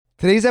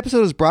Today's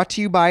episode is brought to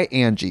you by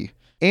Angie.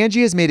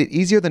 Angie has made it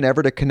easier than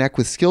ever to connect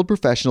with skilled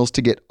professionals to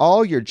get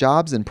all your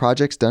jobs and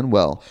projects done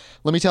well.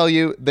 Let me tell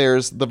you,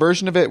 there's the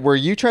version of it where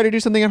you try to do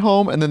something at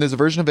home, and then there's a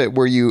version of it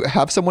where you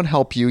have someone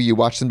help you, you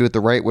watch them do it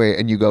the right way,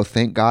 and you go,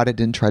 thank God I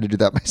didn't try to do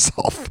that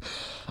myself.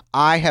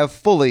 I have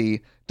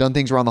fully done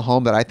things around the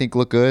home that I think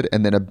look good,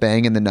 and then a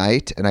bang in the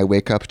night, and I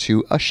wake up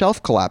to a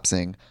shelf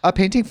collapsing, a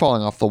painting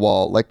falling off the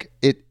wall.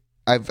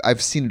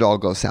 I've seen it all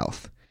go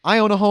south. I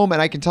own a home,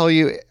 and I can tell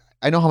you,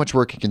 I know how much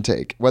work it can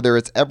take. Whether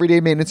it's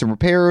everyday maintenance and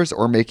repairs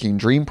or making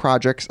dream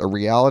projects a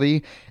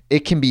reality,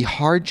 it can be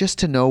hard just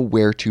to know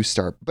where to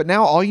start. But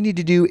now all you need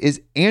to do is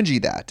Angie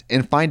that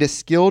and find a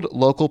skilled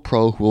local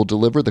pro who will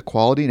deliver the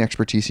quality and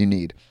expertise you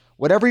need.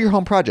 Whatever your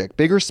home project,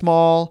 big or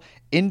small,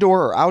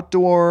 indoor or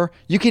outdoor,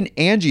 you can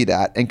Angie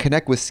that and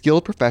connect with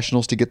skilled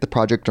professionals to get the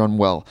project done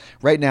well.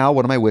 Right now,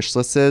 one of my wish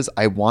lists is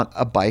I want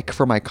a bike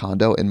for my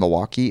condo in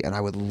Milwaukee, and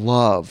I would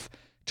love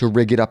to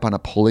rig it up on a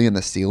pulley in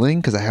the ceiling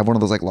because I have one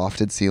of those like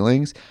lofted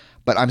ceilings,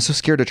 but I'm so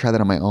scared to try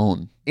that on my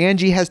own.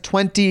 Angie has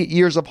 20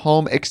 years of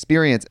home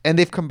experience, and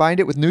they've combined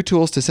it with new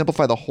tools to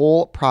simplify the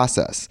whole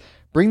process.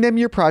 Bring them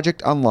your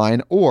project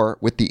online or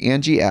with the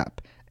Angie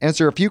app.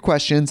 Answer a few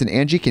questions and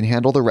Angie can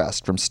handle the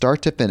rest from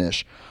start to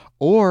finish,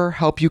 or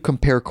help you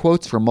compare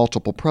quotes from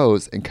multiple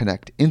pros and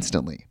connect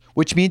instantly,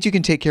 which means you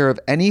can take care of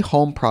any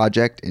home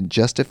project in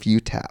just a few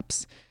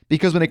taps.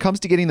 Because when it comes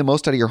to getting the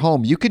most out of your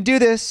home, you can do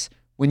this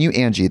when you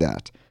Angie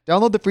that.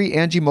 Download the free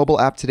Angie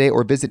mobile app today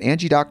or visit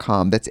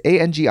Angie.com. That's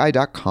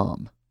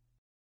ANGI.com.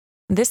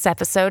 This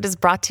episode is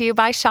brought to you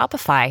by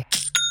Shopify.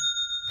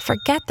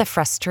 Forget the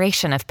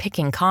frustration of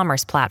picking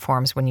commerce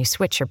platforms when you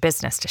switch your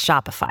business to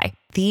Shopify,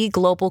 the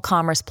global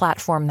commerce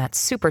platform that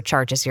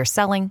supercharges your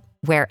selling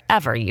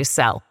wherever you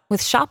sell. With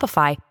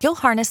Shopify, you'll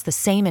harness the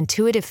same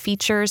intuitive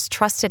features,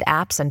 trusted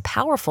apps, and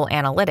powerful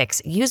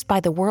analytics used by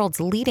the world's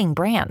leading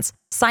brands.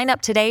 Sign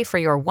up today for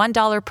your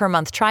 $1 per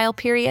month trial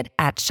period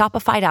at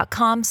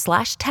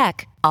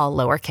shopify.com/tech, all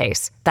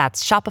lowercase.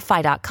 That's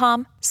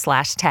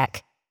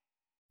shopify.com/tech.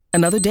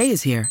 Another day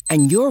is here,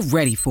 and you're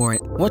ready for it.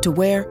 What to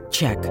wear?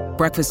 Check.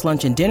 Breakfast,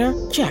 lunch, and dinner?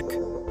 Check.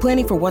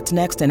 Planning for what's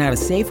next and how to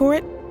save for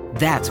it?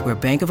 That's where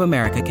Bank of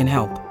America can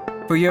help.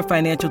 For your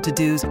financial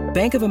to-dos,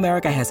 Bank of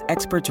America has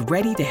experts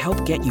ready to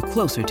help get you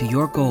closer to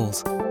your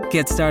goals.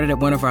 Get started at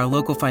one of our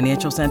local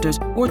financial centers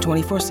or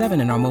 24/7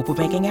 in our mobile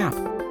banking app.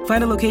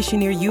 Find a location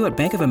near you at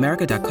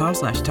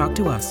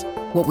bankofamerica.com/talktous.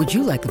 What would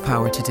you like the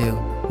power to do?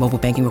 Mobile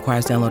banking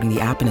requires downloading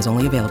the app and is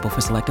only available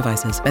for select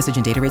devices. Message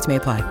and data rates may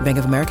apply. Bank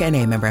of America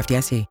NA, member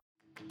FDIC.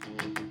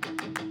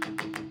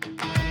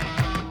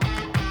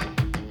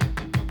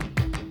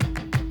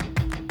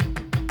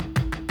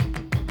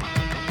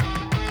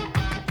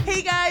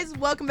 Hey guys,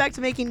 welcome back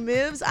to Making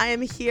Moves. I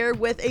am here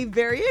with a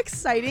very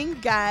exciting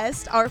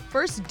guest, our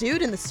first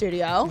dude in the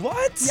studio.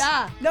 What?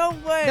 Yeah. No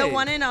way. The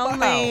one and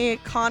only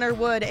Wow. Connor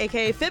Wood,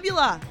 aka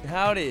Fibula.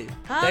 Howdy.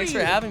 Howdy. Thanks for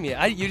having me.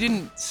 You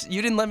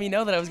didn't let me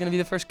know that I was going to be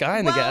the first guy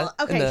in the guest.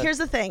 Okay, here's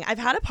the thing. I've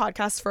had a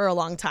podcast for a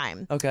long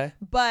time. Okay.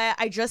 But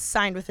I just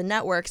signed with a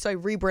network, so I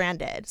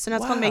rebranded. So now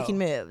it's called Wow. Making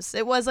Moves.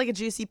 It was like a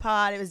juicy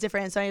pod. It was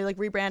different. So I like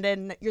rebranded,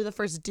 and you're the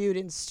first dude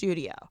in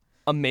studio.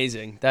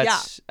 Amazing.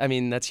 That's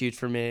huge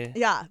for me.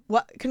 Yeah.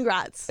 What?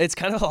 Congrats. It's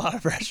kind of a lot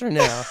of pressure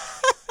now.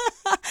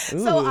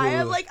 So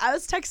I Ooh.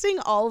 was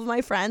texting all of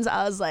my friends.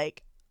 I was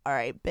like, all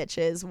right,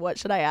 bitches, what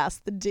should I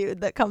ask the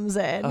dude that comes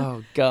in?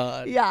 Oh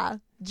God. Yeah.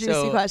 Juicy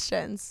So,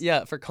 questions.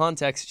 Yeah, for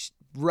context,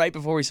 right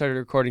before we started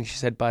recording, she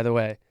said, by the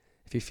way,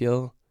 if you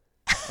feel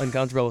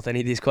uncomfortable with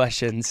any of these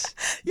questions,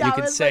 Yeah, you I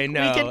can was say like,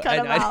 no. we can cut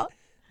And them out.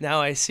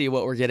 Now I see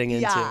what we're getting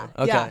into. Yeah.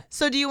 Okay. Yeah.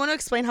 So do you want to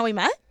explain how we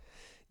met?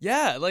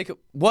 Yeah, like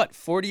what,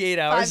 48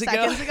 hours 5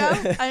 ago?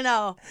 seconds ago? I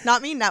know.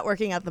 Not me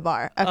networking at the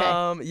bar.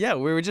 Okay. Yeah,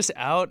 we were just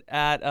out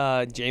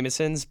at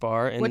Jameson's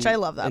bar, Which I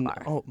love that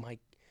bar. Oh my,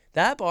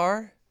 that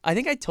bar! I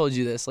think I told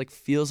you this. Like,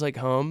 feels like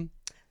home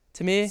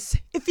to me.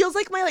 It feels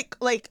like my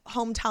like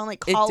hometown,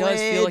 like college. It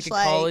does feel like a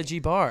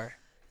collegey bar.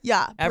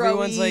 Yeah.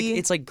 Everyone's like, bro-y.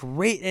 it's like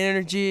great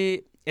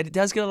energy. It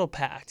does get a little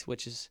packed,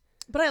 which is,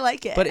 But I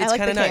like it. but I it's like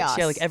kind the of nice. chaos.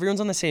 Yeah, like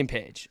everyone's on the same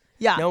page.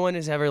 Yeah. No one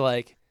is ever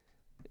like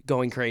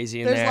going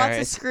crazy in There's there. lots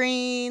of It's-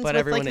 screens but with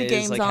everyone like the is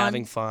games like on.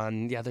 having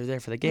fun. Yeah, they're there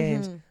for the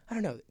games. I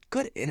don't know.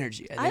 Good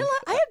energy. I think.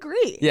 I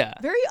agree. Yeah.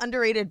 Very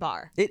underrated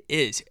bar. It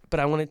is, but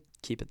I want to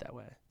keep it that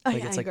way.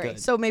 Like, I it's like agree.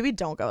 good. So maybe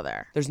don't go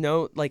there. There's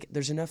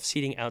enough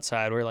seating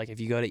outside where like if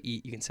you go to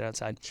eat, you can sit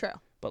outside. True.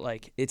 But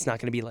like it's not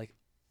gonna be like,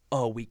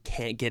 oh, we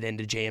can't get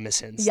into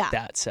Jameson's. Yeah.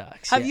 That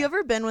sucks. Have Yeah. you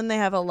ever been when they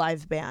have a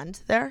live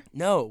band there?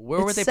 No. Where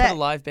It's would they sick. put a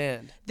live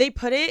band? They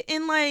put it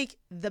in like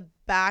the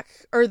back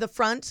or the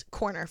front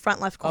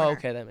left corner. Oh,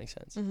 okay, that makes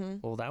sense.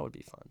 Well, that would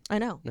be fun. I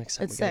know. Next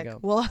time it's we gotta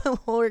sick. go.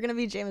 Well, we're gonna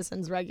be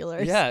Jameson's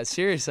regulars. Yeah,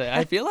 seriously.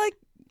 I feel like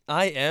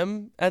I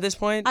am at this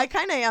point. I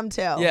kind of am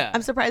too. Yeah.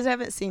 I'm surprised I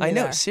haven't seen you I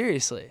know, there.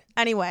 seriously.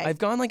 Anyway. I've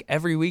gone like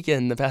every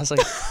weekend the past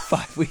like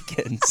 5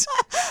 weekends.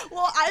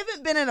 Well, I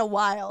haven't been in a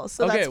while,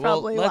 so Okay, that's well,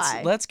 probably let's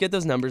why. let's get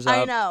those numbers up.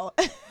 I know.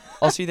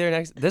 I'll see you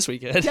there this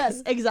weekend.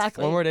 Yes,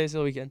 exactly. One more day till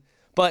the weekend.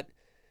 But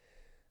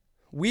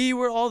We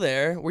were all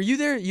there. Were you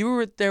there? You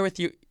were there with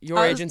your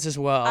agents as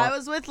well. I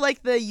was with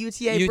like the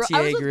UTA. UTA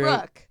I was with group.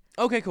 Brooke.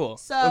 Okay, cool.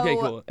 So, okay,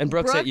 cool. And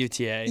Brooke's at Brooke-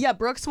 UTA. Yeah,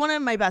 Brooke's one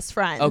of my best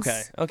friends.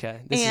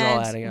 Okay. This is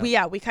all adding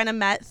up. We kind of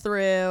met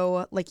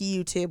through like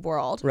YouTube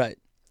world. Right.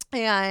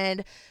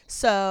 And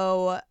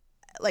so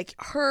like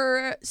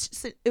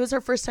it was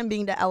her first time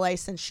being to LA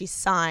since she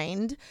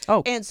signed.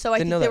 Oh, and so I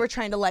think they were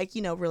trying to like,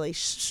 really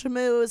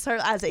schmooze her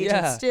as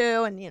agents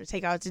do and,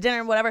 take her out to dinner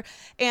and whatever.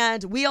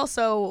 And we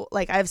also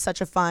like, I have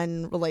such a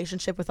fun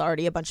relationship with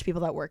already a bunch of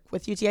people that work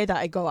with UTA that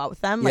I go out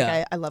with them.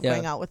 Like I love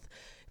going out with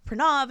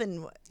Pranav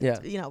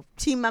and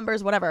team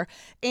members, whatever.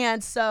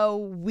 And so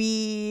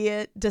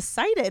we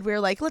decided, we were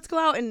like, let's go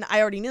out, and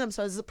I already knew them,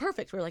 so it was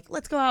perfect. We were like,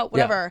 let's go out,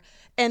 whatever.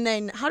 And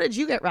then how did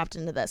you get wrapped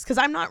into this? Because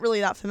I'm not really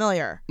that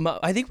familiar.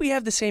 I think we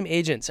have the same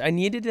agents. I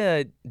needed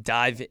to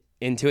dive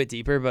into it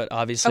deeper, but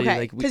obviously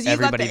because you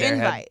everybody got the there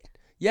invite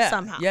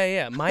somehow.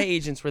 Yeah. My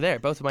agents were there.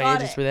 Both of my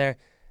agents were there,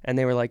 and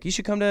they were like, you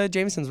should come to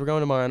Jameson's. We're going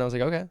tomorrow. And I was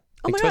like, okay.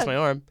 Like, twist my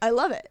arm. I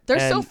love it.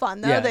 They're so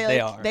fun though. Yeah, they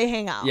are. They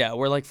hang out. Yeah,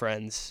 we're like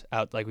friends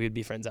out. Like we would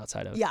be friends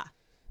outside of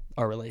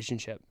our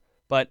relationship.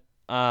 But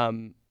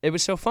it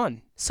was so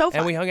fun.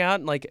 And we hung out,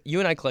 and like you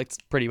and I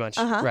clicked pretty much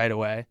right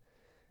away.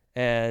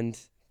 And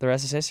the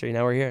rest is history.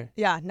 Now we're here.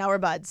 Yeah, now we're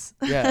buds.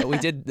 Yeah, we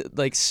did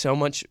like so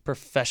much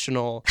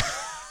professional,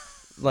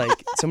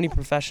 like so many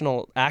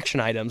professional action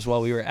items while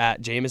we were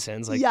at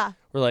Jameson's. Like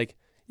we're like,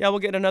 yeah, we'll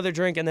get another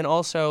drink, and then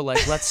also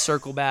like let's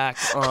circle back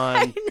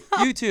on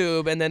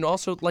YouTube, and then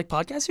also like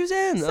podcast who's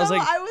in. So I was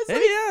like,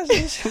 yeah,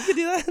 we could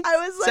do that.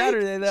 I was like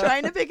Saturday though.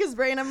 trying to pick his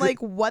brain. I'm like,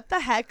 what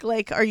the heck?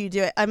 Like, are you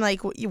doing? I'm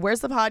like,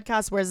 where's the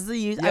podcast? Where's the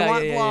YouTube? I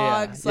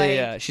want vlogs.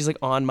 Yeah. She's like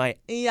on my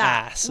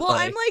ass. Well,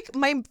 I'm like,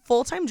 my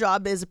full time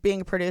job is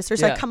being a producer,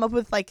 so I come up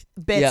with like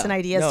bits and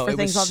ideas for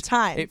things all the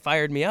time. It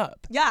fired me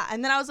up. Yeah,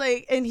 and then I was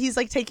like, and he's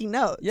like taking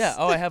notes. Yeah.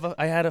 Oh,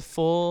 I had a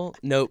full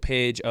note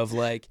page of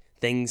like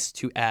things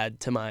to add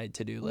to my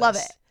to-do list. Love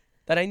it.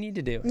 That I need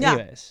to do. Yeah.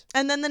 Anyways.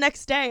 And then the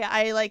next day,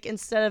 I like,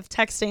 instead of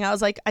texting, I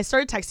was like, I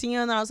started texting you,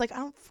 and then I was like, I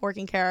don't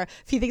fucking care.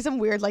 If he thinks I'm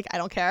weird, like, I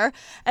don't care.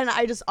 And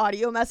I just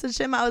audio messaged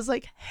him. I was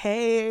like,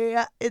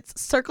 hey,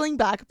 it's circling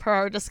back per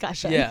our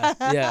discussion.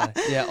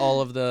 Yeah.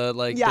 All of the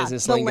like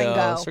business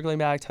lingo. Circling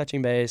back,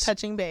 touching base. Yeah.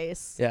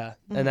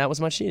 Mm-hmm. And that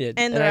was much needed.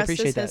 And the I rest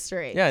appreciate is that.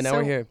 history. Yeah, now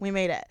we're here. We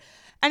made it.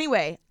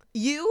 Anyway,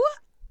 you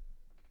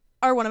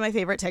are one of my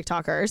favorite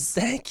TikTokers.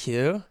 Thank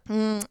you.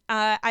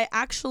 I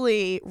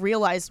actually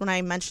realized when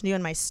I mentioned you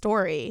in my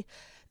story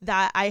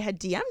that I had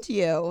DM'd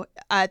you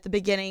at the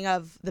beginning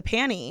of the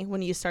panty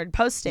when you started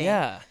posting.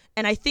 Yeah.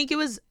 And I think it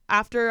was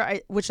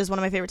after, which is one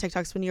of my favorite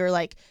TikToks, when you were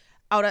like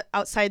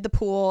outside the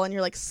pool and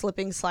you're like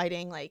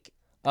sliding, like.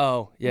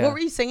 Oh, yeah. What were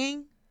you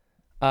singing?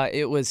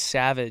 It was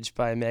Savage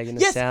by Megan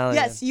Thee Stallion.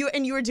 Yes,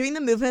 you were doing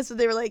the movements, but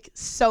they were like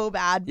so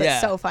bad,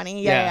 but so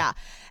funny. Yeah.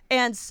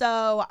 And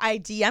so I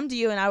DM'd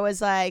you, and I was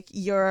like,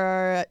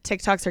 your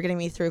TikToks are getting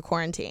me through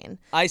quarantine.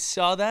 I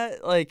saw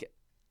that like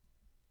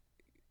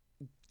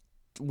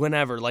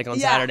whenever, like on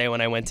Saturday when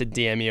I went to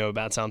DM you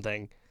about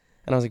something.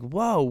 And I was like,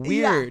 whoa,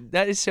 weird. Yeah.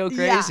 That is so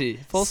crazy.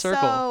 Full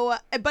circle. So,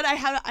 but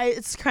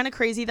it's kind of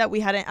crazy that we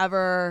hadn't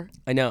ever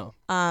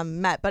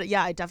met. But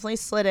yeah, I definitely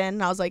slid in,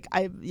 and I was like,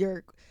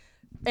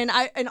 and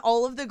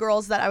all of the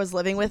girls that I was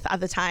living with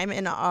at the time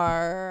in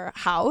our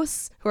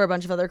house, who are a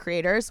bunch of other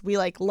creators, we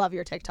like love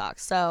your TikToks.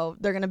 So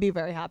they're gonna be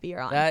very happy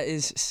you're on. That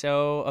is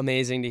so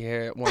amazing to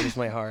hear. It warms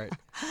my heart.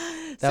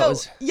 How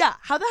the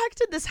heck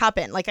did this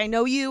happen? Like, I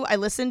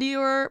listened to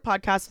your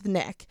podcast with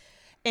Nick,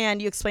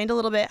 and you explained a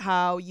little bit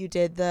how you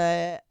did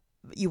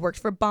you worked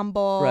for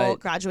Bumble,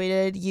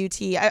 graduated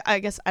UT. I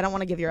guess I don't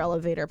want to give your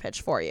elevator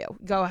pitch for you.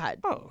 Go ahead.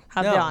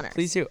 Have the honors.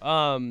 Please do.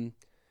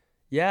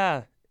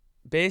 Yeah.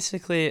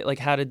 Basically, like,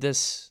 how did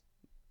this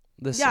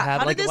happen? How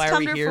did like, this why come are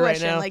we to here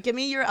fruition? right now? Like, give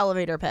me your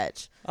elevator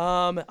pitch.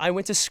 I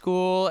went to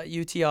school at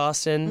UT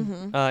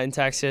Austin in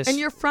Texas. And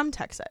you're from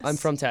Texas. I'm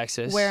from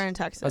Texas. Where in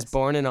Texas? I was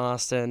born in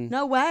Austin.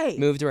 No way.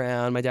 Moved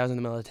around. My dad was in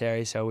the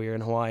military, so we were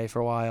in Hawaii for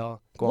a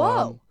while. Guam.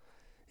 Whoa.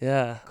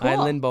 Yeah. Cool.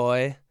 Island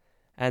boy.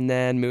 And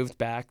then moved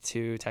back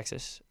to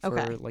Texas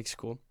for like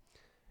school.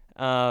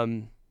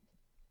 And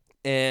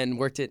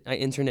I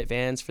interned at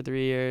Vans for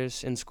 3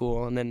 years in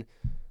school, and then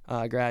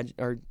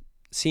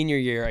senior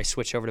year, I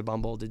switched over to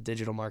Bumble, did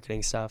digital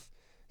marketing stuff,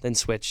 then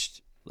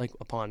switched like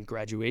upon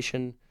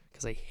graduation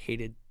because I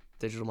hated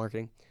digital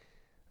marketing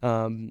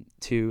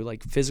to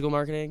like physical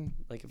marketing,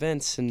 like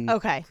events and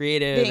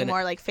creative. Being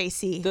more like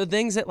facey. The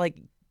things that like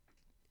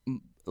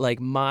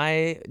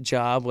my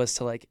job was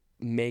to like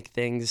make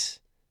things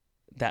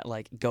that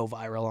like go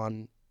viral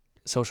on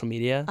social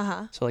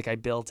media. So like I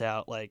built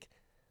out like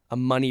a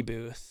money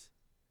booth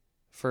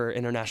for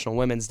International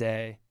Women's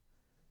Day.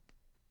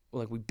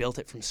 Like we built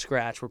it from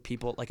scratch where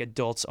people like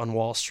adults on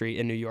Wall Street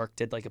in New York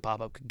did like a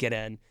pop-up, could get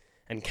in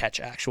and catch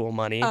actual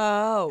money.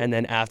 And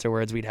then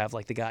afterwards we'd have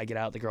like the guy get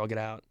out, the girl get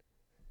out,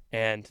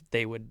 and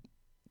they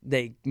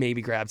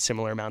maybe grabbed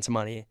similar amounts of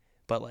money,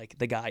 but like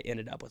the guy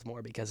ended up with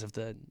more because of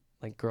the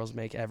like girls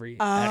make every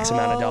X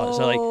amount of dollars.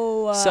 So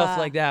like stuff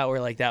like that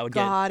where like that would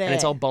get, and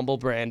it's all Bumble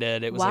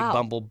branded. It was like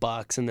Bumble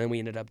bucks, and then we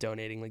ended up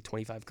donating like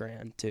 25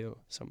 grand to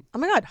some. Oh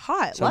my God,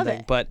 hot, love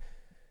it. But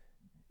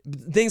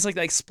things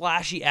like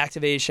splashy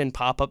activation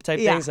pop-up type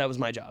things, that was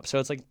my job. So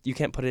it's like you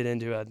can't put it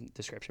into a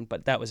description,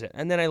 but that was it.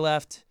 And then I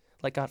left,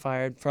 like got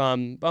fired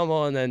from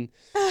Bumble, and then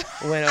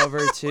went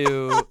over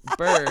to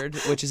Bird,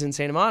 which is in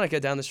Santa Monica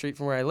down the street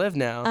from where I live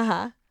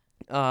now.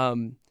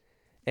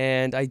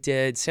 And I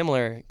did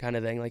similar kind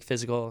of thing, like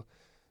physical.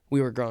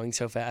 We were growing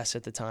so fast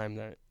at the time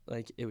that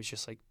like it was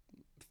just like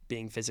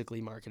being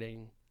physically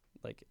marketing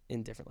like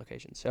in different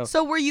locations.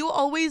 So were you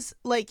always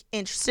like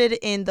interested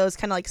in those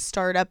kind of like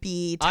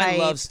startup-y type? I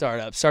love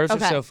startups.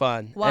 Startups are so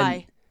fun. Why?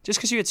 And just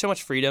because you had so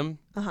much freedom,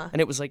 and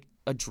it was like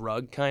a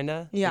drug kind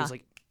of. Yeah. It was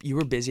like you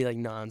were busy like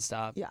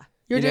nonstop. Yeah.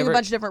 You're doing a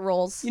bunch of different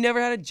roles. You never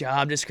had a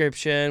job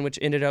description, which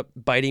ended up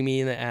biting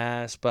me in the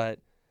ass, but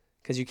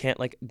because you can't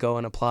like go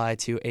and apply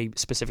to a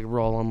specific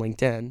role on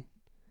LinkedIn,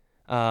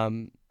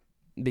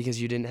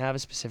 because you didn't have a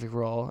specific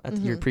role at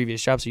your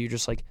previous job, so you're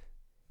just like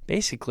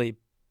basically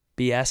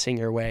BSing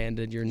your way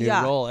into your new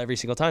role every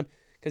single time,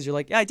 because you're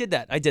like, yeah, I did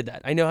that.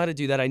 I know how to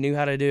do that. I knew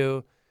how to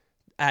do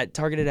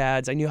targeted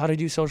ads. I knew how to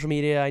do social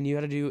media. I knew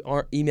how to do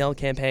email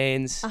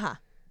campaigns. I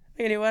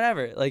knew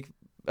whatever, like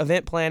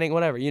event planning,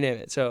 whatever, you name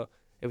it. So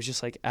it was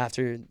just like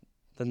after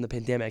then the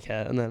pandemic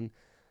hit, and then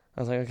I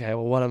was like, okay,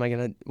 well,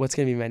 what's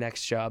gonna be my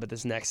next job at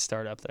this next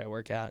startup that I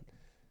work at?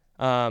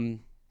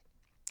 And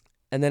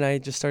then I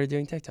just started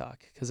doing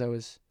TikTok because I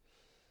was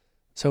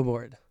so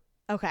bored.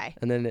 Okay.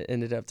 And then it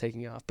ended up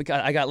taking off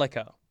because I got let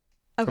go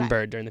from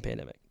Bird during the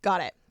pandemic.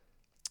 Got it.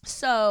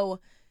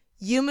 So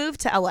you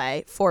moved to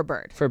LA for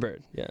Bird. For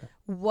Bird, yeah.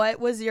 What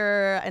was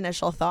your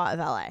initial thought of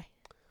LA?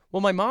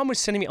 Well, my mom was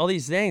sending me all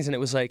these things, and it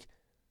was like,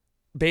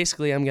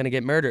 basically, I'm going to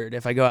get murdered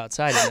if I go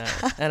outside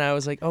at night. And I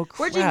was like, oh, crap.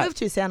 Where'd you move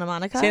to, Santa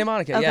Monica? Santa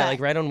Monica, yeah,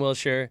 like right on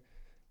Wilshire.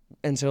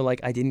 And so,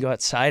 like, I didn't go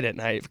outside at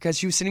night because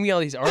she was sending me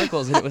all these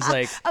articles, and it was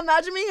like...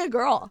 Imagine being a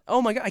girl.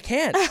 Oh, my God, I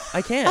can't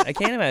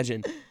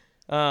imagine.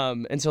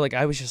 And so, like,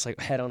 I was just, like,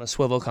 head on a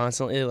swivel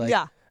constantly. Like,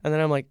 and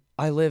then I'm like,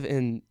 I live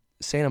in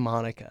Santa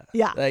Monica.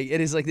 Yeah. Like, it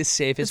is, like, the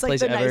safest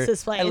place ever.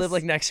 Nicest place. I live,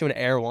 like, next to an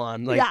Air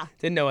One. Like,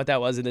 didn't know what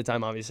that was at the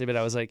time, obviously, but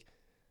I was, like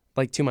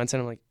 2 months in,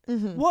 I'm like,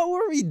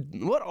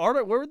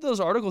 where would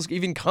those articles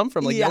even come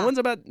from? Like,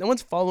 no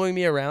one's following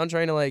me around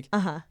trying to, like,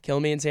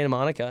 kill me in Santa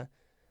Monica.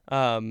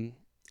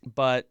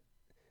 But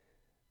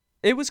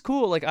it was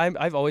cool. Like,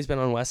 I've always been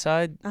on West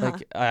Side.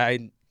 Like,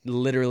 I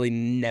literally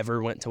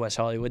never went to West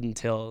Hollywood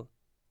until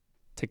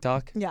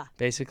TikTok. Yeah.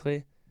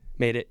 Basically.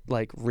 Made it,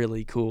 like,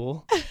 really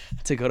cool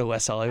to go to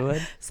West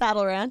Hollywood.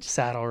 Saddle Ranch.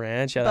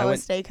 Yeah. Boa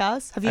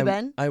Steakhouse. Have you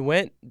been? I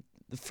went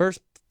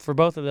first for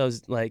both of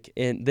those, like,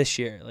 in this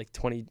year, like,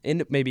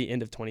 maybe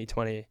end of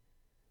 2020,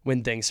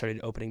 when things started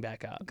opening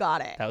back up.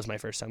 Got it. That was my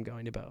first time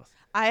going to both.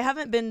 I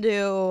haven't been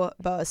to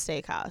Boa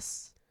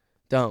Steakhouse.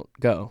 Don't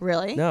go.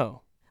 Really?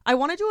 No. I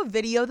want to do a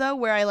video, though,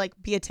 where I, like,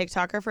 be a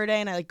TikToker for a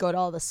day and I, like, go to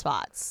all the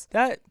spots.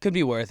 That could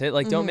be worth it.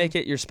 Like, don't make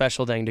it your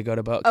special thing to go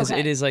to both, because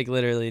it is, like,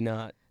 literally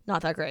not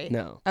that great.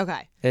 No.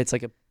 Okay. It's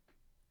like a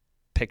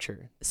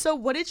picture. So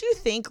what did you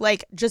think,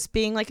 like, just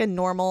being, like, a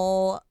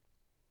normal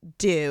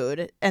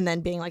dude and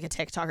then being, like, a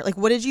TikToker? Like,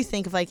 what did you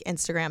think of, like,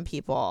 Instagram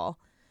people?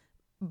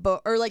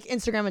 Or, like,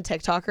 Instagram and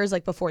TikTokers,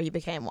 like, before you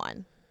became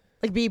one?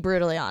 Like, be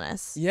brutally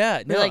honest.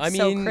 Yeah. No, like,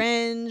 so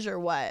cringe, or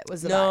what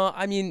was the vibe?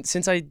 I mean,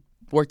 since I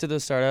worked at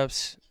those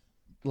startups,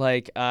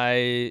 like,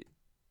 I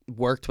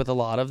worked with a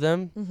lot of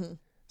them.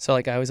 So,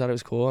 like, I always thought it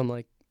was cool. I'm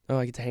like, oh,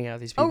 I get to hang out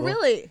with these people. Oh,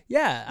 really?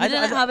 Yeah. I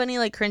didn't have any,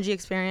 like, cringy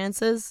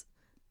experiences?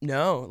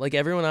 No. Like,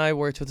 everyone I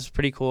worked with was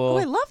pretty cool. Oh,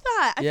 I love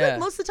that. I feel like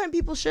most of the time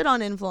people shit on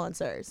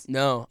influencers.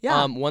 No.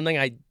 Yeah. One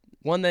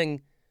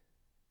thing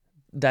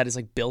that is,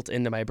 like, built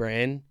into my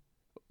brain,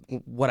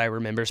 what I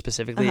remember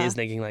specifically is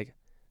thinking, like,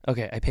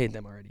 okay, I paid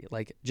them already.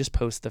 Like, just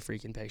post the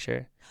freaking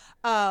picture.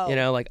 Oh. You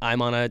know, like,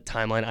 I'm on a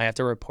timeline. I have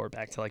to report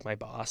back to, like, my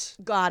boss.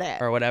 Got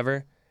it. Or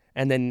whatever.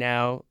 And then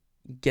now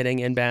getting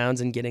inbounds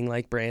and getting,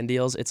 like, brand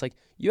deals, it's like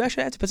you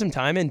actually have to put some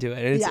time into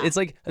it. And it's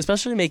like,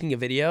 especially making a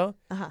video,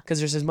 because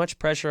there's as much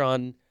pressure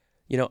on,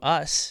 you know,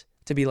 us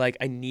to be like,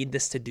 I need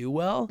this to do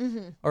well,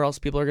 or else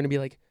people are going to be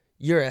like,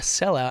 you're a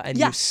sellout and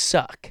you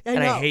suck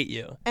and I hate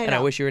you and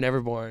I wish you were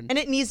never born. And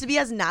it needs to be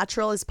as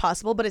natural as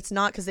possible, but it's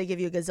not, because they give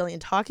you a gazillion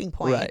talking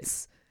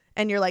points. Right.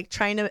 And you're, like,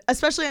 trying to,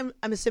 especially I'm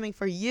assuming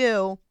for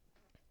you,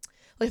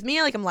 with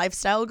me, like, I'm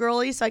lifestyle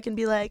girly, so I can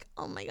be like,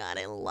 oh my God,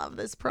 I love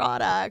this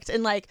product.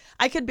 And, like,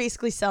 I could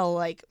basically sell,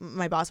 like,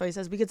 my boss always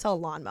says, we could sell a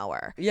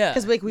lawnmower. Yeah.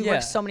 Because, like, we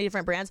work so many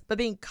different brands. But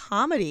being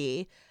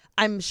comedy,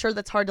 I'm sure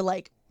that's hard to,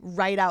 like,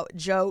 write out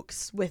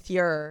jokes with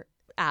your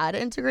ad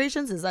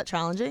integrations. Is that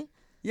challenging?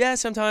 Yeah,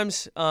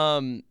 sometimes.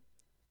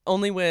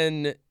 Only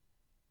when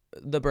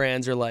the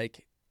brands are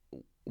like,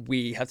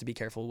 we have to be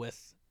careful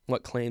with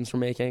what claims we're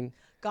making.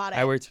 Got it.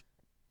 I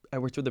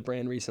worked with a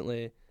brand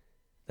recently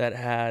that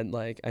had,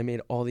 like, I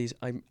made all these,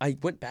 I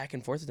went back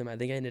and forth with them. I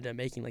think I ended up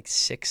making, like,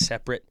 6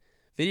 separate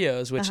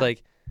videos, which,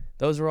 like,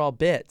 those were all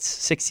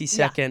bits,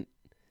 60-second,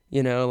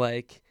 you know,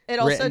 like it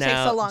also takes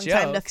a long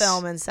time to jokes.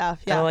 film and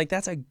stuff. Yeah. And I'm like,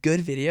 that's a good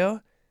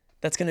video.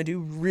 That's going to do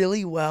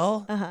really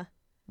well. Uh-huh.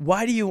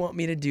 Why do you want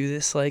me to do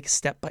this, like,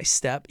 step by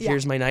step? Yeah.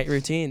 Here's my night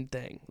routine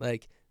thing.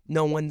 Like,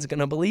 no one's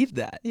going to believe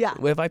that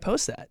if I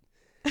post that.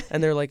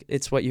 And they're like,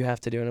 it's what you have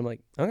to do. And I'm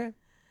like, okay.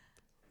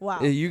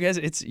 Wow. You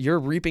guys, you're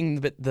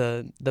reaping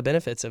the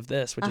benefits of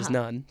this, which is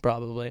none,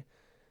 probably.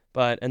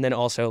 But, and then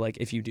also, like,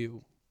 if you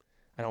do,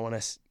 I don't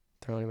want to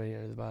throw anybody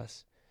under the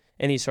bus,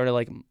 any sort of,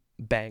 like,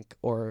 bank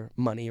or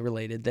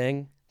money-related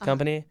thing,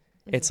 company,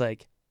 it's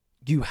like,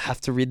 you have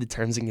to read the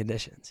terms and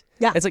conditions.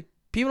 Yeah. It's like,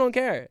 people don't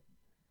care.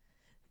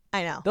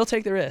 I know. They'll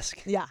take the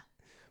risk. Yeah.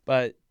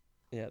 But,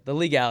 yeah, the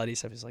legality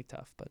stuff is, like,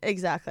 tough. But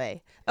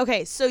Exactly.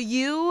 Okay, so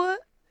you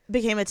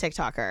became a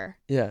TikToker.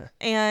 yeah.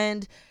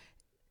 And,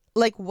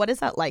 like, what is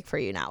that like for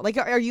you now? Like,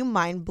 are you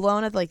mind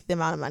blown at, like, the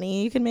amount of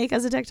money you can make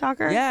as a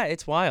TikToker? Yeah,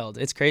 it's wild.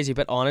 It's crazy.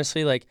 But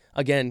honestly, like,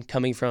 again,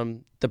 coming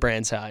from the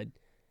brand side,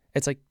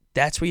 it's like,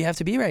 that's where you have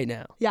to be right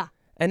now. Yeah.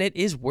 And it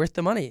is worth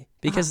the money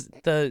because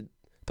the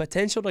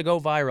potential to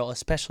go viral,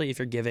 especially if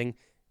you're giving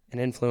an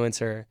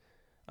influencer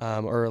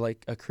or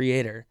like a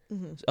creator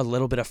a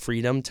little bit of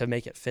freedom to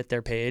make it fit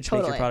their page,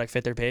 make your product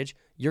fit their page,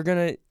 you're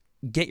going to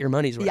get your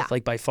money's worth,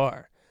 like by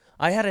far.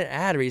 I had an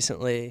ad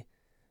recently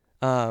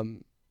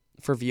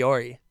for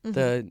Viore,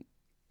 the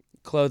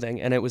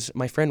clothing, and it was,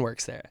 my friend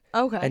works there.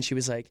 Okay. And she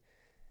was like,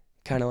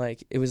 kind of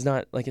like, it was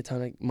not like a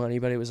ton of money,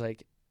 but it was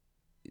like,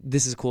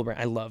 this is a cool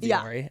brand. I love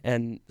Viore.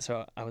 And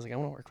so I was like, I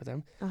want to work with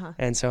them.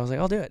 And so I was like,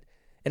 I'll do it.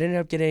 It ended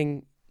up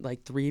getting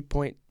like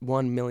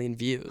 3.1 million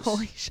views.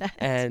 Holy shit.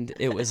 And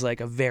it was like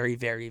a very,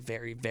 very,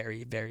 very,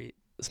 very, very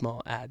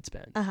small ad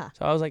spend. So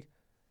I was like,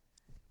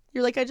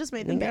 you're like, I just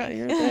made them you got big.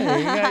 your thing.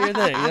 You got your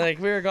thing. You're like,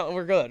 we're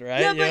good,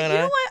 right? Yeah, but you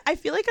know what? I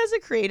feel like as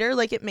a creator,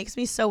 like, it makes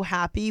me so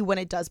happy when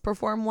it does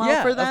perform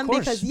well for them. Of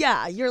course.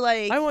 Because, you're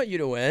like, I want you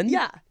to win.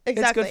 Yeah,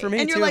 exactly. It's good for me,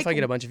 and too, you're like, if I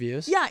get a bunch of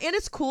views. Yeah, and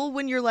it's cool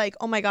when you're like,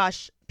 oh my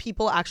gosh,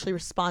 people actually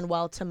respond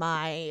well to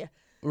my,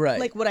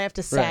 like, what I have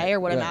to say or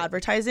what I'm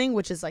advertising,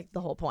 which is, like, the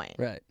whole point.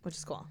 Right. Which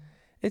is cool.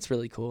 It's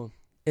really cool.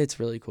 It's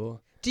really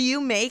cool. Do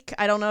you make,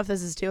 I don't know if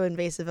this is too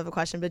invasive of a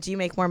question, but do you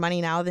make more money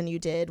now than you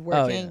did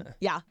working? Oh,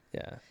 yeah.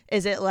 Yeah.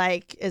 Is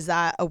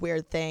that a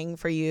weird thing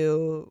for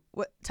you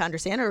to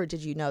understand, or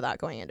did you know that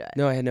going into it?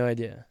 No, I had no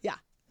idea. Yeah.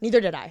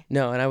 Neither did I.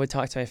 No, and I would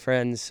talk to my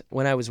friends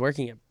when I was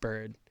working at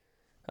Bird,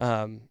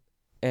 and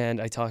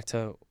I talked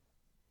to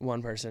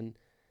one person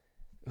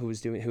who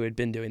had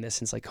been doing this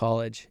since like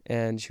college,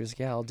 and she was like,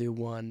 yeah, I'll do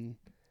one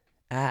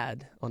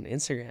ad on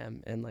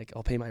Instagram and like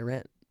I'll pay my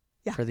rent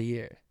for the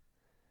year.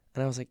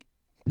 And I was like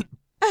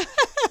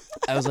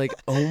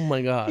oh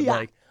my God. Yeah.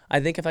 Like, I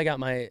think if I got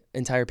my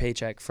entire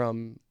paycheck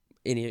from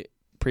any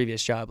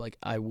previous job, like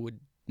I would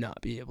not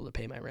be able to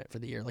pay my rent for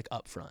the year, like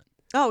up front.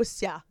 Oh,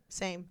 yeah,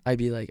 same. I'd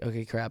be like,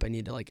 okay, crap, I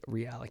need to like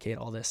reallocate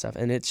all this stuff.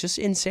 And it's just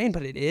insane,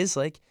 but it is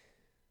like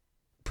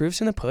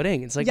proofs in the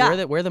pudding. It's like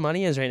where the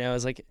money is right now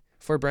is like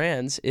for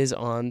brands is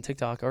on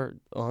TikTok or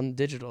on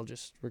digital,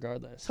 just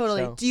regardless.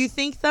 Totally. So, do you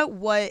think that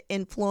what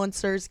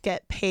influencers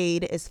get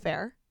paid is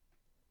fair?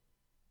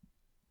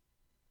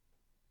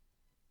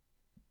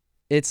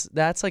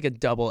 that's like a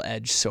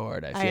double-edged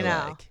sword, I feel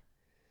like.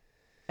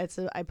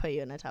 I put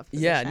you in a tough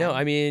position. Yeah, no,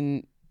 I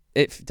mean,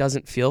 it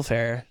doesn't feel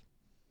fair,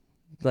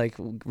 like,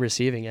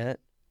 receiving it.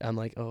 I'm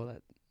like, oh,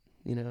 that,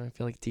 I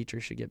feel like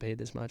teachers should get paid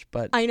this much,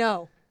 but... I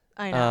know.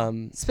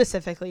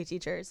 Specifically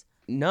teachers.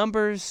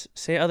 Numbers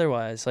say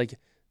otherwise. Like,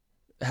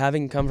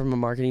 having come from a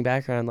marketing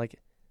background, like,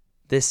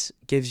 this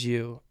gives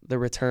you the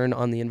return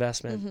on the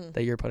investment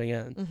that you're putting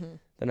in.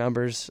 The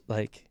numbers,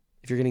 like,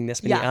 if you're getting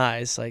this many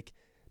eyes, like,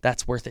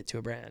 that's worth it to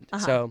a brand.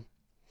 So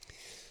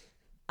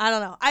I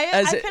don't know.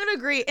 I kind of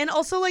agree. And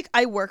also, like,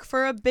 I work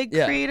for a big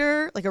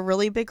creator, like a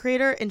really big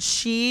creator, and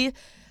she,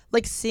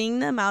 like, seeing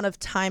the amount of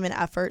time and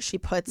effort she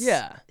puts,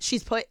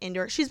 she's put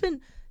into her.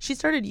 She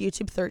started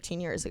YouTube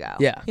 13 years ago.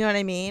 Yeah. You know what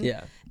I mean?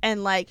 Yeah.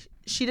 And, like,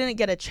 she didn't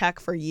get a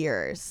check for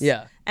years.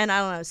 Yeah. And I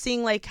don't know,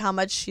 seeing, like, how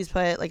much she's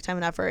put, like, time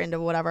and effort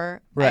into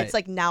whatever. Right. It's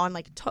like, now I'm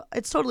like,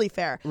 it's totally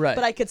fair. Right.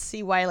 But I could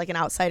see why, like, an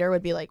outsider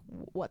would be like,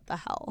 what the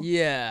hell?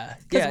 Yeah.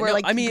 Because we're,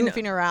 like,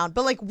 goofing around.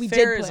 But, like, we did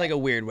fair is, like, a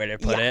weird way to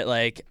put it.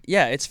 Like,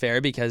 yeah, it's fair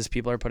because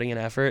people are putting in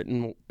effort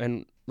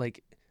and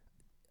like,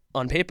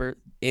 on paper,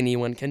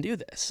 anyone can do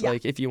this. Yeah.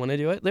 Like, if you want to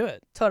do it, do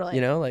it.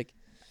 Totally. Like.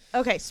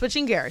 Okay,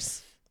 switching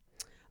gears.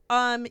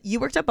 You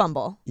worked at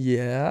Bumble.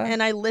 Yeah.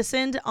 And I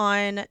listened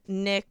on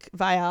Nick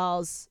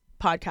Vial's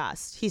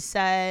podcast. He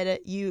said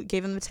you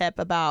gave him the tip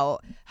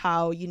about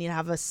how you need to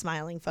have a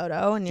smiling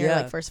photo in your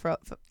like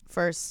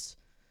first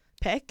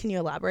pick. Can you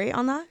elaborate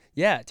on that?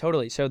 Yeah,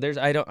 totally. So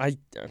I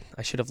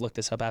should have looked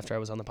this up after I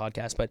was on the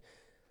podcast, but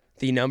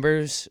the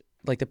numbers,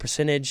 like the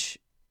percentage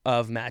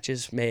of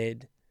matches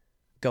made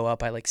go up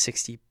by like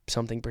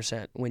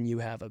 60-something% when you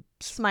have a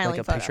smiling like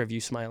a photo picture of you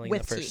smiling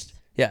with in the first. teeth.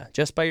 Yeah,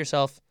 just by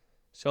yourself.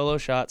 Solo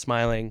shot,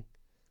 smiling.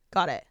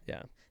 Got it.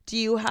 Yeah. Do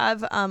you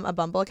have a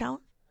Bumble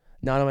account?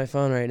 Not on my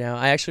phone right now.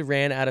 I actually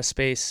ran out of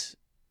space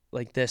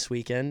like this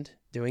weekend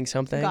doing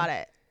something. Got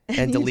it.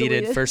 and You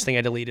deleted. First thing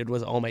I deleted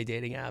was all my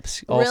dating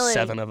apps, all Really?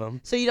 7 of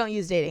them. So you don't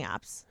use dating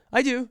apps?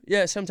 I do.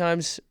 Yeah,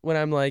 sometimes when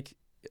I'm like,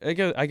 I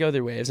go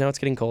through waves. Now it's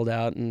getting cold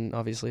out, and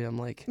obviously I'm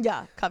like,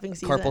 Yeah, cuffing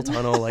season. carpal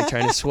tunnel, like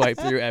trying to swipe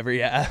through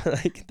every app.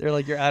 Like they're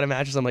like, you're out of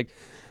matches. I'm like,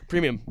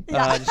 premium.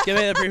 Yeah. Just give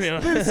me the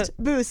premium.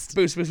 Boost.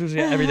 boost.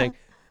 Yeah, everything.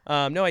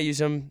 No, I use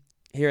them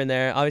here and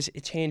there. Obviously,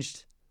 it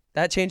changed.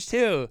 That changed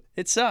too.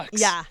 It sucks.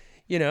 Yeah.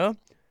 You know.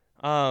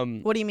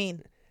 What do you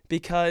mean?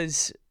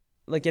 Because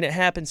like, and it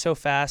happened so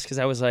fast because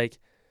I was like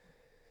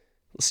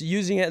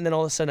using it, and then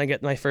all of a sudden I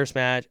get my first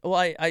match. Well,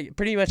 I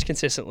pretty much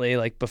consistently,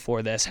 like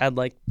before this, had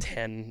like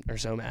 10 or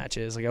so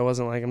matches. Like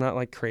I'm not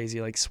like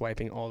crazy like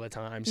swiping all the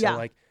time. So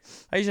like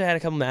I usually had a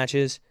couple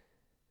matches.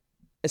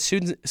 As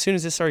soon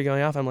as this started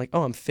going off, I'm like,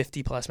 oh, I'm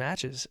 50 plus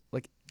matches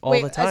like all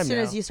the time as soon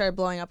now. as you started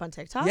blowing up on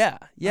TikTok? Yeah.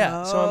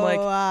 Oh, So I'm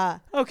like,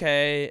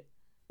 okay,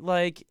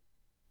 like,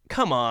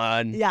 come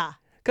on. yeah.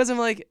 Because I'm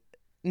like,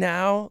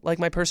 now, like,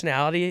 my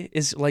personality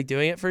is like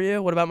doing it for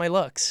you. What about my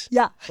looks?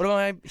 Yeah. What about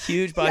my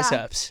huge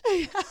biceps?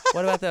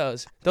 What about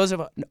those? Those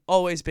have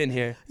always been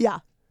here. Yeah.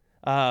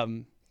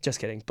 Just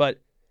kidding.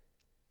 But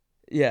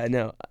yeah,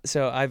 no.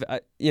 So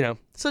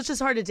So it's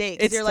just hard to date.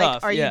 'Cause It's you're tough,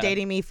 like, are yeah. you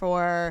dating me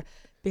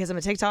because I'm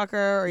a TikToker?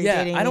 Or are you yeah,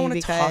 dating I don't me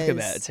want to talk because...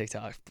 about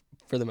TikTok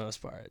for the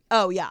most part.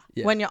 Oh, yeah.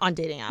 Yeah. When you're on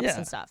dating apps Yeah.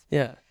 and stuff.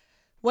 Yeah.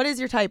 What is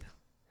your type?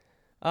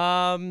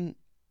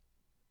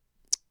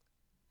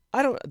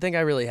 I don't think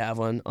I really have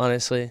one,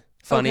 honestly.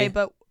 Funny.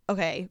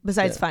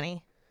 Besides Yeah.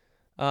 funny.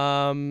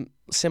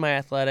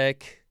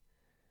 Semi-athletic.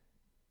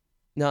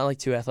 Not like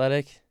too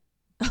athletic.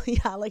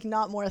 Yeah, like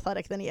not more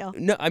athletic than you.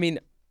 No, I mean,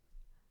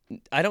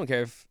 I don't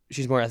care if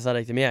she's more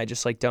athletic than me. I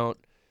just like don't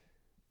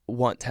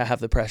want to have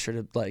the pressure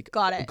to like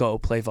Got it. go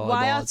play volleyball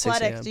Why at 6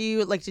 athletic? a.m. Do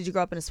you did you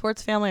grow up in a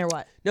sports family or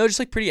what? No, just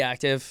like pretty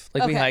active.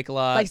 Like we Okay. hike a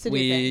lot. Likes to do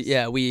things.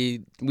 Yeah,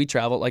 we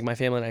travel. Like my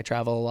family and I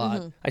travel a lot.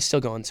 Mhm. I still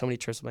go on so many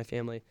trips with my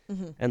family,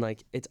 Mhm. and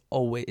like it's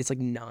like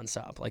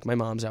nonstop. Like my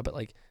mom's up at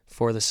like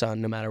 4 of the sun,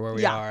 no matter where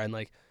we Yeah. are, and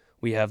like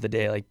we have the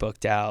day like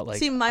booked out. Like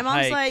See, my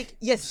mom's hike, like,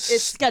 yes,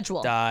 it's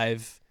scheduled.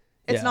 dive.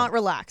 It's Yeah. not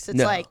relaxed. It's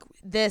No. like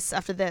this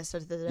after this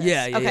after this.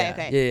 Yeah, yeah,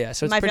 Okay. yeah.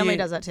 So it's My pretty, family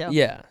does that too.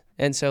 Yeah,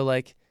 and so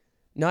like,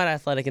 not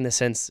athletic in the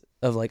sense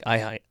of like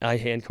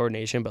eye-hand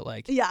coordination, but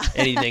like Yeah.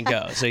 anything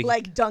goes.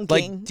 Like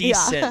dunking. like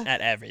decent Yeah.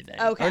 at everything.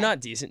 Okay. Or not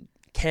decent,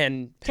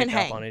 can pick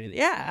hang. up on anything.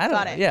 Yeah, I don't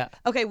Got know. it. Yeah.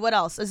 Okay, what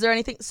else? Is there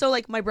anything? So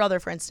like my brother,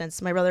 for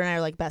instance, my brother and I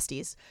are like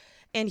besties,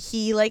 and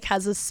he like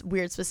has this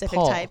weird specific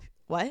Paul. type.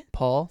 What?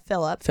 Paul.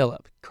 Philip.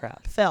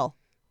 Crap. Phil.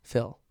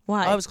 Phil.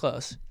 Why? I was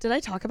close. Did I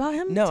talk about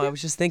him? No, too? I was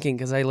just thinking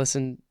because I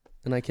listened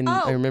and I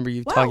Oh, remember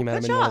you wow, talking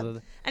about good him in one job. of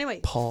the Anyway,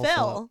 Paul.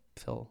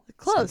 Phil.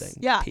 Close. something.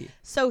 Yeah. P.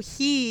 So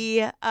he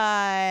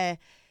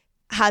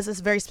has this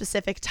very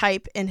specific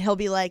type, and he'll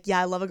be like, yeah,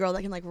 I love a girl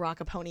that can like rock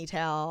a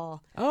ponytail.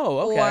 Oh,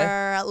 okay.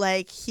 Or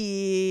like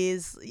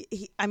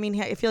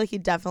I feel like he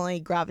definitely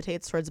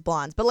gravitates towards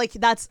blondes, but like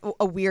that's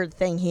a weird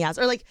thing he has.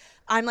 Or like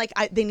I'm like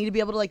they need to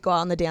be able to like go out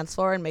on the dance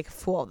floor and make a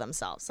fool of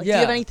themselves. Like, do you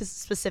have Yeah. any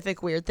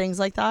specific weird things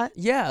like that?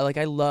 Yeah, like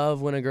I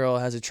love when a girl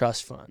has a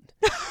trust fund.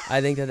 I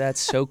think that's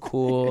so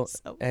cool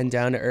so and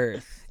down to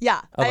earth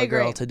Yeah, of I a agree.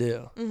 girl to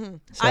do. hmm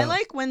So- I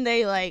like when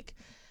they like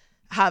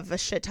have a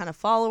shit ton of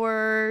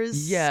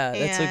followers. Yeah,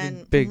 that's like a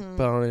and- big mhm.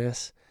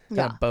 bonus. Got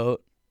Yeah. a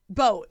boat.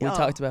 Boat. We oh,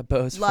 talked about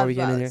boats before love we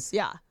get in here. boats.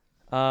 Yeah.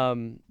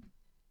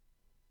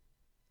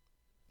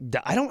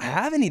 I don't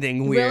have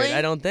anything weird. Really?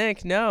 I don't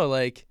think. No,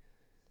 like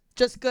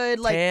Just good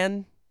like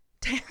tan.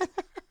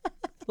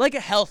 Like a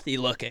healthy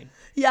looking.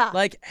 yeah.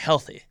 Like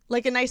healthy.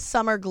 Like a nice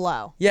summer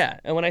glow. Yeah,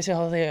 and when I say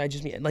healthy, I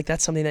just mean like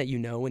that's something that you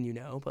know when you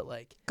know, but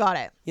like, Got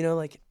it. you know,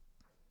 like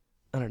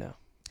I don't know.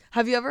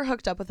 Have you ever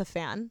hooked up with a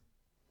fan?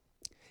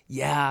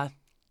 Yeah,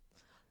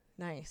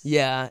 Nice.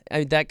 yeah.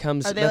 That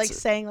comes. Are they that's, like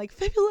saying like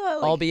Fibula?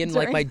 Like, I'll be in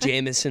like my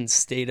during- Jameson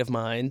state of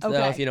mind, though,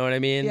 Okay. if you know what I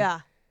mean. Yeah.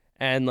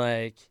 And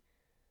like,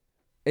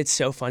 it's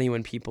so funny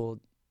when people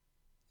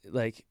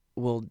like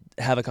will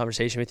have a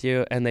conversation with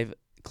you and they've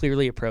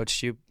clearly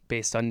approached you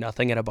based on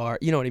nothing at a bar.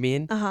 You know what I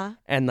mean? Uh-huh.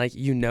 And like,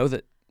 you know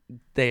that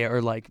they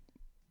are like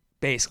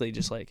basically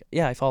just like,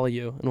 yeah, I follow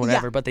you and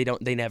whatever, but they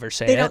never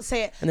say They it. don't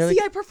say it. And they're See,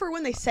 like, I prefer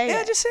when they say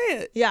yeah, it. just say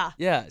it. Yeah.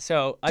 Yeah.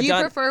 So Do I've you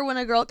done. prefer when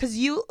a girl, because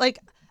you like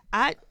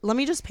let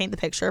me just paint the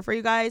picture for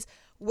you guys.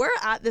 We're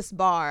at this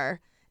bar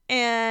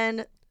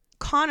and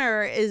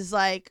Connor is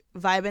like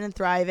vibing and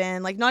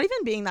thriving, like not even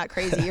being that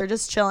crazy. You're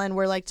just chilling.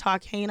 We're like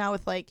hanging out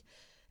with like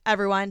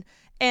everyone.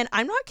 And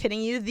I'm not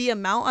kidding you, the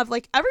amount of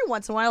like every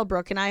once in a while,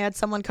 Brooke and I had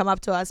someone come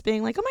up to us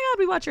being like, oh my God,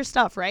 we watch your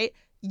stuff, right?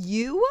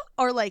 You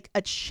are like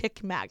a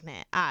chick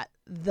magnet at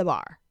the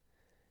bar.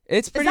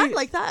 It's Is pretty. that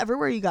like that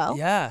everywhere you go?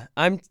 Yeah.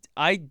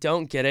 I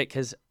don't get it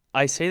because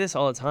I say this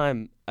all the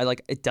time.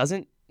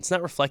 It's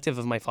not reflective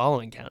of my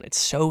following count. It's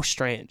so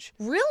strange.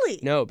 Really?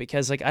 No,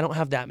 because like I don't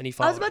have that many I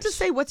followers. was about to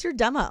say, what's your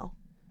demo?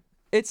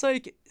 It's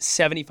like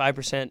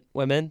 75%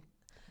 women.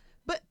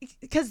 But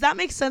because that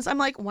makes sense. I'm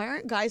like, why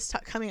aren't guys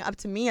coming up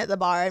to me at the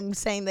bar and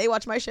saying they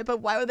watch my shit, but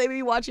why would they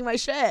be watching my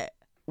shit?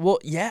 Well,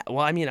 yeah. Well,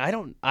 I mean,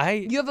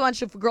 You have a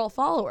bunch of girl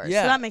followers,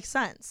 so that makes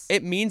sense.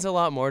 It means a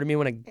lot more to me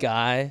when a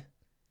guy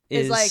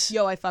is like,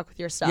 yo, I fuck with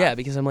your stuff. Yeah,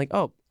 because I'm like,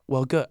 oh,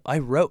 well, good. I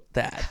wrote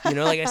that. You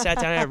know, like I sat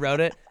down and I wrote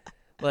it.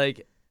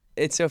 Like,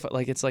 it's so fun.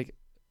 Like, it's like,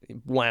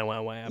 wah,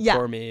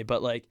 for me.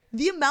 But like,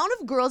 the amount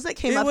of girls that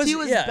came up to you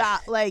was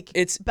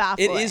it's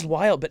baffling. It is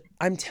wild, but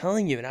I'm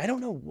telling you, and I don't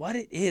know what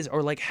it is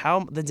or like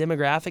how the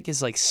demographic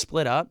is like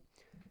split up.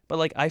 But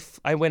like,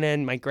 I went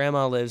in, my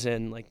grandma lives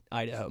in like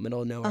Idaho,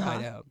 middle of nowhere,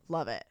 Idaho.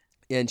 Love it.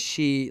 And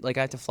she, like,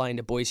 I have to fly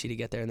into Boise to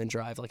get there and then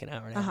drive like an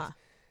hour and a half.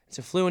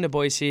 So flew into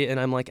Boise and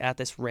I'm like at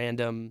this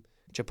random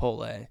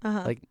Chipotle,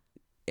 like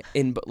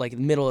in like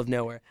the middle of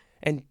nowhere.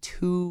 And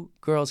 2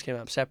 girls came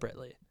up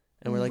separately.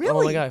 And we're like,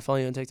 oh my God, I follow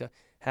you on TikTok.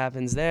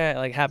 Happens there,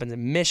 like happens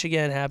in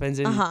Michigan, happens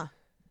in.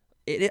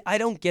 I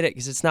don't get it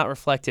because it's not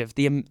reflective.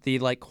 The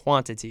like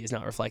quantity is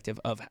not reflective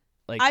of.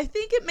 Like, I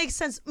think it makes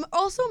sense.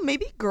 Also,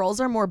 maybe girls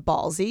are more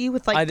ballsy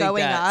with like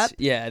going up.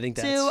 Yeah, I think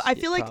that's. Too. I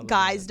feel like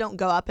guys don't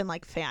go up and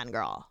like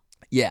fangirl.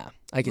 Yeah,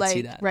 I can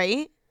see that.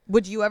 Right?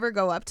 Would you ever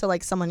go up to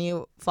like someone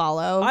you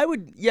follow? I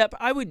would. Yep,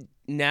 I would.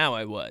 Now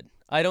I would.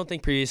 I don't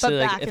think previously,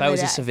 like if I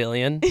was a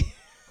civilian,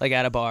 like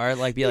at a bar,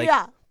 like be like,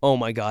 oh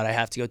my God, I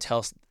have to go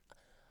tell.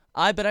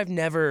 But I've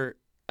never,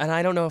 and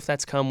I don't know if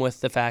that's come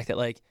with the fact that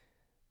like.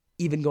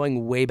 Even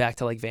going way back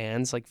to like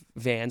Vans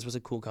was a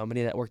cool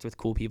company that worked with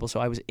cool people. So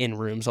I was in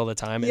rooms all the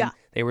time and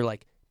they were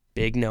like,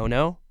 big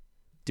no,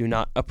 do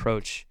not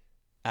approach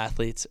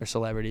athletes or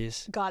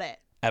celebrities. Got it.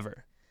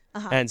 Ever.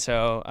 And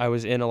so I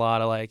was in a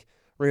lot of like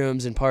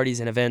rooms and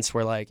parties and events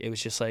where like, it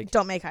was just like,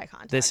 don't make eye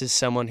contact. This is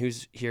someone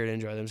who's here to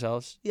enjoy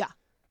themselves. Yeah.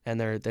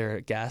 And they're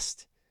a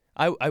guest.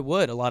 I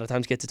would a lot of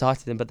times get to talk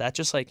to them, but that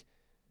just like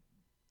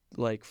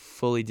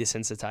fully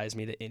desensitized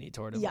me to any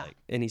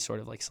sort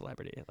of like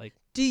celebrity. Like,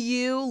 do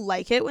you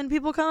like it when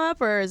people come up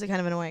or is it kind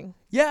of annoying?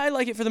 Yeah, I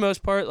like it for the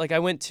most part. Like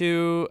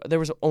there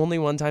was only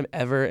one time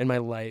ever in my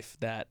life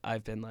that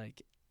I've been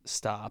like,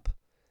 stop.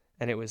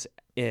 And it was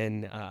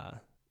in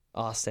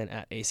Austin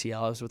at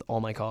ACL. I was with all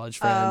my college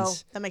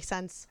friends. Oh, that makes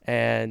sense.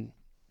 And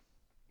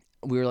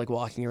we were like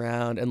walking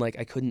around and like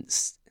I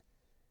couldn't,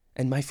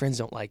 and my friends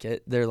don't like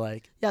it. They're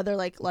like, they're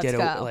like, let's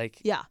go.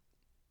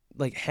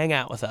 Like hang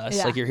out with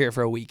us, like you're here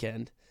for a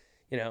weekend,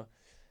 you know.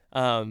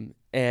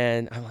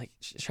 And I'm like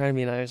trying to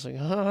be nice, like,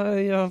 oh,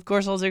 you know, of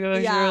course I'll take a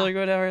picture, like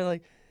whatever,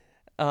 like,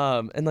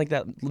 and like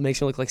that makes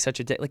me look like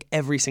such a dick. Like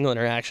every single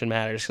interaction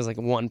matters because like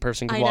one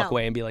person could walk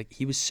away and be like,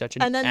 he was such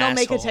an asshole. And then they'll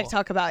make a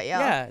TikTok about you.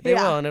 Yeah, they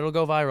will, and it'll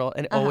go viral,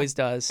 and it always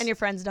does. And your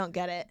friends don't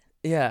get it.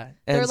 Yeah,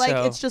 and they're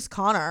like, it's just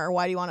Connor.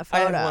 Why do you want a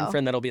photo? I have one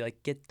friend that'll be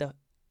like,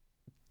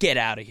 get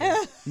out of here.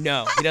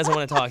 No, he doesn't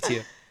want to talk to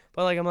you.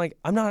 But like,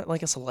 I'm not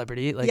like a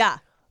celebrity. Like,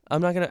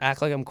 I'm not going to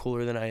act like I'm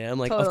cooler than I am.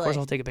 Like, of course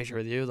I'll take a picture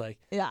with you. Like,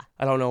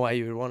 I don't know why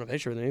you would want a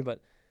picture with me,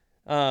 but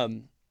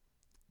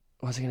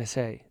what was I going to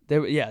say?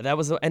 That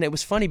was, and it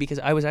was funny because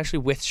I was actually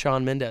with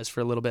Shawn Mendes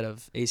for a little bit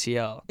of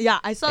ACL. Yeah,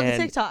 I saw the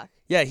TikTok.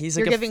 Yeah, he's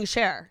like You're giving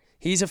share.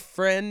 He's a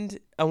friend.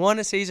 I want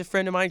to say he's a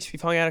friend of mine because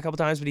we've hung out a couple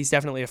times, but he's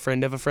definitely a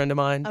friend of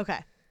mine. Okay.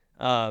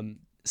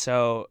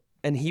 So,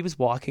 and he was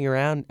walking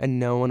around and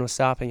no one was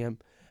stopping him.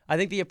 I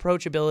think the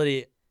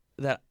approachability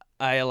that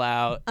I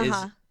allow is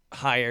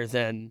higher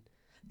than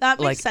that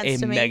makes like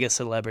sense to me. Mega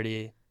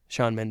celebrity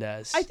Shawn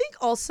Mendes. I think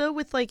also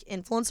with like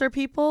influencer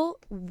people,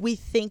 we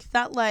think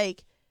that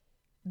like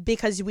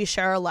because we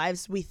share our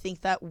lives, we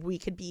think that we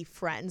could be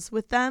friends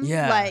with them.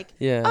 Yeah. Like,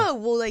 oh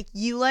well, like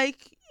you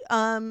like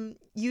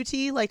UT,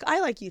 like I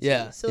like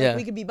UT, so like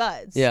we could be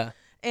buds. Yeah.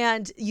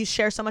 And you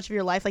share so much of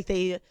your life, like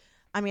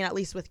at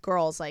least with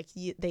girls, like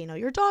they know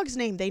your dog's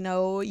name, they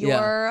know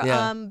your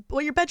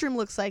what your bedroom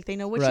looks like, they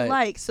know what you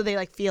like, so they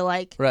like feel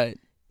like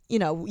you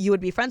know you would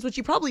be friends, which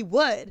you probably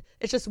would.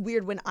 It's just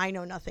weird when I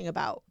know nothing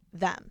about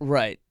them.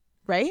 Right?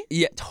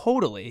 Yeah,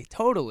 totally.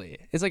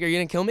 It's like, are you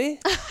gonna kill me?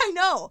 I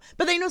know,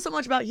 but they know so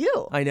much about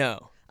you. I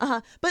know.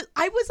 But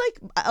I was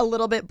like a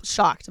little bit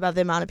shocked about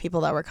the amount of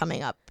people that were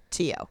coming up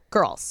to you,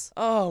 girls.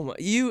 Oh,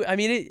 I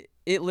mean,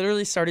 it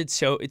literally started.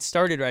 So it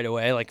started right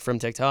away, like from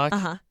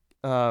TikTok.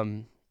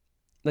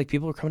 Like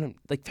people were coming,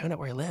 like found out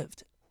where I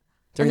lived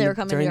during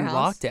during your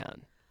house?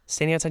 lockdown,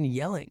 standing outside and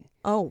yelling.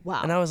 Oh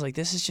wow! And I was like,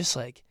 this is just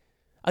like,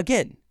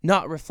 again,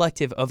 not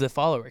reflective of the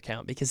follower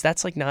count because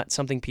that's like not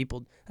something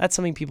people. That's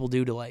something people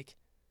do to like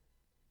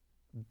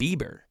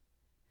Bieber.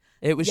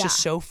 It was just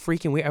so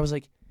freaking weird. I was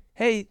like,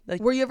 hey, like,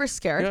 were you ever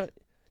scared? You know,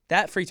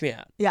 that freaked me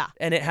out. Yeah,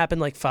 and it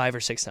happened like 5 or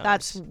 6 times.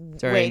 That's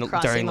during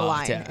crossing the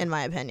lockdown. line, in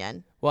my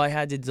opinion. Well, I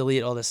had to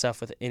delete all this stuff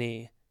with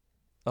any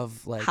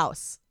of like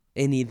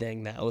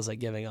anything that was like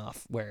giving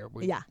off where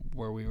we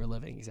were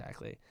living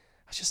exactly.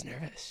 I was just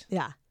nervous.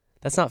 Yeah.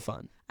 That's not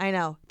fun. I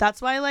know.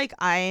 That's why like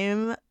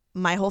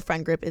my whole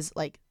friend group is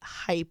like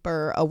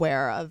hyper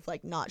aware of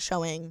like not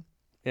showing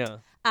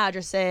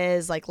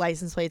addresses, like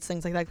license plates,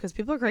 things like that, because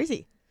people are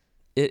crazy.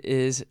 It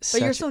is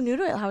But you're so new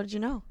to it. How did you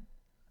know?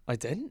 I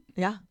didn't.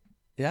 Yeah.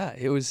 Yeah,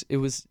 it was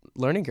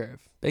learning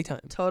curve, big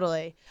time.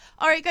 Totally.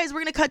 All right, guys,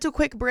 we're going to cut to a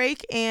quick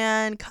break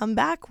and come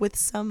back with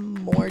some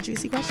more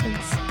juicy questions.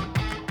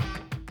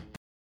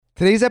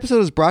 Today's episode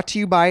is brought to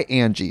you by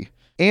Angie.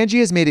 Angie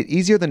has made it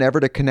easier than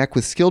ever to connect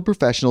with skilled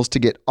professionals to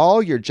get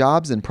all your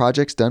jobs and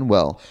projects done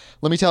well.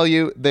 Let me tell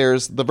you,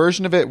 there's the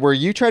version of it where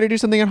you try to do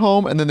something at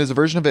home, and then there's a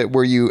version of it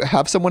where you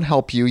have someone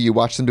help you, you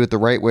watch them do it the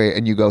right way,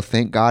 and you go,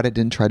 thank God I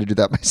didn't try to do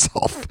that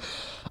myself.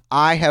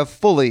 I have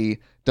fully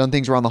done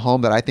things around the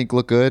home that I think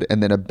look good,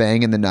 and then a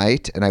bang in the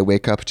night, and I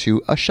wake up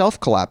to a shelf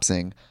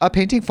collapsing, a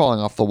painting falling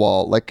off the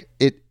wall.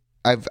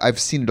 I've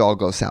seen it all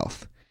go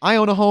south. I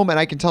own a home, and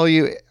I can tell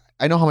you,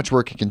 I know how much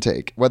work it can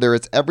take. Whether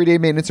it's everyday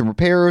maintenance and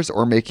repairs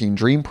or making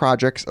dream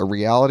projects a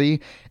reality,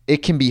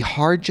 it can be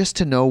hard just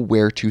to know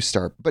where to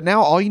start. But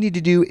now all you need to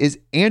do is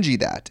Angie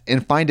that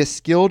and find a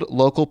skilled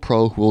local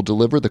pro who will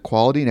deliver the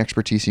quality and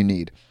expertise you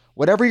need.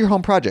 Whatever your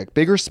home project,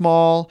 big or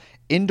small,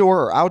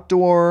 indoor or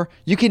outdoor,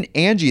 you can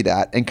Angie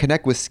that and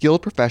connect with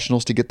skilled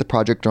professionals to get the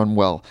project done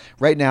well.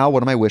 Right now,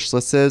 one of my wish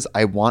lists is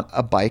I want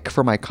a bike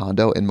for my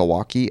condo in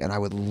Milwaukee, and I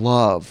would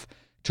love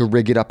to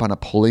rig it up on a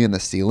pulley in the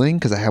ceiling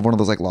because I have one of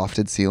those like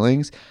lofted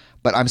ceilings,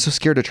 but I'm so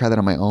scared to try that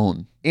on my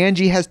own.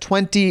 Angie has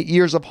 20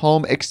 years of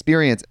home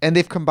experience, and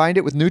they've combined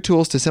it with new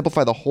tools to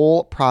simplify the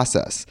whole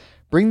process.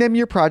 Bring them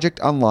your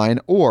project online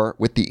or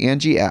with the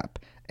Angie app.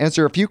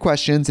 Answer a few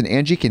questions and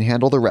Angie can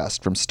handle the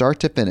rest from start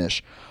to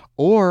finish,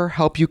 or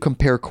help you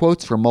compare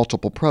quotes from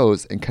multiple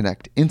pros and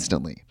connect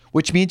instantly,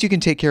 which means you can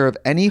take care of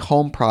any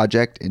home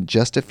project in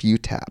just a few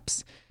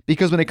taps.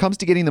 Because when it comes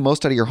to getting the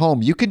most out of your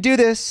home, you can do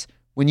this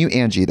when you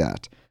Angie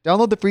that.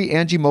 Download the free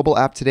Angie mobile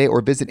app today or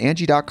visit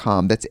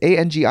Angie.com. That's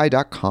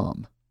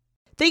ANGI.com.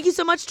 Thank you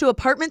so much to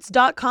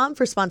Apartments.com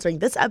for sponsoring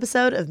this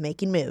episode of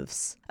Making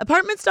Moves.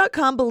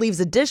 Apartments.com believes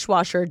a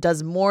dishwasher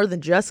does more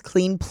than just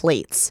clean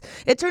plates.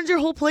 It turns your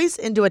whole place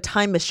into a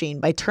time machine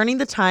by turning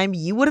the time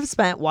you would have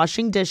spent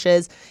washing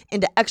dishes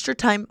into extra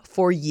time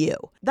for you.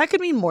 That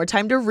could mean more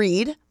time to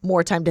read,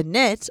 more time to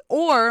knit,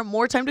 or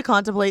more time to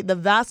contemplate the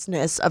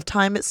vastness of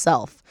time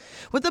itself.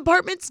 With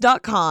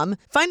Apartments.com,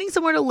 finding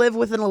somewhere to live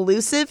with an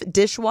elusive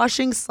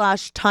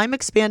dishwashing/time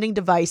expanding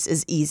device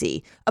is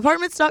easy.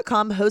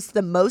 Apartments.com hosts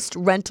the most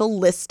rental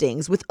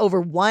listings with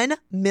over 1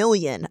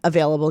 million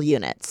available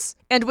units.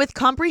 And with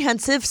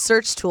comprehensive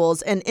search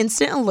tools and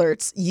instant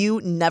alerts, you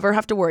never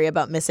have to worry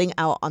about missing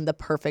out on the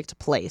perfect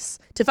place.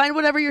 To find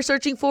whatever you're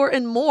searching for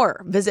and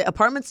more, visit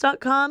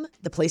Apartments.com,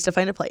 the place to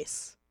find a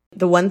place.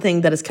 The one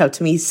thing that has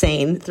kept me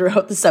sane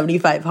throughout the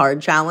 75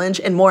 Hard Challenge,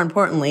 and more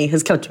importantly,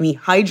 has kept me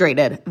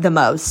hydrated the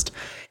most,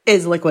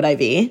 is Liquid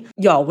IV.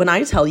 Y'all, when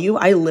I tell you,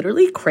 I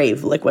literally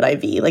crave Liquid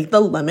IV. Like,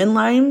 the lemon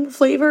lime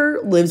flavor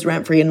lives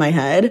rent-free in my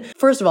head.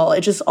 First of all,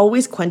 it just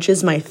always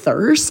quenches my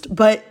thirst,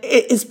 but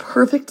it is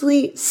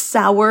perfectly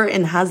sour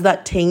and has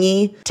that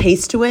tangy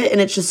taste to it,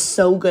 and it's just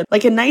so good.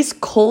 Like a nice,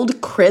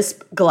 cold,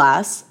 crisp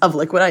glass of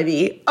Liquid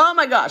IV. Oh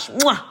my gosh.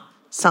 Mwah!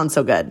 Sounds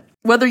so good.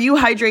 Whether you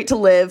hydrate to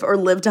live or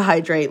live to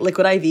hydrate,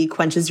 Liquid IV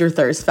quenches your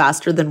thirst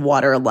faster than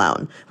water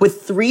alone.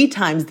 With 3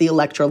 times the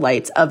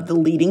electrolytes of the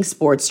leading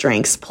sports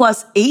drinks,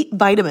 plus 8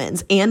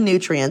 vitamins and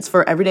nutrients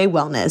for everyday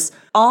wellness,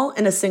 all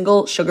in a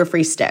single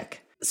sugar-free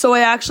stick. So I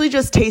actually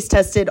just taste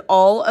tested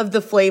all of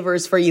the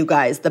flavors for you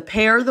guys. The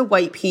pear, the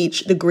white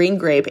peach, the green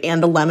grape,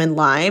 and the lemon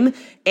lime.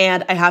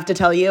 And I have to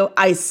tell you,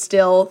 I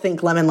still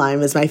think lemon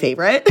lime is my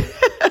favorite.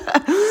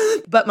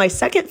 But my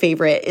second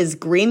favorite is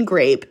green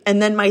grape.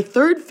 And then my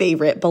third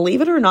favorite,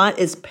 believe it or not,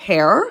 is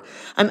pear.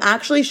 I'm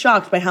actually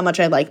shocked by how much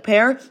I like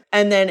pear.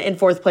 And then in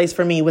fourth place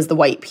for me was the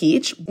white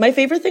peach. My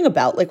favorite thing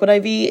about Liquid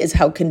IV is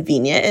how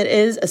convenient it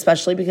is,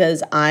 especially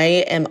because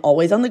I am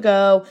always on the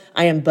go.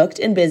 I am booked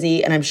and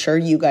busy, and I'm sure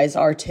you guys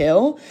are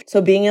too.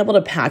 So being able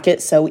to pack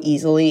it so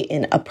easily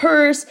in a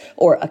purse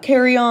or a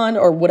carry-on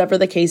or whatever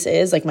the case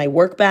is, like my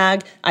work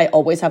bag, I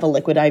always have a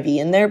Liquid IV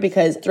in there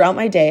because throughout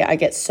my day, I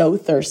get so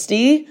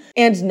thirsty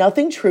and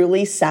nothing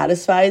truly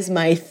satisfies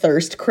my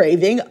thirst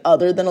craving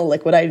other than a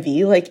Liquid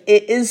IV. Like,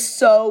 it is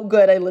so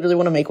good. I literally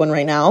want to make one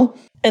right now.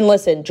 And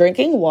listen,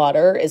 drinking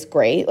water is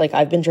great. Like,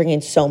 I've been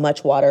drinking so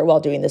much water while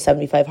doing the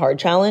 75 Hard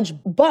Challenge,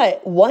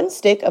 but 1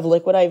 stick of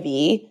Liquid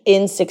IV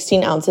in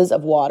 16 ounces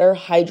of water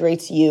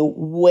hydrates you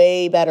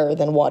way better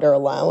than water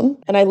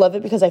alone. And I love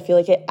it because I feel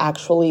like it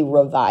actually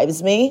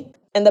revives me.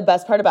 And the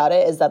best part about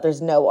it is that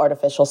there's no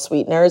artificial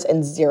sweeteners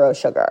and 0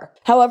 sugar.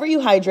 However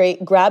you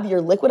hydrate, grab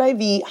your Liquid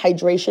IV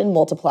Hydration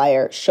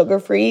Multiplier,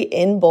 sugar-free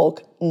in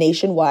bulk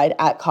nationwide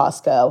at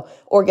Costco,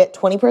 or get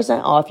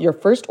 20% off your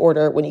first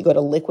order when you go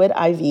to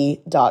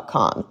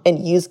liquidiv.com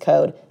and use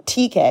code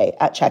TK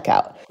at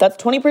checkout. That's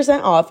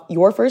 20% off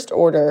your first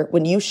order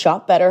when you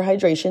shop Better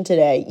Hydration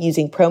today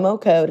using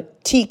promo code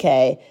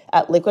TK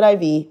at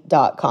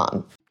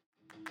liquidiv.com.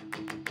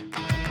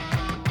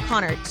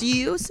 Connor, do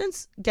you,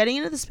 since getting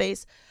into the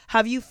space,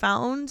 have you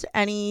found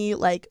any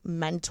like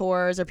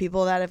mentors or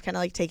people that have kind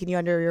of like taken you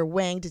under your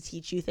wing to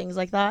teach you things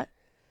like that?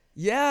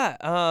 Yeah,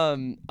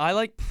 I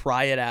like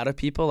pry it out of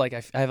people. Like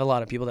I have a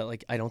lot of people that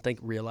like I don't think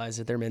realize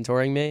that they're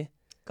mentoring me.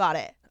 Got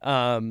it.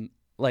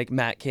 Like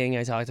Matt King,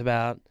 I talked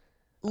about.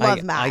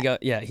 Love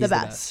Matt. He's the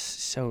best.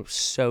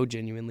 So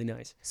genuinely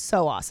nice.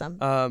 So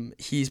awesome.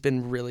 He's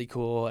been really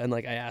cool, and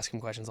like I ask him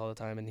questions all the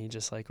time, and he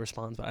just like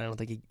responds. But I don't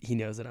think he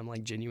knows that I'm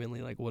like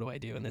genuinely like, what do I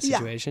do in this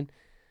situation?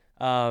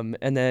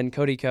 And then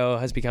Cody Co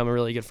has become a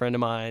really good friend of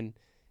mine.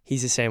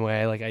 He's the same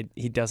way. Like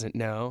he doesn't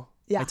know.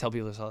 I tell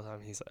people this all the time.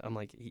 I'm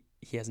like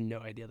he has no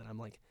idea that I'm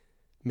like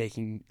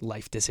making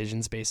life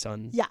decisions based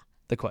on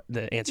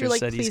the answers like,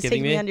 that he's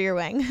giving me. Please take me under your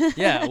wing.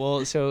 Yeah.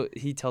 Well, so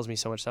he tells me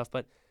so much stuff,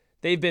 but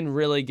they've been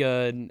really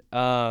good.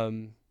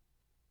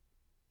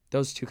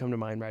 Those two come to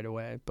mind right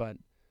away, but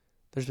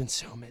there's been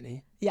so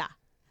many. Yeah.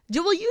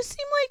 Well, you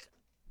seem like,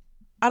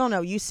 I don't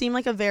know, you seem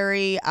like a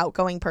very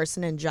outgoing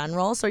person in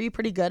general. So are you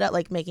pretty good at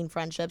like making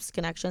friendships,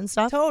 connections,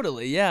 stuff?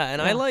 Totally, yeah.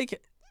 And I like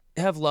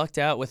have lucked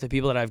out with the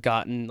people that I've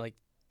gotten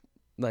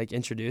like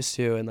introduced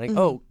to, and like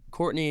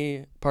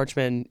Courtney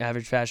Parchman,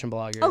 average fashion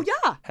blogger. Oh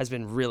yeah, has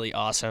been really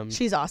awesome.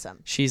 She's awesome.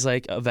 She's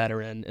like a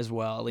veteran as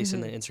well, at least in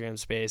the Instagram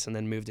space, and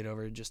then moved it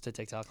over just to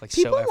TikTok. Like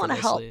people so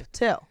effortlessly. Want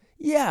to help too.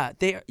 Yeah,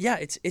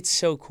 it's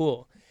so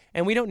cool.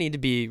 And we don't need to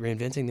be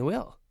reinventing the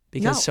wheel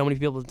because so many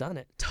people have done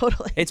it.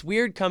 Totally. It's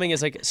weird coming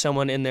as like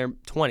someone in their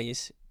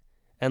 20s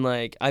and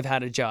like I've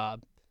had a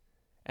job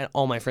and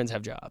all my friends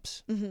have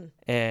jobs.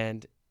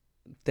 And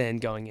then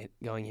going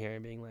here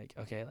and being like,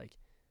 okay, like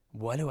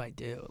what do I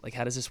do? Like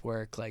how does this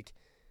work? Like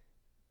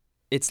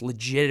it's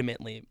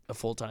legitimately a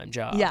full-time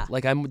job. Yeah.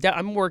 Like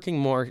I'm working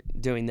more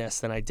doing this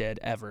than I did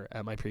ever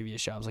at my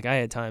previous jobs. Like I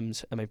had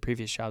times at my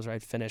previous jobs where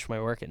I'd finish my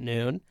work at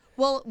noon.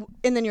 Well,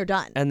 and then you're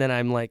done. And then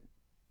I'm like,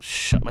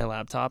 shut my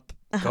laptop,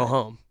 go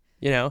home,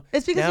 you know?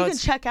 It's because you can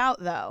check out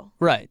though.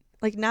 Right.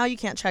 Like now you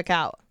can't check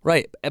out.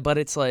 Right. But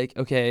it's like,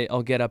 okay,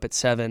 I'll get up at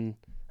 7.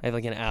 I have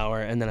like an hour.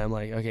 And then I'm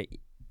like, okay,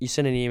 you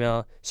send an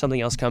email, something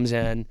else comes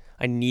in.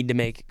 I need to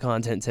make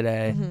content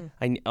today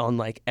on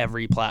like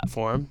every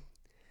platform.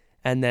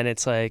 And then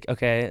it's like,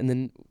 okay. And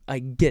then I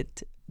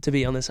get to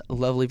be on this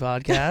lovely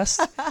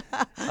podcast.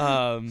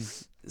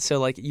 So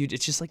like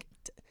it's just like,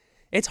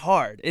 it's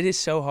hard. It is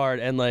so hard.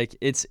 And like,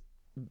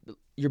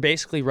 you're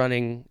basically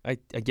running, I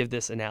give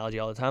this analogy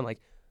all the time,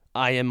 like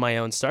I am my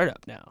own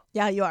startup now.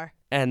 Yeah, you are.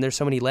 And there's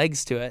so many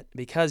legs to it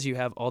because you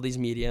have all these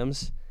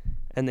mediums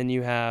and then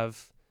you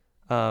have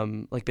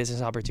like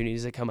business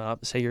opportunities that come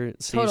up. Say you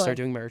start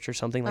doing merch or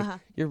something,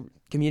 like you're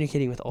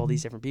communicating with all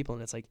these different people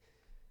and it's like,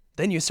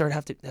 then you start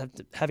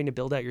having to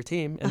build out your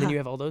team and then you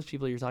have all those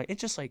people you're talking.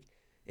 It's just like,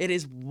 it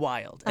is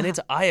wild and it's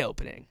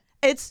eye-opening.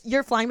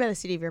 You're flying by the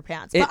seat of your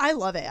pants, but I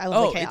love it. I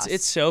love the chaos.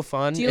 It's so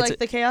fun. Do you like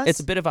the chaos? It's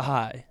a bit of a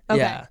high.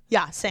 Okay.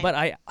 Yeah, same. But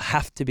I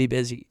have to be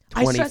busy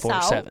 24/7. I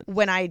stress out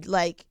when I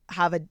like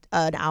have an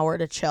hour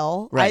to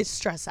chill. Right. I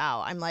stress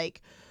out. I'm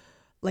like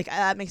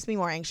that makes me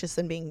more anxious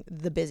than being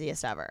the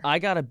busiest ever. I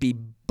gotta be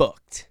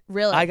booked.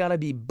 Really? I gotta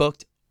be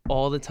booked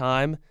all the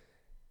time.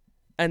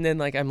 And then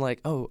like I'm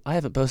like, oh, I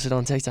haven't posted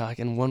on TikTok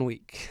in 1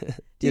 week.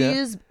 Do you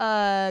use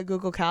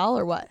Google Cal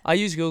or what? I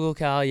use Google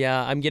Cal.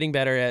 Yeah, I'm getting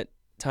better at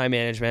time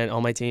management.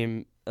 All my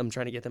team, I'm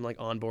trying to get them like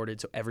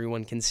onboarded so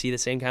everyone can see the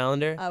same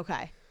calendar.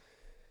 Okay.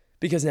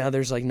 Because now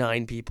there's like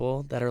 9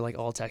 people that are like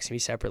all texting me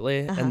separately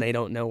and they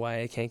don't know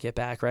why I can't get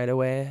back right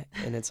away.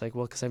 And it's like,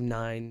 well, because I have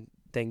 9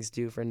 things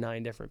due for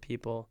 9 different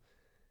people,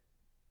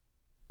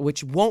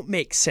 which won't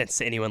make sense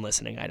to anyone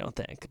listening, I don't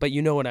think. But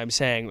you know what I'm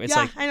saying. It's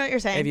like, I know what you're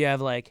saying. If you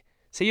have like,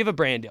 say you have a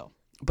brand deal,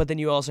 but then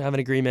you also have an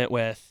agreement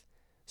with,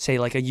 say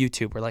like a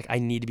YouTube where like I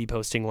need to be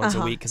posting once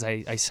a week because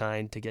I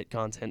signed to get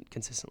content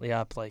consistently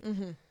up. Like,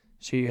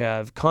 so you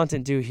have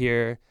content due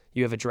here,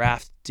 you have a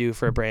draft due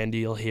for a brand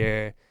deal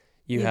here,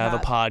 you have a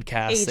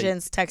podcast.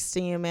 Agents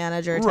texting you,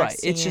 manager texting right.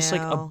 It's just you.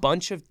 like a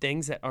bunch of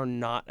things that are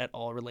not at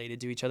all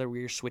related to each other where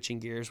you're switching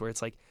gears where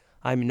it's like,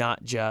 I'm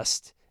not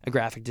just a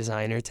graphic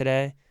designer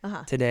today.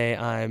 Today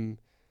I'm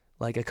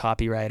like a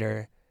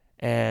copywriter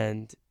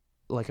and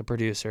like a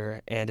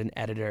producer and an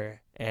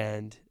editor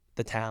and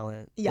the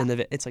talent. Yeah.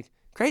 And it's like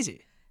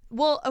crazy.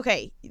 Well,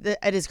 okay,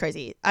 it is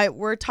crazy.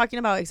 We're talking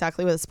about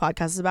exactly what this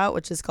podcast is about,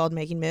 which is called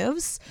Making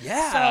Moves.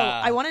 Yeah. So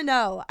I want to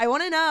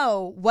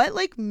know what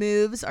like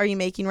moves are you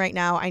making right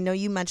now? I know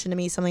you mentioned to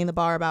me something in the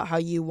bar about how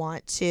you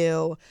want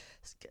to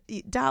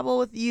dabble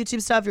with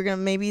YouTube stuff. You're gonna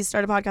maybe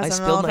start a podcast. I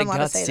spilled my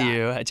guts to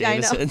you at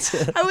Jameson's.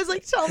 Yeah, I was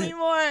like, tell me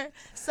more.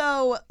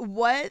 So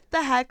what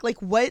the heck? Like,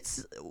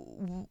 what's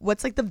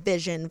like the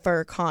vision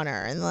for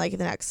Connor in like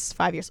the next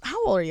 5 years? How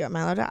old are you? Am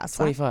I allowed to ask?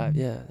 25.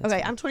 Yeah.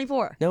 Okay, I'm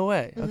 24. No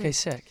way. Okay,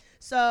 sick.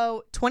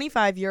 So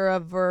 25, you're a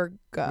Virgo.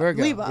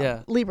 Libra.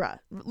 Yeah.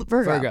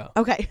 Virgo.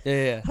 Okay.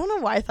 Yeah. I don't know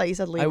why I thought you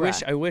said Libra.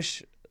 I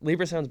wish.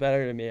 Libra sounds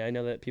better to me. I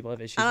know that people have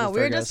issues with Virgos.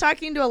 We were just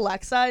talking to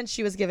Alexa, and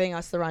she was giving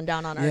us the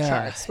rundown on our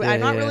charts. I'm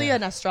not really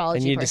an astrology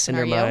person. I need to send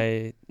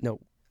her no.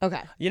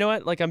 Okay. You know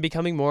what? Like, I'm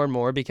becoming more and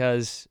more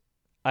because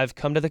I've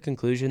come to the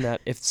conclusion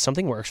that if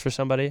something works for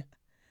somebody,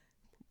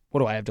 what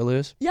do I have to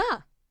lose? Yeah.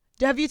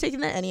 Have you taken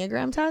the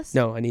Enneagram test?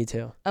 No, I need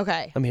to.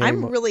 Okay.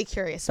 I'm really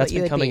curious what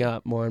you would be. That's been coming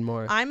up more and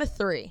more. I'm a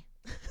 3.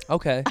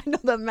 Okay. I know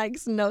that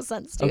makes no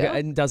sense to you. Okay,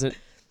 it doesn't.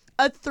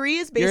 A 3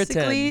 is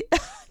basically...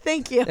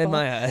 Thank you. In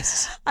my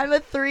eyes. I'm a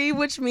 3,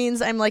 which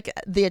means I'm like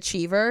the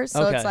achiever.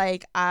 So Okay. it's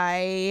like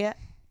I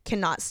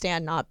cannot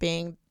stand not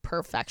being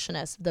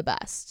perfectionist the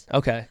best.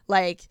 Okay.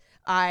 Like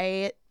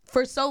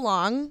for so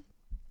long,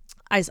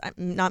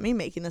 not me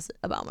making this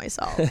about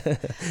myself.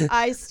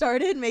 I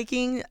started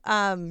making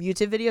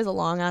YouTube videos a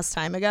long ass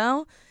time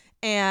ago,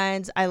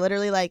 and I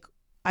literally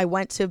I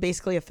went to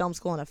basically a film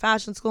school and a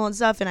fashion school and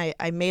stuff, and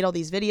I made all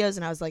these videos,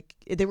 and I was like,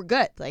 they were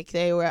good. Like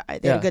they had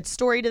a good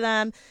story to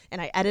them,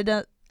 and I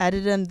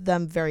edited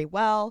them very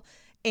well.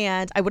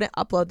 And I wouldn't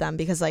upload them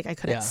because like I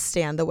couldn't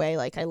stand the way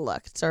like I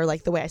looked or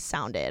like the way I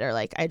sounded, or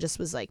like I just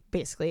was like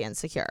basically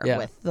insecure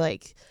with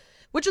like,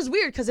 which was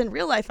weird because in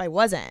real life I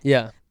wasn't.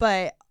 Yeah.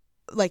 But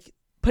like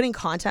putting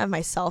content of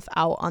myself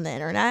out on the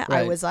internet,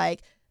 I was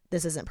like,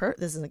 this isn't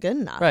good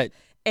enough. Right.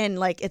 And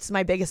like it's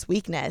my biggest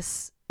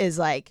weakness is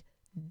like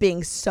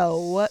being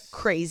so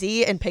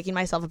crazy and picking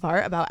myself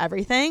apart about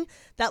everything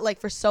that like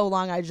for so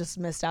long I just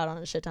missed out on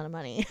a shit ton of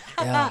money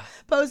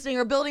posting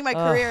or building my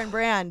career and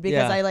brand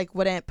because I like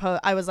wouldn't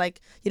I was like,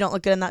 you don't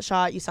look good in that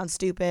shot, you sound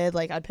stupid,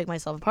 like I'd pick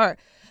myself apart.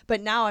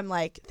 But now I'm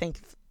like, thank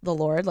the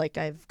Lord, like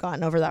I've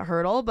gotten over that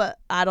hurdle. But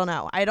I don't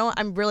know,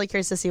 I'm really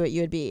curious to see what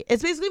you would be.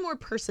 It's basically more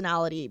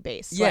personality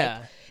based.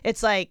 Like,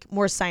 it's like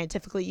more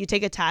scientifically, you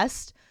take a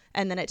test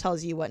and then it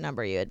tells you what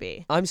number you would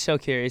be. I'm so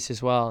curious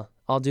as well.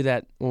 I'll do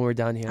that when we're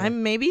done here.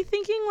 I'm maybe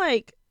thinking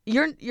like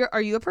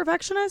are you a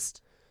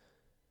perfectionist?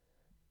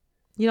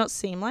 You don't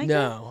seem like it.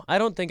 No, I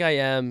don't think I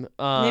am.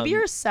 Maybe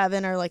you're a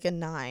 7 or like a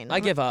 9. I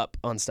give up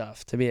on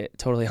stuff, to be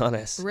totally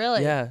honest.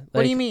 Really? Yeah.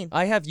 What do you mean?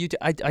 I have YouTube.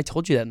 I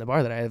told you that in the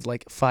bar that I have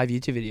like 5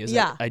 YouTube videos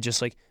that I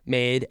just like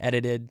made,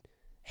 edited,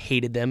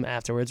 hated them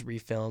afterwards,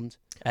 refilmed,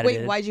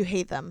 edited. Wait, why'd you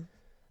hate them?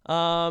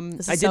 I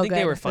didn't think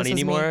they were funny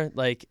anymore.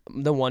 Like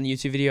the one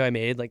YouTube video I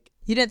made, like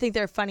you didn't think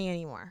they're funny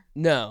anymore.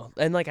 No,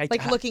 and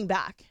like looking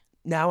back,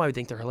 now I would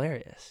think they're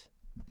hilarious.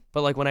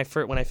 But like when I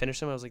finished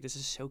them, I was like, this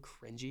is so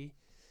cringy,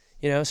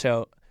 you know.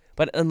 So,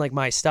 but unlike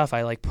my stuff,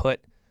 I like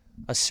put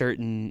a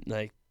certain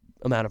like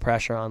amount of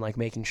pressure on like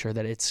making sure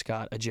that it's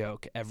got a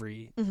joke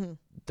every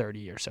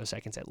 30 or so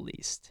seconds at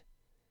least.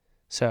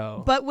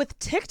 So, but with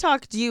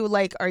TikTok,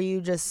 are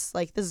you just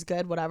like, this is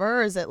good,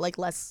 whatever, or is it like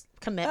less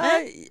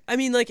commitment? I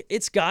mean, like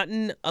it's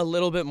gotten a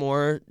little bit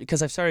more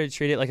because I've started to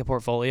treat it like a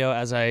portfolio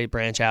as I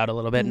branch out a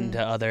little bit into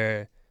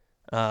other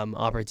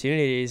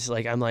opportunities.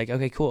 Like I'm like,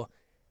 okay, cool,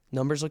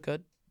 numbers look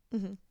good.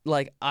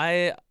 Like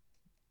I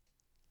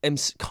am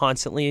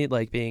constantly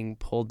like being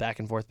pulled back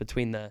and forth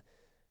between the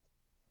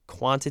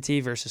quantity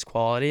versus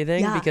quality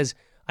thing because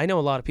I know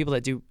a lot of people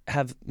that do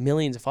have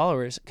millions of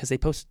followers because they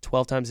post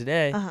 12 times a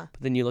day, but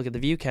then you look at the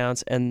view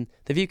counts and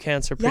the view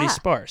counts are pretty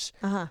sparse.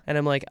 And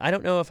I'm like, I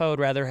don't know if I would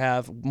rather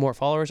have more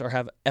followers or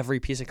have every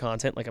piece of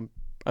content. Like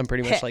I'm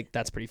pretty much like,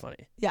 that's pretty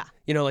funny. Yeah.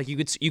 You know, like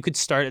you could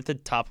start at the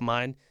top of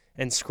mine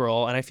and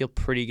scroll and I feel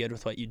pretty good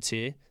with what you'd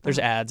see. There's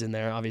ads in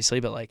there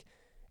obviously, but like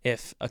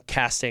if a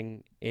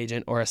casting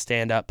agent or a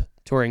stand-up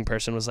touring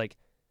person was like,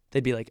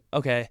 they'd be like,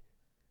 okay,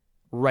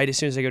 right as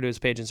soon as I go to his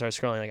page and start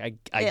scrolling, like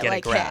I get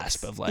a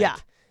grasp of like,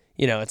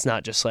 you know, it's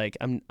not just like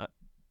I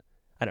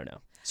don't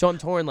know. So I'm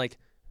torn. Like,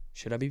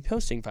 should I be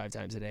posting 5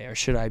 times a day or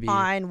should I be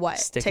on what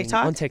sticking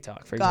TikTok? On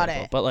TikTok, for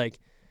example. But like,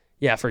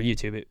 yeah, for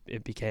YouTube,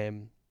 it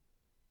became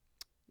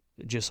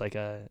just like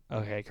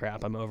okay,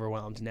 crap, I'm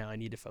overwhelmed now. I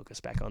need to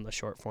focus back on the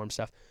short form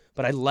stuff.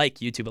 But I like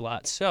YouTube a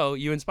lot. So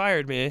you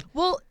inspired me.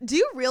 Well, do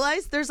you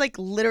realize there's like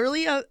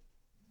literally a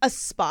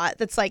spot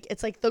that's like,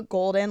 it's like the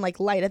golden like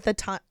light at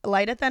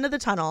the end of the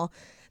tunnel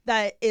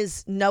that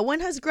is no one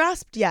has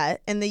grasped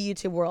yet in the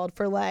YouTube world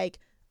for like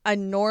a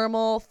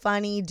normal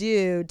funny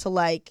dude to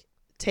like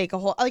take a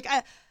whole like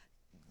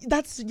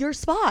that's your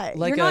spot.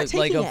 Like You're not taking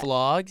like a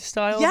vlog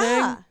style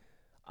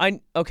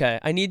thing.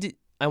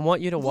 I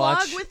want you to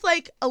watch vlog with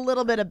like a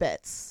little bit of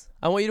bits.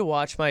 I want you to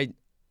watch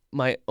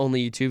my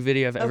only YouTube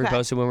video I've ever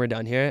posted when we're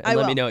done here and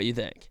let me know what you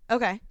think.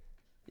 Okay.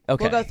 We'll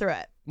go through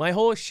it. My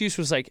whole excuse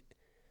was like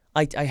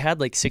I had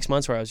like 6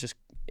 months where I was just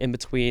in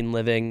between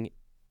living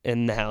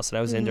in the house that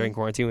I was in during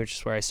quarantine, which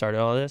is where I started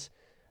all this,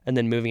 and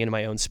then moving into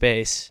my own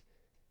space.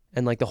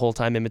 And like the whole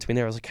time in between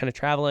there, I was like kind of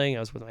traveling. I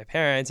was with my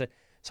parents.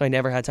 So I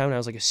never had time. And I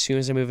was like, as soon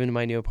as I move into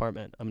my new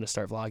apartment, I'm going to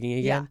start vlogging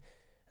again. And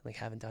like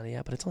haven't done it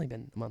yet, but it's only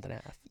been a month and a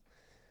half.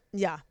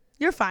 Yeah.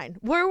 You're fine.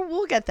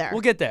 We'll get there.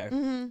 We'll get there.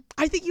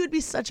 I think you would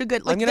be such a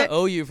good. Like, I'm going to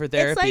owe you for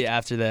therapy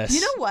after this.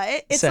 You know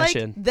what? It's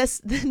session. Like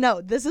this.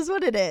 No, this is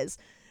what it is.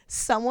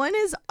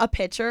 A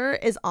pitcher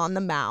is on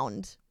the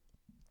mound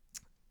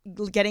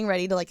getting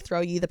ready to like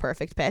throw you the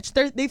perfect pitch.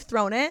 They've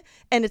thrown it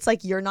and it's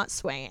like you're not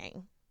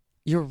swaying.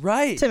 You're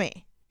right. To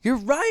me. You're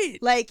right.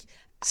 Like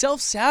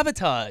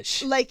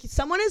self-sabotage. Like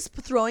someone is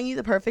throwing you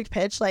the perfect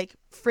pitch, like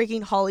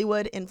freaking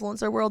Hollywood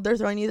influencer world. They're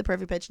throwing you the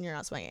perfect pitch and you're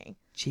not swinging.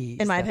 Jeez,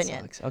 in my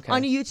opinion. Sucks. Okay.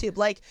 On YouTube,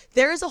 like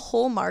there is a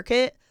whole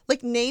market.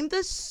 Like name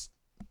this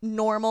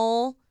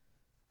normal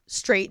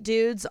straight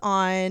dudes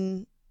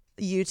on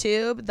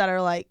YouTube that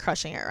are like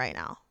crushing it right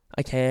now.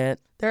 I can't.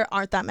 There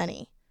aren't that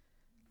many.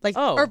 Like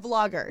or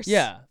vloggers.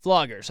 Yeah,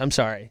 vloggers. I'm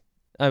sorry.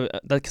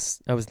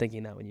 I was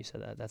thinking that when you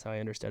said that. That's how I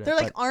understood it. There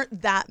like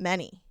aren't that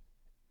many.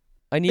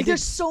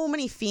 There's so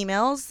many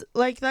females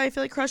like that I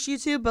feel like crush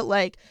YouTube, but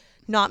like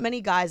not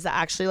many guys that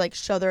actually like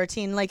show their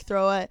routine, like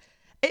throw a.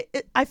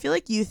 I feel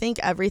like you think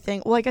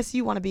everything. Well, I guess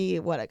you want to be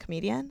a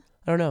comedian?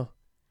 I don't know.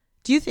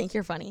 Do you think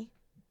you're funny?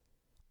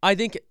 I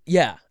think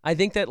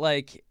that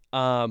like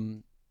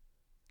I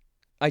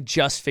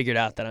just figured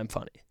out that I'm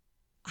funny.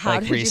 How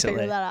like, did recently. you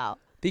figure that out?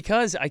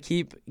 Because I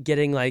keep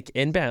getting like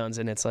inbounds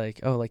and it's like,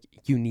 oh, like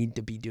you need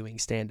to be doing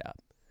stand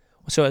up.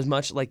 So as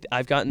much like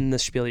I've gotten the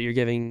spiel that you're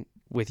giving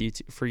with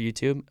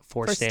YouTube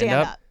for stand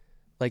up.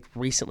 Like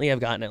recently I've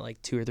gotten it like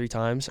 2 or 3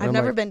 times. I've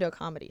never been to a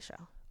comedy show.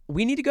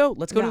 We need to go.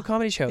 Let's go to a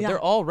comedy show. Yeah. They're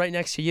all right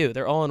next to you.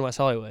 They're all in West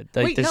Hollywood.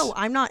 Like, wait, no,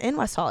 I'm not in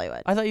West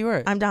Hollywood. I thought you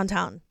were. I'm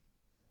downtown.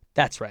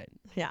 That's right.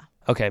 Yeah.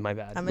 Okay, my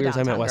bad. We were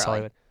talking about West girly.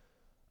 Hollywood.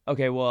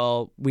 Okay,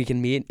 well, we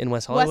can meet in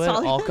West Hollywood.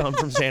 I'll come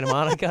from Santa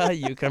Monica.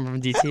 You come from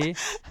DT.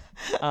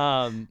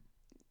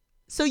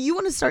 So you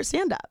want to start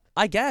stand-up?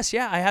 I guess,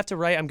 yeah. I have to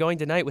write. I'm going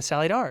tonight with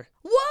Sally Dar.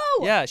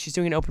 Whoa! Yeah, she's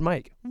doing an open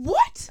mic.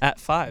 What? At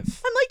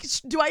 5. I'm like,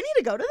 do I need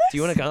to go to this? Do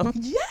you want to come?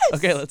 Yes.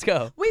 Okay, let's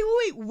go. Wait.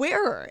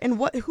 Where? And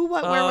what? Who,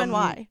 what, where, when,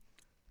 why?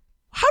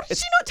 How did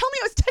she not tell me?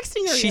 I was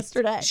texting her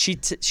yesterday. She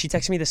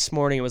texted me this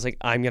morning. It was like,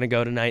 I'm going to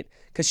go tonight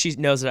because she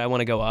knows that I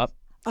want to go up.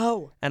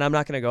 Oh. And I'm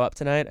not going to go up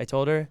tonight, I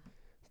told her,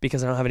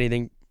 because I don't have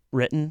anything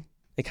written.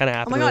 It kind of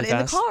happened really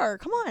fast. Oh my God, in the car.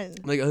 Come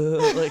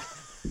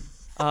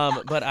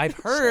on. But I've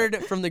heard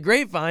from the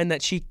grapevine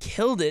that she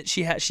killed it.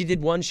 She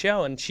did one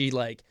show and she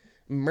like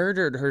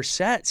murdered her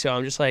set. So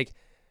I'm just like,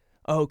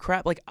 oh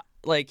crap.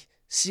 Like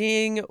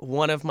seeing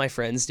one of my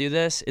friends do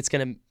this, it's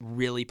going to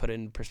really put it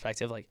in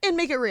perspective. Like, and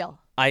make it real.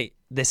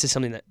 This is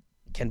something that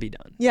can be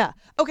done. Yeah.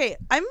 Okay.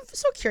 I'm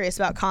so curious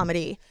about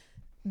comedy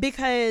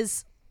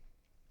because,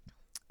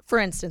 for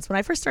instance, when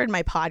I first started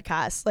my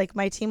podcast, like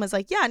my team was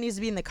like, yeah, it needs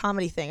to be in the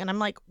comedy thing. And I'm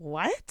like,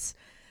 what?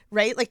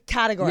 Right? Like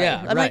category.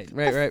 Yeah, I'm right.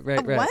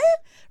 What?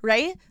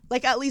 Right?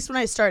 Like at least when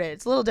I started,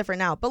 it's a little different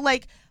now. But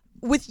like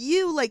with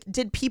you, like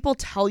did people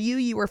tell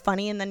you were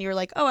funny and then you were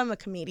like, oh, I'm a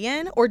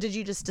comedian? Or did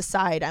you just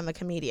decide I'm a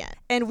comedian?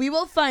 And we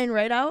will find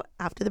right out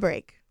after the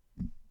break.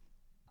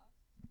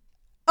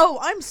 Oh,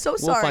 I'm so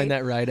sorry. We'll find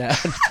that right out.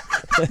 I'm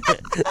like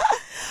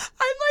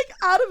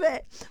out of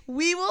it.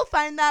 We will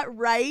find that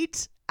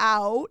right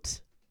out.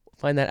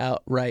 Find that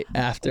out right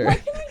after.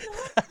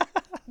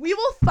 We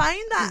will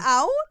find that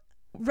out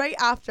right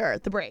after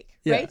the break,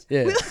 right?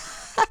 Yeah.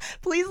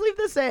 Please leave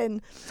this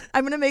in.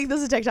 I'm going to make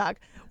this a TikTok.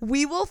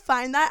 We will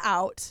find that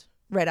out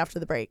right after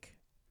the break.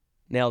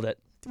 Nailed it.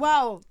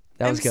 Wow.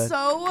 That was good.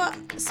 So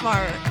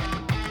smart.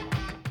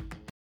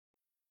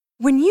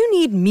 When you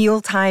need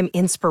mealtime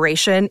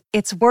inspiration,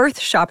 it's worth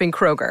shopping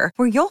Kroger,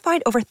 where you'll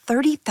find over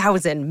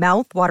 30,000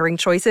 mouthwatering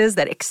choices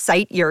that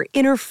excite your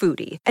inner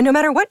foodie. And no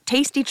matter what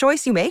tasty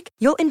choice you make,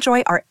 you'll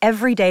enjoy our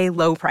everyday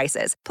low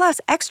prices, plus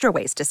extra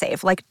ways to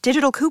save, like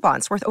digital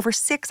coupons worth over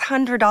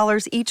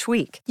 $600 each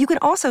week. You can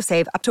also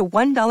save up to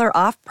 $1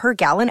 off per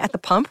gallon at the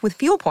pump with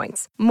fuel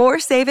points. More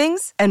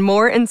savings and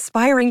more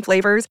inspiring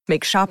flavors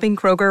make shopping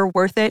Kroger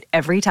worth it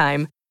every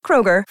time.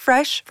 Kroger,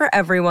 fresh for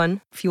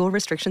everyone. Fuel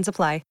restrictions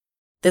apply.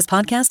 This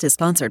podcast is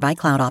sponsored by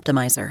Cloud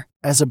Optimizer.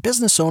 As a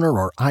business owner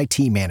or IT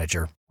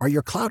manager, are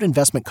your cloud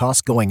investment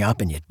costs going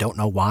up and you don't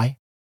know why?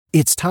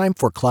 It's time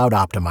for Cloud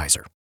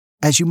Optimizer.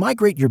 As you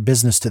migrate your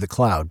business to the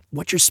cloud,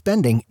 what you're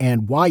spending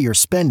and why you're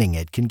spending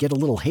it can get a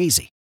little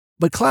hazy.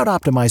 But Cloud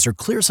Optimizer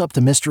clears up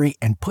the mystery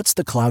and puts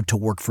the cloud to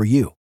work for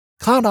you.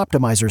 Cloud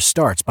Optimizer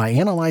starts by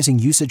analyzing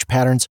usage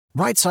patterns,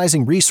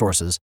 right-sizing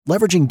resources,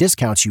 leveraging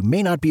discounts you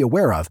may not be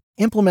aware of,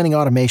 implementing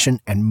automation,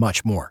 and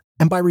much more.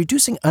 And by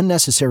reducing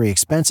unnecessary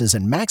expenses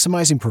and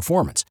maximizing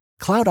performance,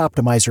 Cloud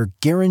Optimizer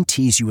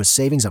guarantees you a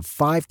savings of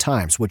 5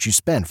 times what you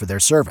spend for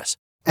their service.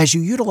 As you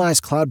utilize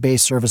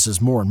cloud-based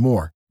services more and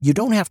more, you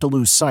don't have to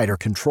lose sight or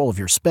control of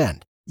your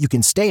spend. You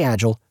can stay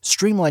agile,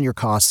 streamline your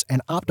costs,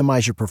 and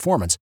optimize your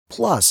performance,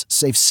 plus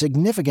save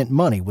significant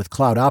money with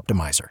Cloud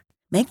Optimizer.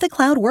 Make the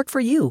cloud work for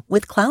you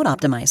with Cloud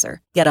Optimizer.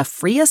 Get a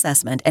free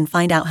assessment and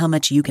find out how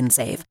much you can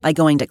save by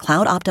going to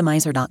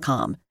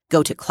cloudoptimizer.com.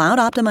 Go to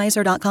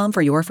cloudoptimizer.com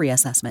for your free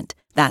assessment.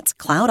 That's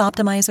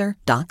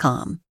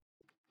cloudoptimizer.com.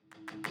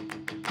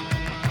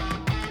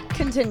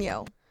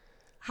 Continue.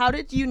 How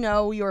did you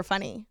know you were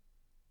funny?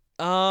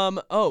 Okay,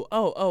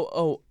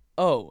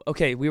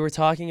 we were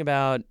talking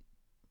about.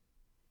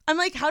 I'm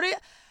like, how did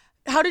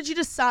you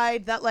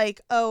decide that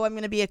like, oh, I'm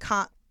gonna be a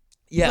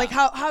Yeah. Like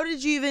how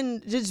did you even,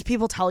 did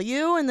people tell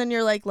you and then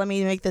you're like, let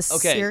me make this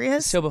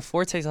serious? So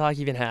before TikTok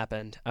even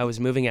happened, I was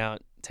moving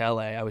out to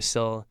LA. I was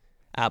still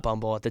at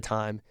Bumble at the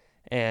time.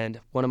 And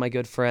one of my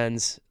good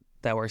friends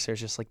that works there is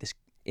just like this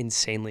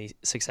insanely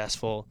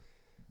successful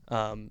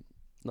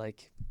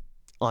like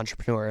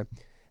entrepreneur.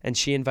 And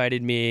she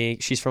invited me.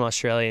 She's from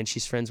Australia and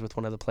she's friends with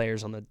one of the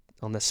players on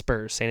the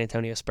Spurs, San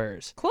Antonio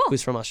Spurs. Cool.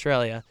 Who's from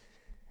Australia.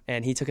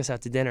 And he took us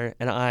out to dinner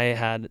and I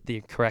had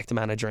the correct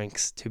amount of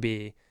drinks to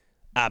be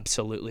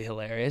absolutely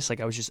hilarious. Like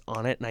I was just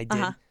on it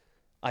and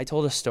I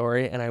told a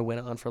story and I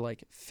went on for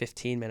like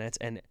 15 minutes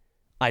and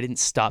I didn't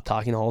stop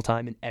talking the whole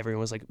time, and everyone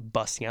was like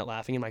busting out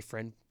laughing.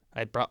 And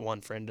I brought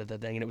one friend to the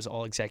thing, and it was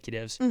all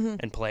executives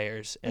and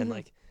players and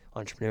like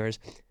entrepreneurs,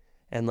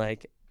 and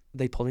like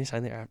they pulled me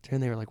aside there after,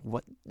 and they were like,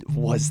 "What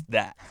was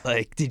that?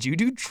 Like, did you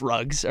do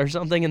drugs or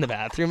something in the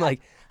bathroom?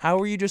 Like, how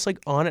were you just like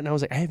on it?" And I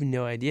was like, "I have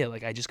no idea.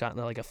 Like, I just got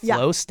into like a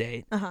flow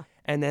state."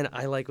 And then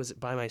I like was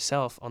by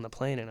myself on the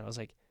plane, and I was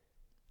like,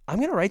 "I'm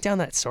gonna write down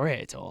that story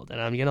I told,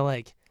 and I'm gonna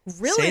like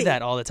say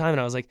that all the time."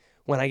 And I was like,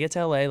 when I get to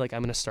LA, like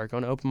I'm gonna start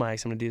going to open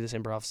mics. I'm gonna do this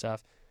improv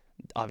stuff.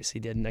 Obviously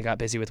didn't. I got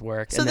busy with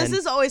work. So this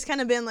has always kind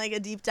of been like a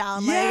deep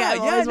down. But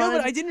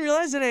I didn't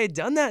realize that I had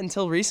done that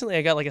until recently.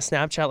 I got like a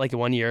Snapchat like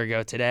 1 year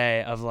ago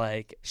today of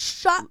like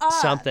shut up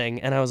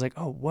something, and I was like,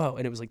 oh whoa,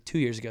 and it was like 2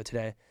 years ago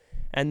today,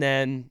 and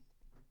then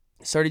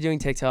started doing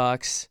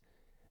TikToks,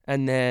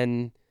 and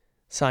then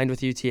signed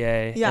with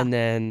UTA, and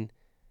then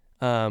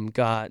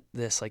got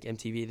this like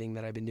MTV thing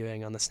that I've been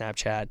doing on the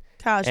Snapchat.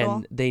 Casual.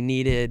 And they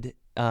needed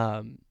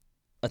a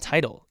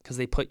title because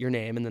they put your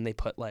name, and then they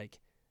put like.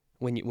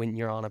 When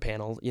you're on a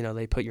panel, you know,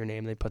 they put your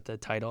name, they put the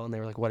title, and they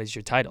were like, "What is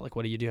your title? Like,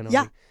 what are you doing?" I was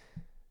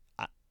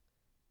like,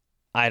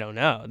 I don't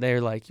know.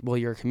 They're like, "Well,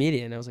 you're a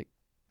comedian." I was like,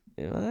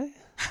 "Am I?"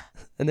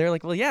 And they're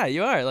like, "Well, yeah,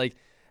 you are." Like,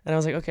 and I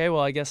was like, "Okay,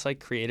 well, I guess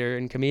like creator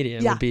and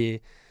comedian would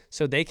be."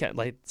 So they kept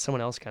like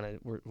someone else kind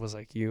of was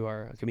like, "You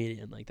are a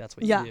comedian. Like that's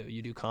what you do.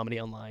 You do comedy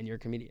online. You're a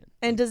comedian."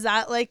 And does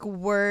that like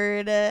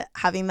word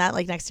having that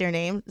like next to your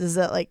name, does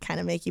it like kind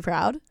of make you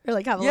proud or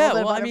like have a little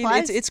bit of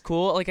butterflies? I mean, it's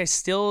cool. Like I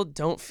still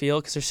don't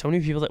feel, because there's so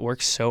many people that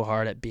work so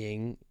hard at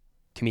being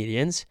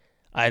comedians.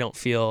 I don't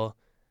feel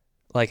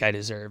like I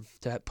deserve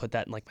to put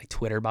that in like my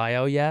Twitter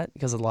bio yet,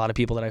 because a lot of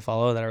people that I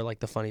follow that are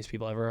like the funniest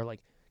people ever are like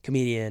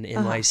comedian,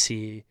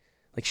 NYC,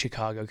 like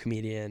Chicago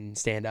comedian,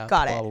 stand up,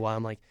 blah blah blah.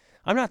 I'm like,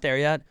 I'm not there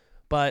yet,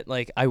 but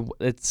like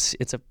it's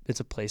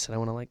a place that I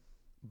want to like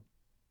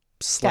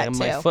slam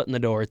my foot in the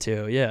door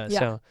to. Yeah.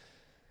 So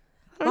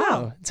I don't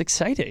know. It's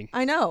exciting.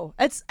 I know.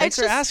 Thanks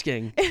for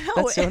asking.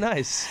 That's so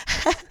nice.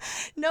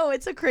 No,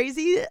 it's a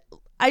crazy.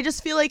 I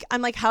just feel like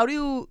I'm like, how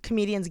do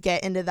comedians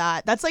get into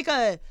that? That's like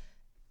a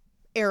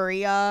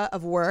area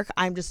of work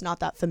I'm just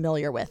not that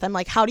familiar with. I'm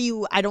like, how do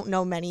you? I don't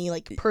know many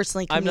like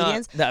personally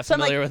comedians. I'm not that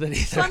familiar with it either.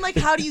 So I'm like,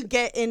 how do you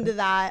get into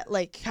that?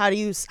 Like, how do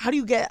you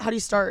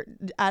start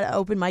at an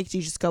open mic? Do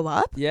you just go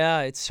up?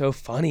 Yeah, it's so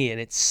funny, and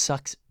it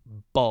sucks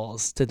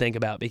balls to think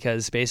about,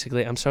 because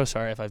basically, I'm so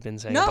sorry if I've been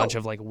saying a bunch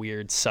of like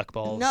weird suck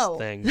balls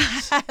things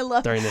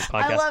during this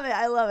podcast.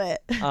 I love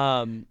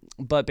it.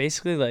 But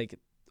basically, like,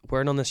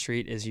 word on the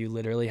street is you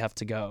literally have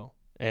to go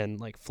and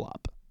like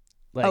flop.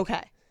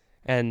 Like,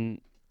 and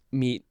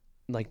meet,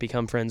 like,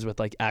 become friends with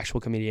like actual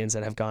comedians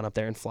that have gone up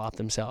there and flopped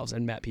themselves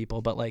and met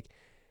people. But like,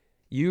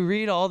 you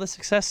read all the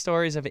success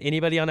stories of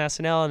anybody on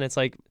SNL, and it's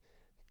like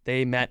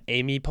they met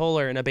Amy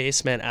Poehler in a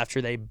basement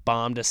after they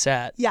bombed a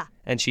set. Yeah.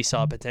 And she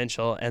saw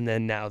potential, and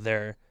then now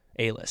they're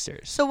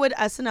A-listers. So would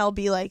SNL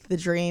be like the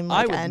dream,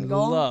 like, end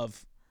goal?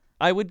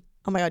 I would.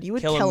 Oh my God, you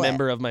would kill a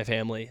member of my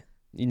family.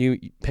 You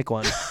pick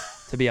one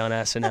to be on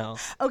SNL.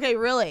 Okay,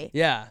 really?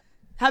 Yeah.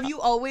 Have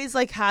you always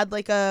like had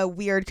like a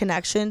weird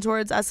connection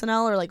towards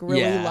SNL, or like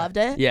really loved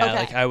it? Yeah, okay.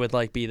 Like I would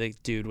like be the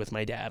dude with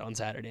my dad on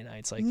Saturday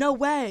nights. Like, no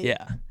way.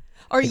 Yeah.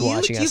 Do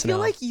you feel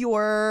like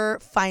you're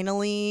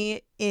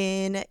finally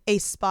in a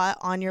spot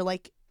on your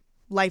like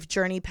life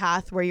journey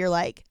path where you're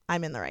like,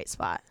 I'm in the right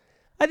spot?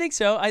 I think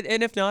so.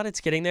 And if not,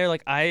 it's getting there.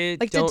 Like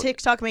did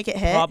TikTok make it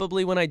hit?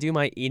 Probably when I do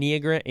my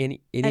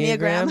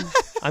Enneagram,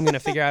 I'm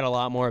gonna figure out a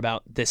lot more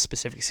about this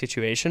specific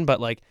situation.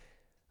 But like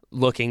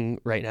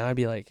looking right now, I'd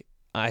be like,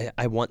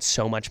 I want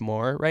so much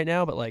more right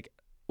now. But like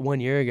 1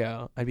 year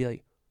ago, I'd be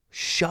like,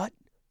 shut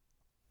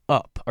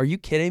up. Are you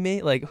kidding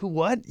me? Like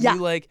what? Yeah.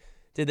 You like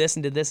did this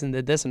and did this and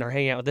did this and are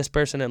hanging out with this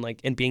person and like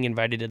and being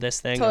invited to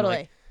this thing. Totally.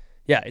 And, like,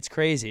 yeah, it's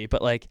crazy.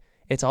 But like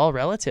it's all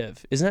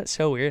relative. Isn't that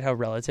so weird how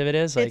relative it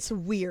is? Like, it's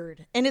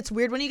weird. And it's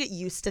weird when you get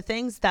used to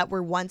things that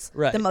were once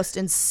the most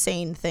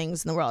insane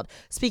things in the world.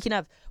 Speaking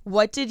of,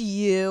 what's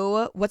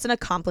an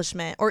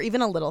accomplishment or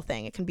even a little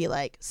thing? It can be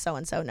like,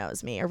 so-and-so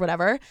knows me or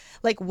whatever.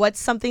 Like, what's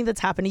something that's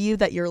happened to you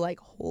that you're like,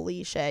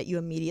 holy shit, you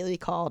immediately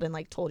called and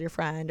like told your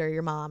friend or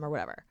your mom or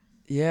whatever?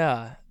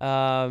 Yeah.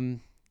 I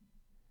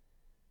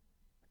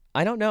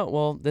don't know.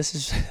 Well,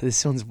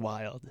 this one's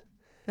wild.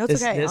 No,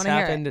 it's okay. This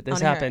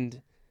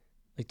happened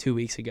like 2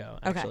 weeks ago,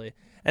 actually. Okay.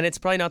 And it's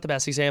probably not the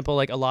best example.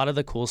 Like a lot of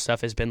the cool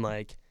stuff has been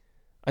like,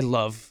 I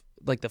love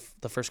like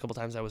the first couple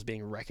times I was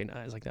being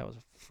recognized. Like that was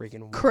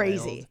freaking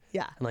crazy. Wild.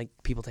 Yeah. And like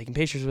people taking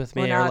pictures with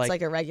me. Well, now or, it's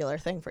like a regular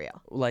thing for you.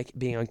 Like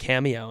being on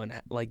Cameo and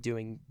like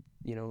doing,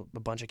 you know,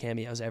 a bunch of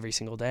cameos every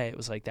single day. It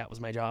was like, that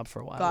was my job for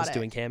a while. I was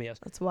doing cameos.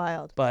 That's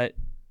wild. But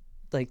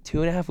like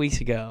 2.5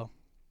 weeks ago,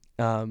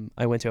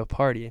 I went to a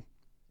party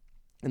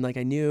and like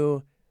I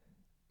knew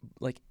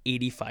like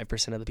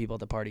 85% of the people at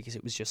the party, because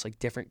it was just like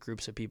different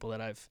groups of people that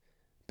I've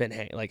been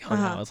hung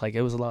out with. Like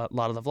it was a lot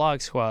of the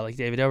vlog squad. Like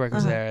David Dobrik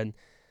was there, and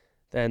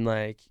then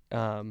like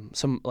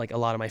some like a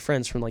lot of my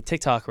friends from like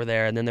TikTok were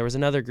there, and then there was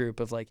another group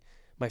of like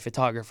my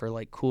photographer,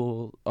 like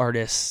cool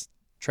artists,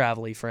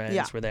 travel-y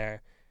friends were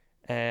there,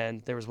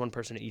 And there was one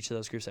person in each of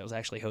those groups that was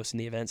actually hosting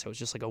the event. So it was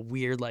just like a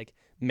weird like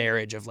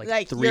marriage of like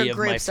your three of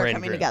my groups are friend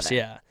coming groups. together.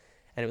 Yeah.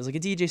 And it was like a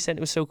DJ set. And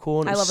it was so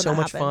cool. And it I was love when so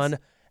that much happens. fun.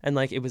 And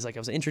like, it was like I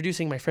was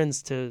introducing my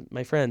friends to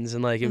my friends.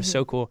 And like, it was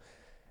so cool.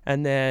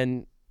 And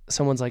then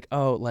someone's like,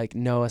 oh, like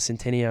Noah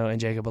Centineo and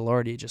Jacob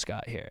Elordi just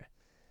got here.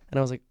 And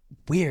I was like,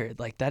 weird.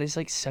 Like, that is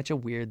like such a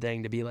weird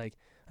thing to be like,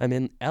 I'm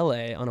in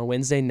LA on a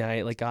Wednesday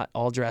night, like got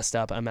all dressed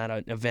up. I'm at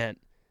an event,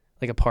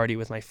 like a party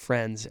with my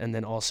friends. And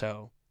then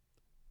also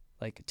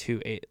like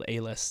two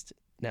A-list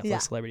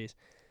Netflix celebrities.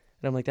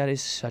 And I'm like, that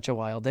is such a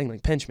wild thing.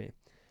 Like, pinch me.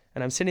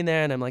 And I'm sitting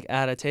there and I'm like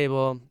at a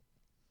table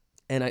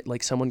and I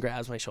like someone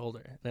grabs my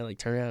shoulder and I like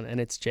turn around and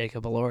it's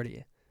Jacob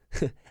Elordi.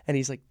 And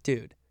he's like,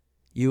 dude,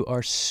 you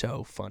are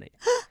so funny.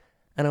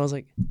 And I was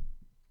like,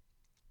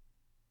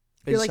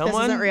 You're like,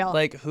 someone, this isn't real.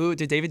 like, who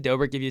did David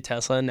Dobrik give you a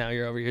Tesla and now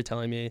you're over here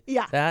telling me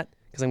that?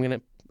 Because I'm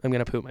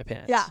gonna poop my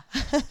pants. Yeah.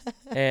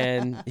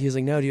 And he was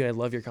like, no, dude, I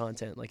love your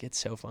content. Like, it's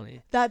so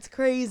funny. That's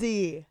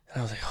crazy. And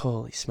I was like,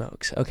 holy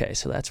smokes. Okay,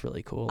 so that's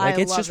really cool. I Like,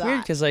 it's love just weird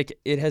that. because like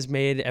it has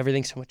made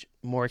everything so much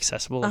more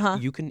accessible.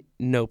 Like, you can,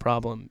 no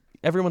problem.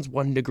 Everyone's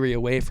 1 degree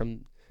away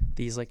from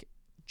these like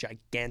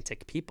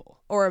gigantic people.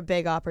 Or a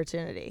big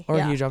opportunity. Or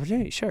a huge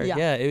opportunity, sure. Yeah.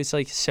 Yeah, it was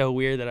like so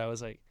weird that I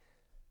was like,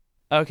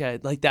 okay,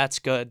 like that's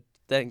good.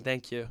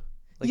 Thank you.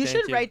 Like, you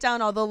thank should write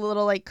down all the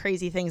little like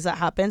crazy things that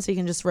happen so you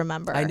can just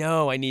remember. I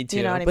know, I need to.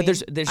 You know what I but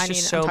mean? there's I'm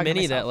just so talking to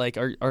many that myself. like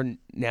are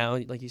now,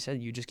 like you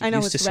said, you just get I know,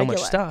 used to it's so much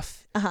regular.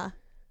 stuff.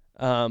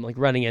 Like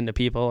running into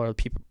people or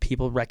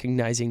people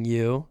recognizing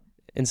you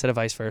instead of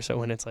vice versa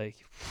when it's like,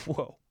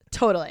 whoa.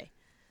 Totally.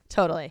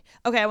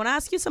 Okay, I want to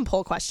ask you some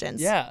poll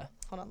questions. Yeah.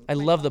 Hold on. I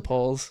my love the phone.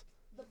 polls.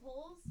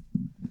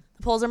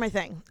 The polls are my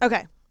thing.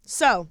 Okay,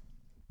 so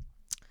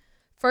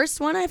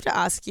first one I have to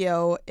ask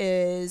you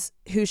is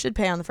who should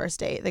pay on the first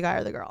date, the guy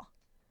or the girl?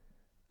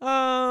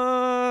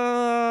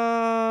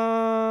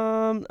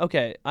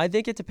 Okay, I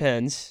think it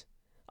depends.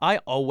 I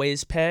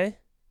always pay,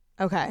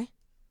 Okay.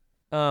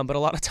 but a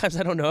lot of times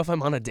I don't know if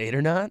I'm on a date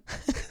or not,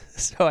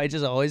 so I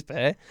just always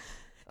pay.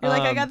 You're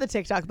like, I got the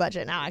TikTok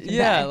budget now. I can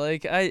Yeah, pay.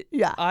 like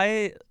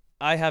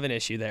I have an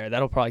issue there.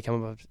 That'll probably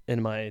come up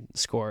in my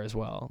score as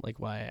well, like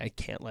why I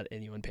can't let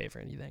anyone pay for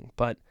anything.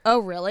 But Oh,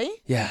 really?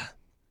 yeah,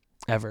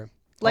 ever.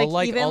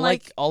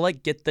 Like, I'll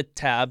get the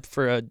tab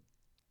for a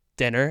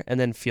dinner and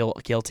then feel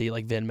guilty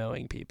like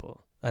Venmoing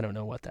people. I don't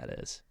know what that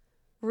is.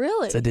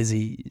 Really? It's a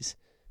disease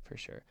for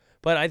sure.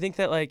 But I think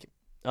that like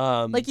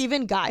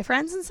even guy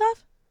friends and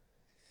stuff?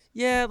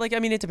 yeah, like I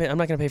mean it depends. I'm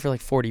not gonna pay for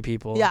like 40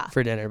 people Yeah.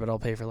 for dinner, but I'll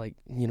pay for like,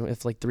 you know,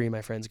 if like 3 of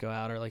my friends go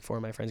out or like 4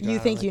 of my friends go out. You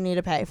think like, you need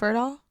to pay for it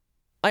all?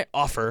 I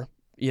offer,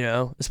 you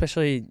know,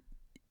 especially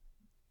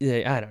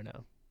I don't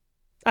know.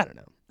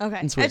 Okay.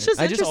 It's weird. It's just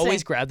I just interesting.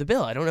 always grab the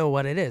bill. I don't know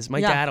what it is. My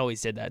Yeah. dad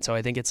always did that, so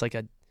I think it's like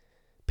a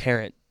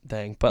parent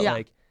thing. But Yeah.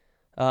 like,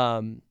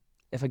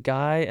 if a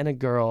guy and a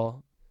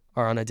girl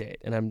are on a date,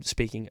 and I'm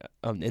speaking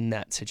in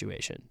that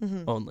situation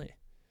Mhm. only,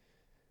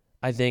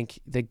 I think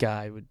the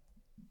guy would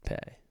pay.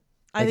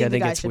 I Like, think I the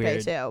think guy it's should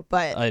weird. pay too,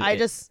 but I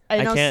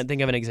I know can't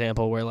think of an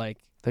example where like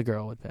the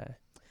girl would pay.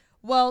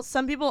 Well,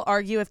 some people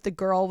argue if the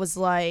girl was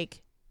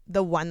like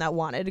the one that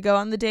wanted to go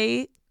on the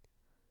date.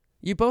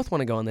 You both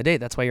want to go on the date.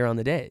 That's why you're on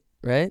the date,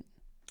 right?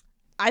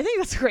 I think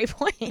that's a great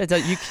point. You I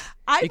you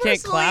can't personally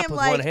clap am with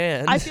like, one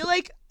hand. I feel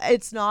like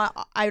it's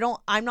not.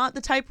 I'm not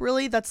the type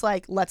really that's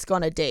like, let's go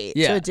on a date to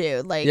Yeah. a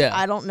dude. Like, Yeah.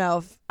 I don't know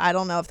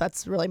if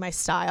that's really my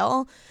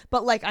style.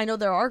 But like, I know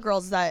there are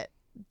girls that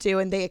do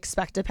and they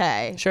expect to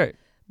pay. Sure.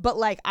 But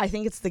like, I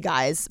think it's the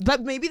guys.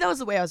 But maybe that was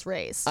the way I was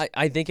raised.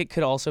 I think it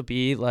could also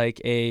be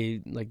like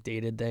a like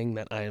dated thing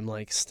that I am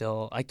like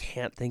still I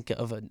can't think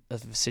of a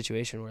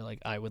situation where like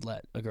I would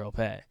let a girl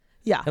pay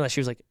yeah. unless she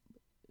was like,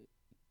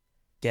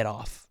 get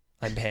off,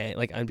 I'm paying.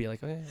 Like I'd be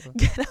like, okay. Well.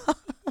 Get off.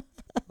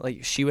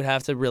 Like she would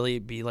have to really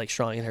be like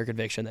strong in her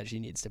conviction that she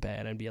needs to pay,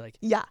 and I'd be like,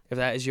 Yeah. if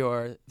that is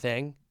your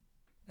thing,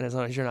 and as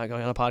long as you're not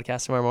going on a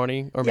podcast tomorrow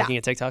morning or Yeah. making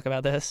a TikTok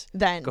about this,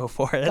 Then go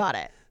for it. got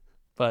it.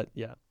 But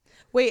yeah.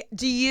 Wait,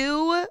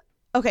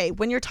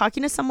 when you're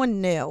talking to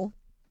someone new,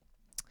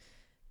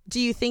 do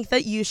you think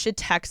that you should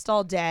text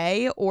all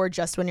day or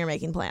just when you're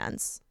making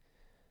plans?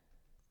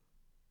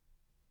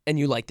 And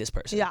you like this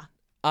person. Yeah.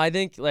 I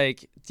think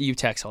like you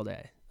text all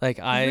day. Like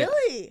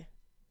Really?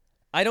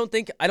 I don't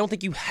think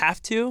you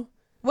have to.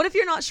 What if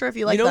you're not sure if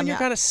you like you know them when you're yet?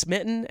 kind of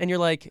smitten and you're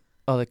like,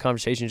 oh, the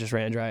conversation just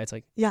ran dry. It's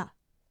like, Yeah.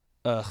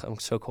 ugh, I'm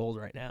so cold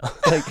right now.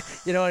 Like,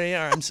 you know what I mean?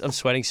 Or I'm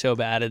sweating so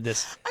bad at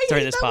this I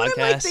during hate this that when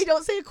I'm like, podcast. they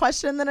don't say a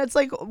question, then it's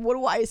like, what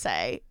do I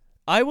say?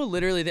 I will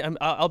literally,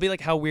 I'll be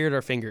like, how weird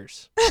are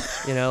fingers?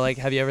 You know, like,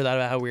 have you ever thought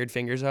about how weird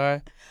fingers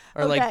are?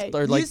 Or Okay,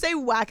 like, you say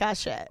whack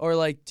ass shit. or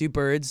like, do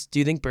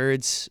you think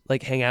birds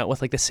like hang out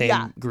with like the same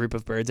Yeah. group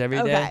of birds every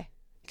day? Okay.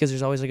 Because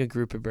there's always like a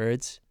group of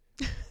birds.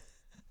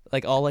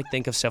 Like I'll like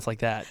think of stuff like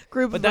that.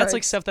 Group But of that's like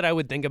birds. stuff that I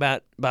would think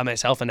about by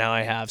myself, and now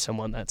I have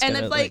someone that's And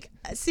gonna if like,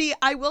 see,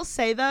 I will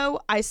say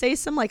though, I say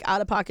some like out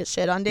of pocket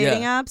shit on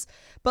dating apps,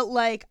 but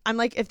like, I'm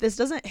like, if this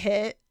doesn't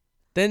hit,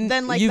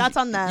 then like that's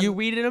on them. You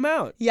weeded them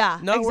out. Yeah,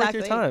 not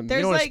exactly. worth your time. There's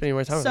you don't want to like, spend any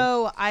more time.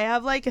 so I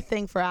have like a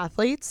thing for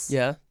athletes.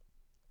 Yeah.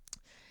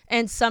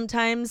 And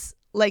sometimes,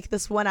 like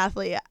this one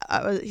athlete,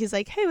 he's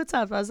like, "Hey, what's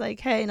up?" I was like,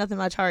 "Hey, nothing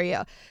much. How are you?"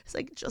 He's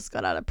like, "Just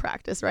got out of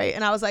practice, right?"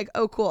 And I was like,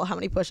 "Oh, cool. How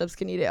many push-ups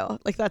can you do?"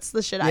 Like that's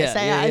the shit I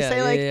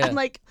say. I'm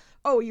like,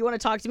 "Oh, you want to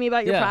talk to me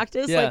about your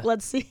practice? Yeah. Like,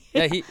 let's see."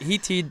 Yeah, he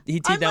teed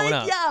I'm that one like,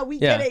 out. "Yeah, we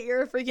get it.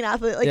 You're a freaking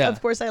athlete. Like, Yeah.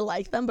 of course I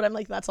like them, but I'm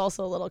like, that's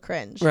also a little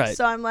cringe." Right.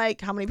 So I'm like,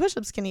 "How many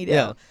push-ups can you do?"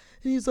 Yeah.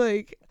 And he's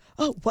like,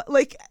 "Oh, what?"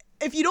 Like,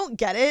 if you don't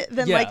get it,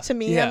 then like to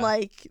me, I'm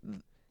like,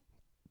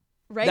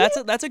 right?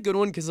 That's a good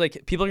one because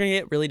like people are gonna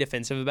get really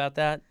defensive about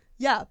that.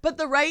 Yeah, but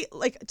the right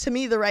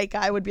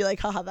guy would be like,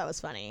 haha, that was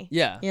funny.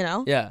 Yeah. You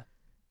know? Yeah.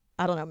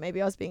 I don't know.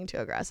 Maybe I was being too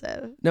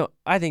aggressive. No,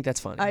 I think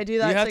that's funny. I do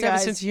that You have to to have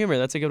guys. a sense of humor.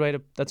 That's a good way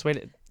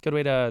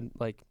to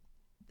like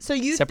So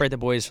you separate the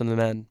boys from the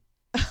men.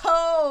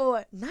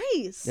 Oh,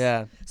 nice.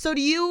 Yeah. So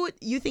do you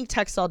think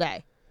text all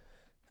day?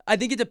 I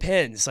think it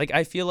depends. Like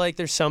I feel like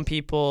there's some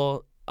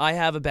people. I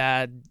have a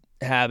bad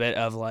habit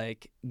of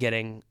like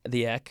getting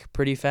the ick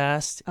pretty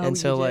fast, and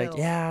so like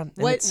yeah. And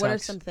What are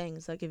sucks. some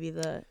things that give you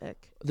the ick?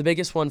 The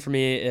biggest one for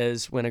me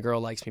is when a girl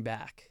likes me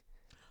back.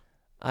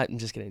 I'm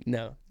just kidding.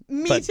 No.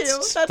 Me But- too.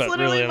 That's but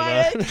literally really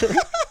my I'm ick.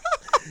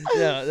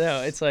 not.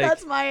 No, it's like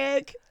That's my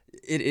ick.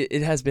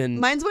 it has been.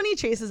 Mine's when he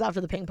chases after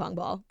the ping pong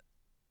ball.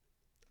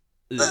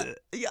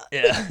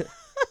 Yeah.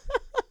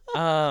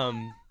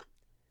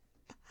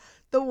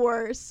 The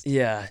worst.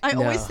 Yeah. I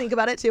always no. think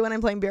about it too when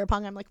I'm playing beer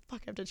pong. I'm like,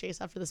 fuck, I have to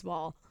chase after this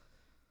ball.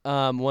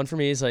 One for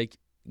me is like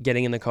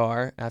getting in the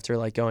car after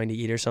like going to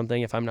eat or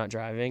something if I'm not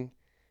driving,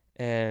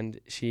 and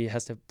she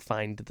has to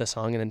find the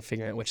song and then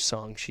figure out which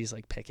song she's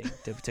like picking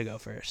to go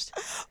first.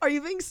 Are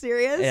you being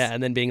serious? Yeah,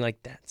 and then being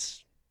like,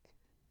 that's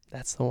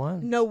the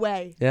one. No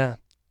way. Yeah.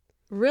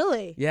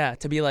 Really? Yeah,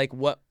 to be like,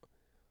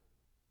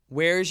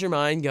 where's your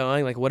mind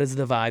going? Like, what is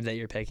the vibe that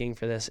you're picking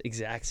for this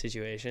exact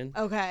situation?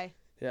 Okay.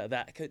 Yeah,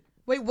 that could.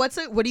 Wait, what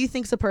do you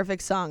think's a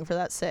perfect song for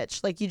that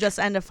sitch? Like you just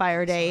end a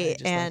fire date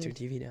Just and knocked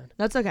your TV down.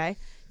 that's okay.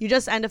 You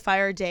just end a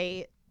fire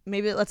date.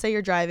 Maybe let's say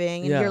you're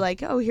driving and Yeah. you're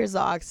like, oh, here's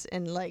the aux,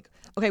 and like,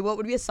 okay, what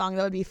would be a song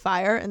that would be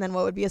fire, and then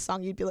what would be a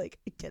song you'd be like,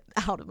 get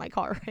out of my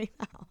car right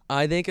now?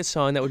 I think a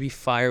song that would be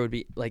fire would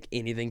be like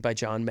Anything by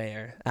John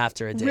Mayer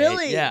after a date.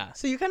 Really? Yeah.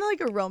 So you're kind of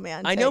like a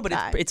romantic. I know, but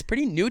guy. it's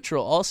pretty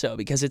neutral also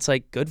because it's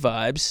like good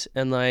vibes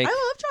and like I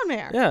love John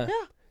Mayer. Yeah.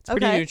 Yeah. it's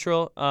pretty Okay.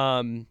 neutral.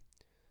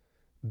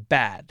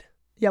 Bad.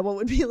 Yeah. What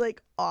would be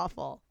like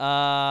awful?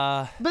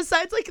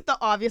 Besides like the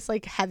obvious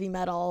like heavy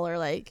metal or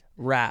like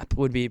Rap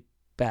would be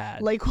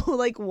bad. like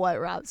what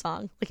rap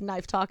song? Like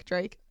Knife Talk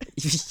Drake.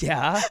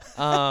 Yeah.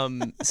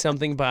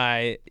 Something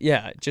by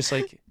just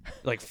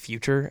like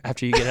Future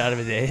after you get out of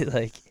a date,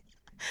 like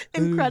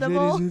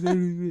Incredible.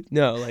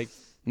 No.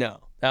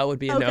 That would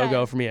be a Okay.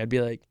 no-go for me. I'd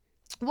be like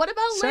What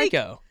about like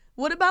Psycho.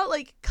 what about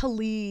like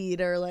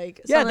Khalid or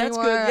like Yeah, something that's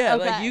more, good. Yeah,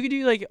 okay. like you could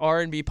do like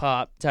R&B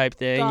pop type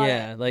thing. Got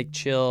yeah, like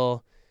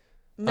chill.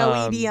 no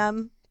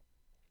EDM.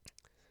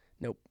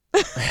 Nope.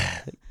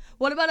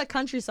 What about a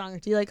country song?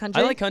 Do you like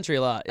country? I like country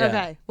a lot. Yeah.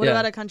 Okay. What Yeah.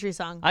 about a country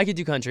song? I could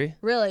do country.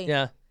 Really?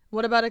 Yeah.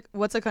 What about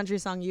what's a country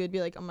song you would be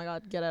like, oh my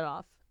god, get it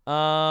off?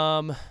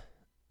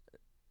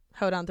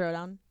 Hold on, throw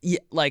down. Yeah,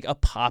 like a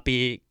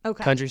poppy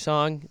Okay. country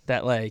song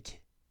that like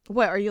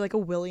What, are you like a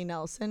Willie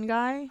Nelson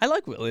guy? I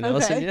like Willie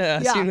Nelson. Okay.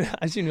 Yeah, Yeah.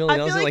 I've seen Willie I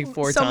feel Nelson like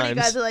 4 so times. many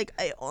guys are like,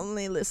 I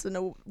only listen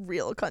to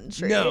real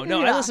country. No, I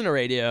Yeah. listen to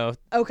radio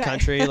Okay.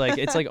 country. Like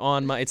it's like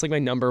it's like my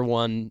number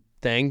one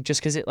thing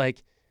just because it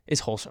like is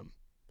wholesome.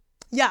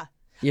 Yeah.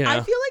 You know?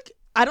 I feel like,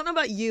 I don't know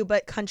about you,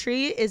 but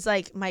country is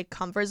like my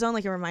comfort zone.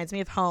 Like it reminds me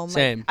of home. Like,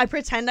 Same. I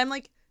pretend I'm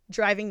like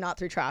driving not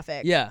through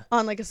traffic. Yeah.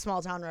 On like a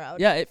small town road.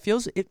 Yeah, it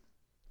feels it.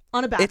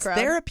 On a back It's road.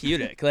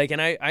 therapeutic. Like,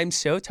 and I'm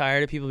so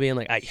tired of people being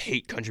like, I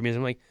hate country music.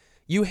 I'm like,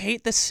 you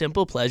hate the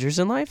simple pleasures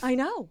in life, I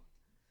know.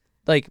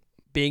 like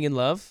being in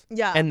love.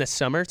 Yeah. And the Or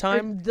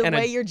summertime. the and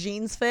way your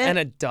jeans fit. and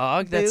a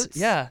dog boots.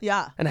 that's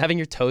yeah. And having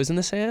your toes in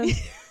the sand.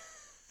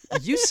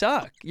 You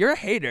suck. You're a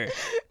hater.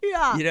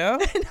 Yeah. You know?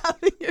 And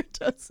having your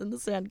toes in the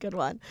sand. Good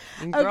one.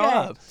 And grow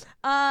up.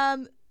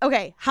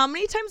 Okay. How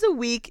many times a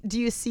week do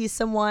you see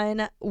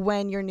someone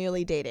when you're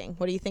newly dating?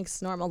 What do you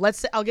think's normal?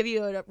 I'll give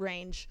you a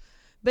range.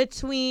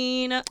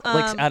 Between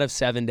Like out of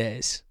 7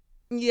 days.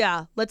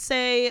 yeah, let's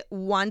say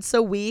once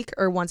a week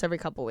or once every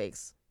couple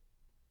weeks.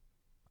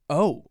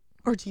 Oh.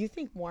 Or do you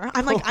think more?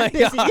 I'm like, Oh my I'm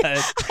busy. God.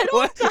 I don't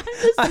What? have time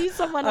to see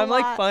someone a I'm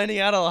like lot. finding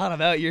out a lot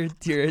about your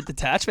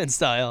detachment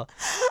style.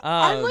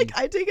 I'm like,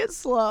 I take it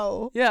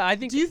slow. yeah, I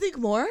think. Do you think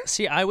more?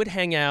 See, I would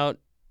hang out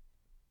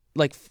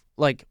like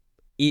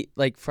eat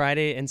like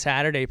Friday and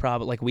Saturday,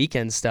 probably like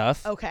weekend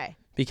stuff. Okay.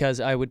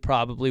 Because I would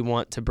probably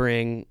want to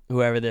bring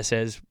whoever this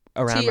is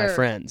around my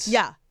friends.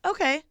 Yeah.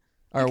 Okay.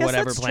 Or guess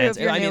whatever that's true plans.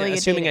 if you're I mean, newly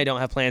assuming dating. I don't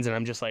have plans and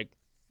I'm just like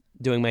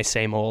doing my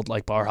same old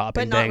like bar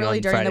hopping But not thing really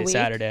on during the Friday, week?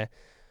 Saturday.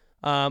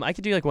 I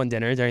could do like one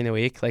dinner during the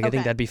week. Like I think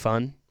Okay. that'd be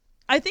fun.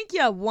 I think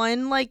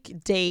one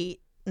like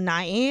date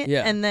night.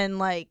 Yeah. And then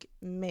like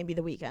maybe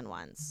the weekend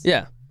ones.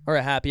 Yeah. Or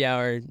a happy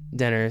hour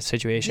dinner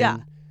situation. Yeah.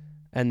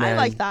 And then, I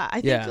like that. I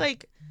think yeah.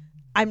 like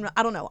I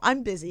don't know.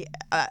 I'm busy.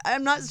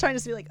 I'm not trying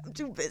to be like I'm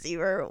too busy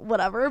or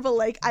whatever, but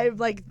like I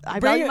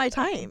value my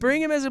time.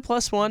 Bring him as a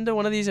 +1 to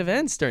one of these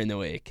events during the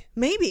week.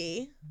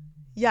 Maybe.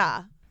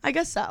 Yeah, I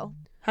guess so.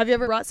 Have you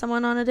ever brought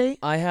someone on a date?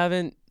 I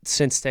haven't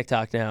since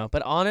TikTok now,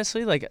 but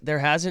honestly, like there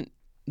hasn't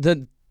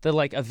the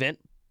like event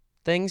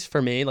things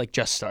for me like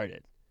just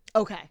started.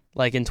 Okay.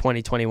 Like in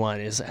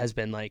 2021 has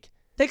been like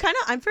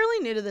I'm fairly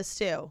new to this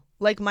too.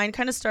 Like mine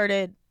kind of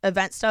started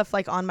event stuff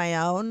like on my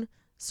own.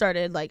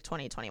 Started like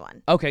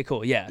 2021. Okay,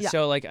 cool. Yeah. Yeah.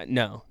 So like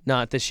no,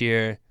 not this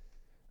year.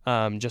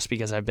 Just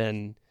because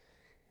when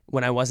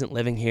I wasn't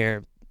living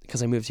here,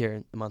 because I moved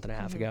here a month and a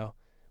half ago.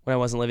 When I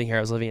wasn't living here,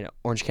 I was living in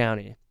Orange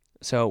County.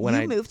 So when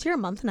I moved here a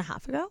month and a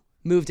half ago?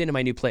 moved into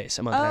my new place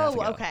a month and a half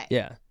ago. Oh, okay.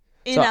 Yeah.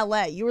 In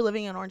LA. You were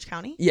living in Orange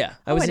County? Yeah.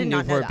 I was in did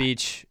not know Newport that.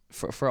 Beach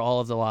for all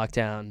of the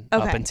lockdown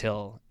up Okay.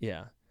 until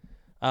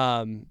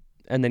and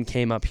then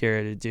came up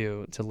here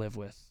to live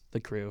with the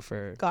crew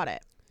for Got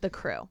it. The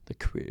crew. the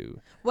crew.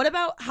 What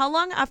about how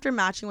long after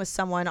matching with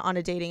someone on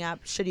a dating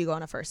app should you go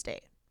on a first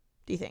date?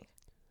 Do you think?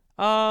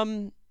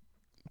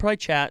 Probably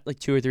chat like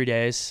 2 or 3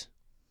 days.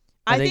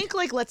 I think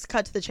like let's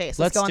cut to the chase.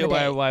 Let's go on do the it.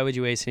 date. Why would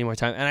you waste any more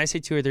time? And I say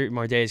 2 or 3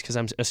 more days because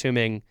I'm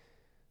assuming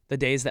the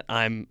days that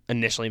I'm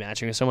initially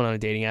matching with someone on a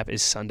dating app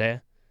is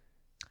Sunday,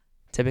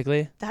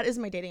 typically. That is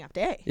my dating app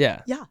day.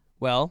 Yeah. Yeah.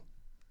 Well,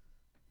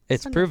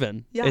 it's Sunday.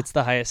 proven. Yeah. It's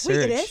the highest Wait,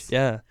 surge. it is?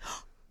 Yeah.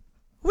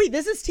 Wait,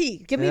 this is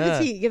tea. Give me the Yeah.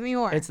 tea. Give me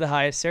more. It's the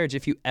highest surge.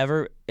 If you're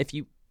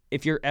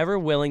ever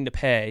willing to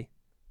pay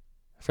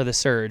for the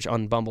surge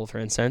on Bumble, for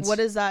instance. What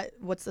is that?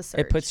 What's the surge?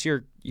 It puts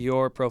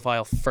your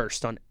profile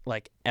first on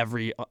like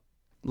every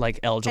like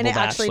eligible and it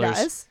bachelors.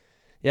 actually does?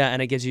 Yeah,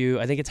 and it gives you,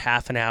 I think it's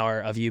half an hour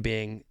of you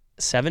being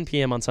 7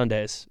 p.m. on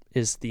Sundays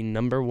is the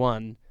number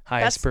one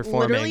highest That's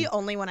performing. literally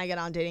only when I get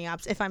on dating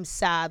apps. If I'm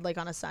sad, like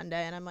on a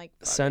Sunday, and I'm like,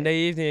 fuck Sunday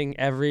evening,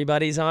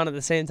 everybody's on at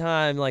the same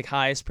time. Like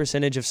highest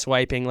percentage of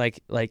swiping,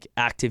 like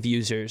active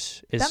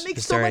users is That makes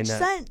is so during much that.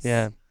 sense.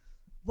 Yeah, it.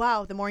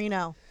 Wow, the more you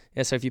know.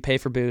 yeah. So if you pay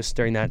for Boost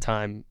during that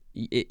time,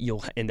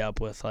 you'll end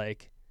up with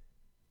like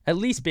at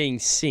least being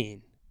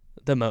seen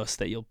the most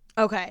that you'll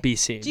Okay. be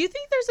seen. Do you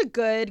think there's a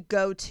good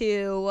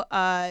go-to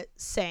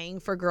saying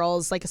for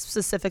girls, like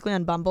specifically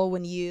on Bumble,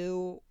 when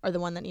you are the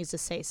one that needs to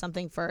say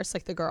something first,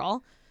 like the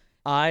girl?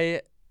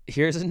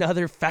 Here's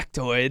another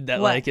factoid that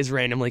What? like is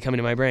randomly coming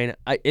to my brain.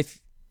 If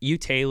you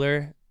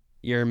tailor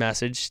your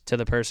message to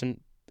the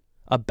person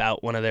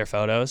about one of their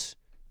photos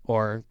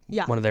or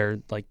Yeah. one of their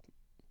like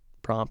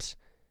prompts,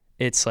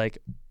 it's like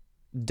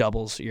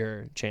doubles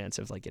your chance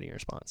of like getting a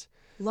response.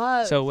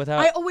 Love. So without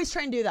I always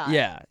try and do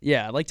that.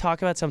 yeah, like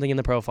talk about something in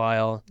the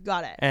profile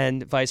Got it.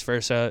 and vice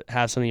versa,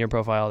 have something in your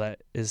profile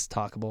that is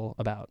talkable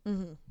about.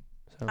 Mm-hmm.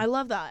 So. I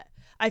love that.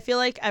 I feel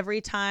like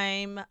every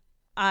time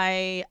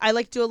I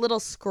like do a little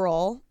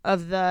scroll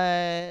of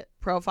the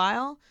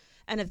profile,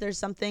 and if there's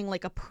something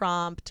like a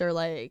prompt or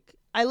like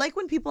I like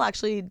when people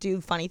actually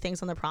do funny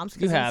things on the prompts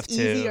because have it's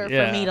to, easier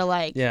yeah. for me to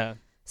like Yeah.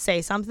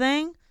 say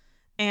something.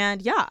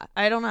 And yeah,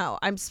 I don't know.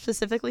 I'm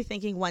specifically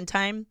thinking one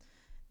time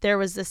there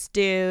was this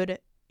dude,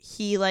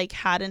 he like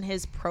had in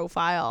his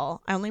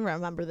profile, I only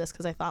remember this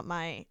because I thought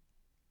my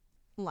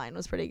line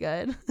was pretty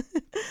good.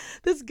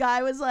 This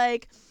guy was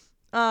like,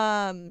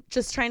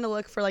 just trying to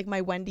look for like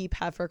my Wendy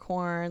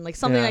peppercorn, like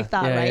something Yeah, like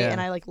that, yeah, right? yeah.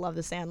 And I like love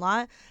the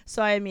Sandlot.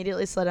 So I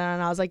immediately slid in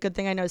and I was like, good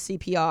thing I know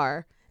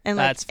CPR. And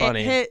like That's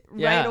funny. it hit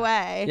Yeah. right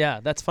away. Yeah,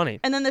 that's funny.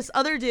 And then this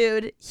other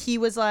dude, he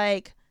was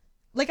like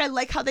I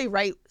like how they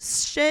write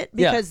shit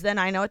Yeah. because then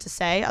I know what to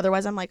say.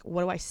 Otherwise, I'm like,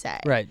 what do I say?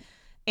 Right.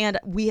 And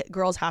we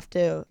girls have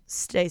to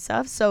say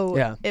stuff. So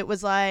Yeah. it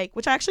was like,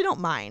 which I actually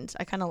don't mind.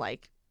 I kind of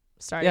like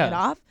starting Yeah. it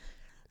off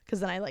because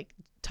then I like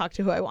talk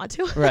to who I want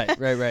to.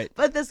 Right.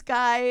 But this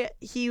guy,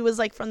 he was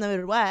like from the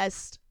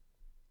Midwest.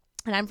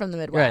 And I'm from the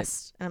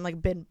Midwest. And I'm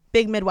like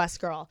big Midwest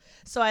girl.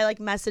 So I like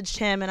messaged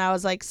him and I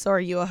was like, so are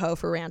you a hoe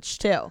for ranch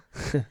too?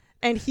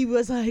 And he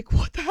was like,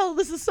 what the hell?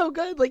 This is so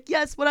good. Like,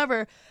 yes,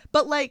 whatever.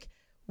 But like,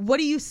 what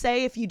do you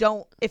say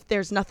if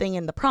there's nothing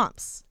in the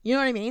prompts? You know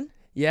what I mean?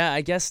 Yeah,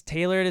 I guess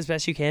tailor it as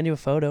best you can to a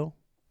photo.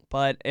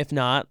 But if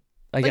not,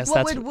 I Like, guess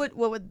what that's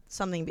would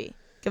something be?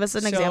 Give us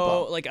an so,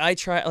 example. like I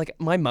try like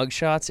my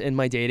mugshots in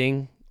my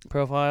dating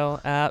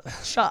profile app.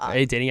 Shut up.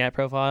 Dating app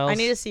profiles. I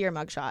need to see your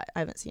mugshot. I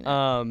haven't seen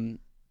it.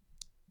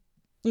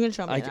 You can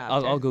show me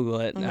I'll Google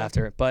it Mhm.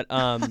 after. But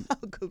I'll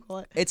Google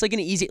it. it's like an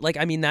easy like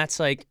I mean that's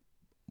like,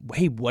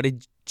 hey, what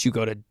did you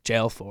go to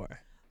jail for?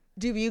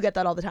 Do you get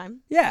that all the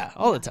time? Yeah,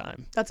 all the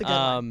time. That's a good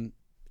one.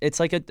 It's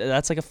like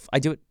I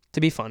do it to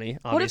be funny.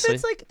 Obviously. What if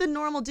it's like the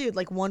normal dude,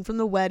 like one from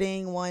the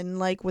wedding, one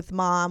like with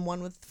mom,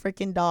 one with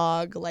freaking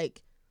dog,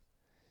 like.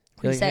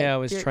 what do You're you like, say? yeah, I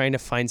was trying to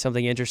find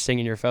something interesting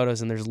in your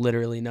photos, and there's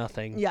literally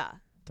nothing. Yeah.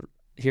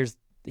 Here's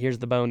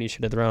the bone you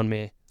should have thrown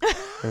me,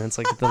 and it's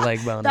like the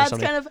leg bone or That's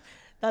something.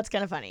 that's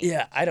kind of funny.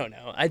 Yeah, I don't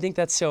know. I think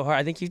that's so hard.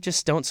 I think you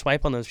just don't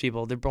swipe on those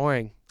people. They're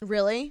boring.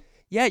 Really?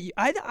 Yeah,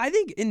 I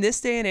think in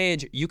this day and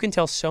age, you can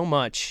tell so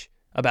much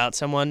about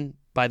someone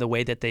by the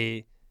way that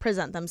they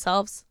Present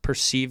themselves.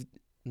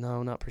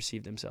 not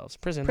perceive themselves.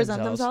 Present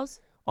themselves.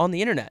 on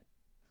the internet.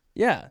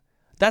 Yeah.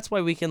 That's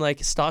why we can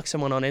like stalk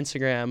someone on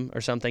Instagram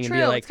or something and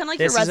be like, it's kinda like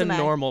this your is a resume.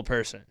 normal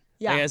person.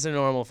 Yeah. Like, it's a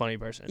normal, funny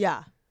person.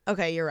 Yeah.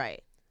 Okay, you're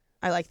right.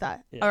 I like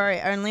that. Yeah. All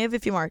right, I only have a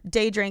few more.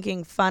 Day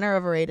drinking, fun or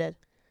overrated?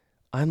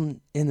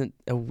 I'm in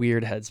a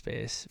weird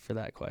headspace for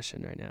that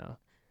question right now.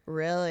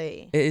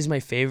 Really? It is my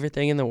favorite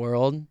thing in the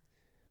world,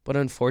 but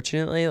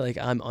unfortunately, like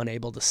I'm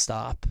unable to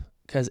stop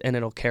and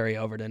it'll carry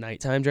over to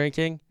nighttime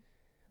drinking.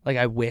 Like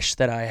I wish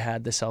that I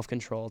had the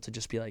self-control to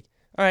just be like,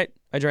 all right,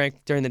 I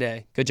drank during the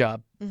day. Good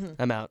job. Mm-hmm.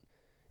 I'm out.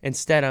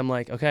 Instead, I'm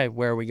like, okay,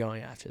 where are we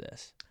going after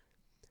this?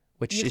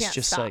 Which You is can't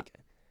just stop. like,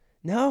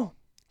 no,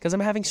 because I'm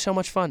having so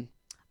much fun.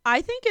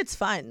 I think it's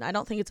fun. I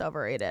don't think it's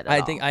overrated.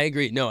 I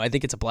agree. No, I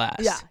think it's a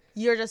blast. Yeah,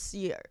 you're.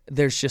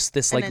 There's just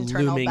this An like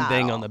internal looming thing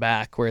battle. on the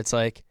back where it's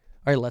like,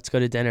 all right, let's go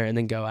to dinner and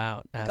then go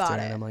out after. Got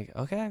And it. I'm like,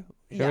 okay,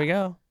 here Yeah. we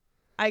go.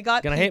 I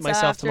got Gonna pizza hate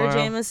myself after tomorrow.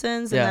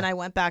 Jameson's, and Yeah. then I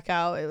went back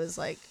out. It was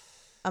like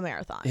a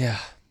marathon. Yeah.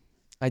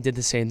 I did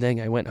the same thing.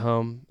 I went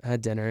home,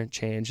 had dinner,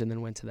 changed, and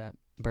then went to that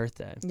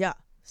birthday. Yeah,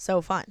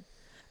 so fun.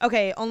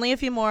 Okay, only a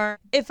few more.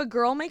 If a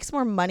girl makes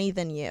more money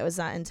than you, is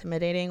that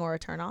intimidating or a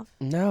turnoff?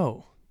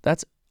 No,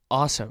 that's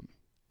awesome.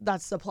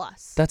 That's the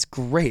plus. That's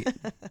great.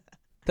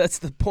 That's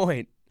the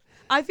point.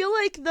 I feel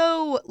like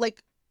though,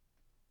 like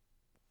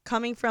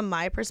coming from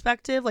my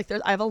perspective, like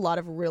I have a lot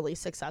of really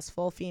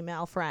successful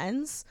female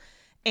friends,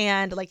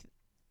 and like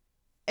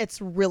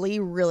it's really,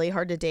 really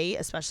hard to date,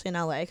 especially in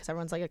LA because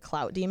everyone's like a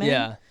clout demon.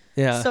 Yeah.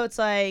 Yeah. So it's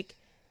like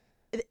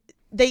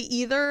they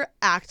either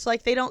act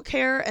like they don't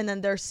care and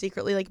then they're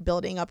secretly like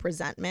building up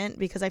resentment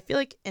because I feel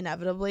like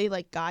inevitably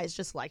like guys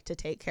just like to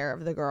take care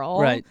of the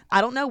girl. Right.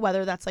 I don't know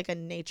whether that's like a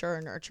nature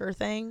or nurture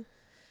thing,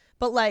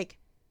 but like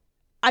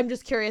I'm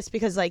just curious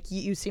because like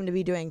you seem to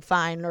be doing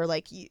fine or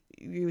like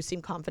you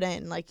seem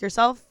confident in like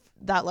yourself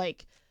that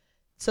like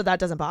so that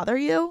doesn't bother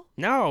you.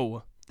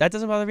 No, that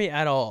doesn't bother me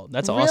at all.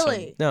 That's Really?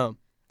 awesome. No.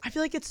 I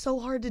feel like it's so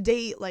hard to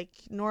date like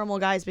normal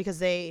guys because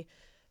they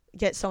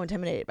get so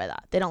intimidated by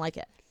that. They don't like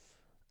it.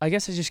 I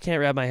guess I just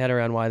can't wrap my head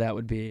around why that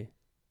would be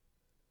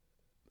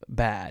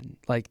bad.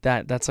 Like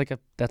that's like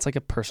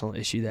a personal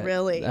issue that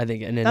Really? I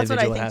think an That's what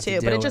I individual would think have to too.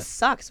 But deal it just with.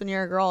 sucks when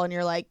you're a girl and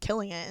you're like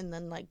killing it, and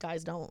then like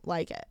guys don't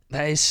like it.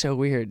 That is so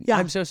weird. Yeah.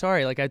 I'm so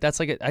sorry. Like that's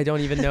like I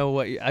don't even know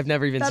what I've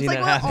never even That's seen like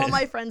that what happen. all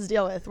my friends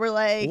deal with. We're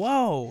like,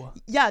 Whoa.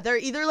 yeah, they're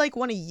either like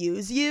want to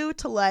use you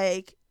to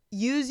like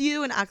use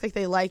you and act like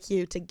they like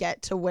you to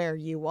get to where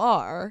you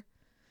are,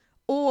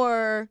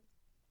 or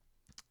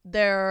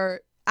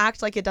they're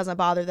act like it doesn't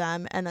bother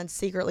them, and then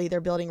secretly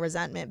they're building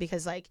resentment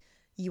because like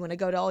you want to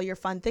go to all your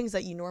fun things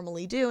that you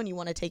normally do and you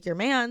want to take your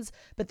mans,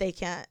 but they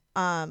can't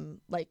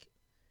like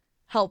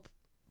help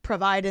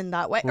provide in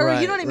that way, or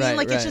you know what I mean?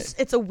 Like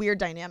it's a weird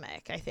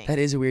dynamic. I think That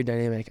is a weird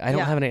dynamic. I don't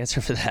Yeah. have an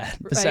answer for that.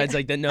 Besides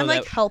like that. No, I'm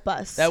that like help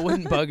us. that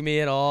wouldn't bug me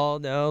at all.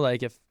 No,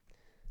 like if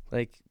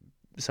like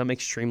some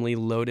extremely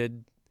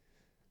loaded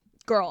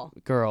girl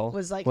girl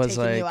was like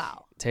taking you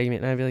out. taking me,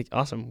 and I'd be like,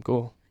 awesome,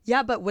 cool.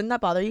 Yeah, but wouldn't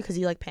that bother you because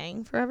you like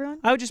paying for everyone?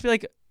 I would just be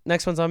like,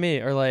 next one's on me,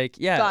 or like,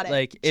 yeah, Got it.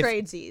 like if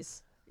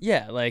Tradesies.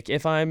 yeah, like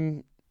if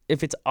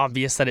it's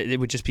obvious that it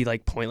would just be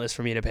like pointless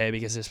for me to pay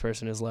because this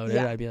person is loaded,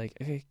 Yeah. I'd be like,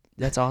 okay,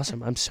 that's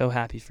awesome. I'm so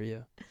happy for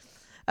you.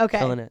 Okay.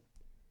 Killing it.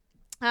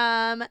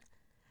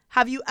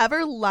 Have you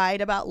ever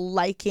lied about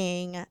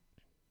liking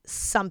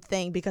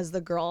something because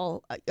a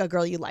girl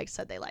you liked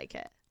said they like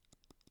it?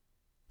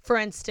 For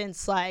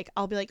instance, like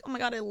I'll be like, "Oh my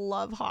god, I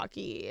love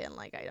hockey," and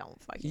like I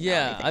don't fucking know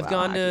Yeah, anything I've about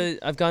gone hockey. to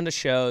I've gone to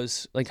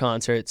shows like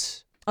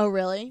concerts. Oh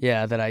really?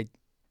 Yeah,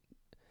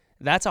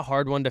 that's a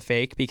hard one to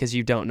fake because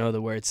you don't know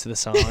the words to the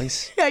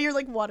songs. Yeah, you're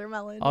like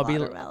watermelon. I'll be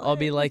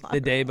watermelon, like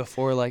the day watermelon.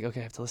 before, like, okay,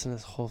 I have to listen to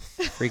this whole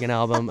freaking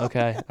album.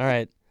 Okay, all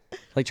right,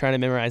 like trying to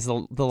memorize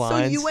the So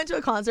lines. you went to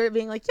a concert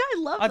being like, "Yeah, I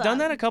love." I've done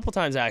them." that a couple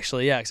times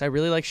actually, yeah, because I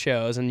really like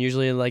shows, and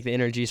usually like the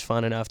energy's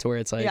fun enough to where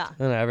it's like Yeah.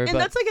 whatever. And But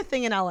that's like a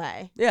thing in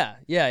LA.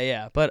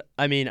 yeah. But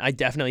I mean, I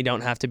definitely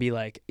don't have to be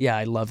like, yeah,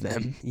 I love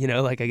them. You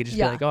know, like I could just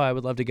Yeah. be like, oh, I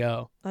would love to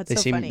go. That's They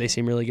so seem funny. they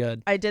seem really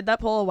good. I did that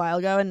poll a while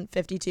ago, and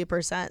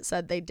 52%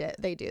 said they do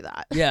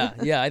that.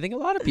 Yeah, I think a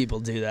lot of people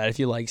do that if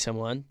you like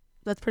someone.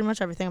 That's pretty much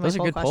everything on Those are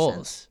my good poll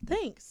questions. polls.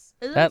 Thanks.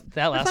 That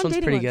They're last fun one's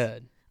dating pretty ones.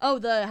 good. Oh,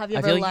 have you I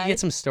ever feel like lied? you get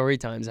some story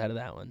times out of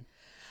that one.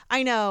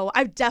 I know.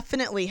 I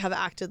definitely have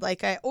acted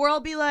like or I'll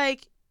be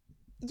like,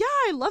 yeah,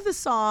 I love this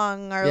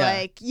song, or Yeah.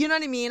 like, you know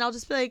what I mean? I'll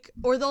just be like,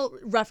 or they'll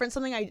reference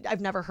something I've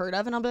never heard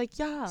of, and I'll be like,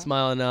 yeah,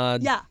 Smile and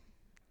nod. yeah.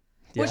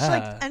 Which Yeah.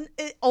 like, and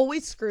it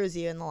always screws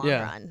you in the long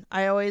Yeah. run.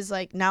 I always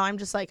like, now I'm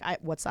just like,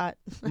 what's that?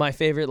 My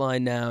favorite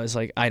line now is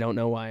like, I don't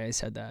know why I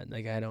said that.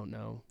 Like, I don't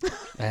know.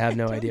 I have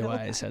no don't idea know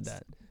why I that. said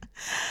that.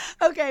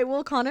 Okay,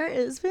 well, Connor,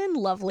 it's been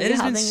lovely It has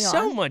having been you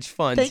so on. much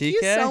fun, Thank TK.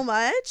 you so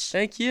much.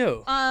 Thank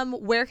you.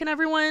 Where can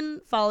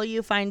everyone follow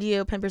you, find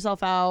you, pimp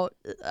yourself out,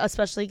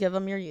 especially give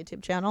them your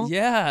YouTube channel?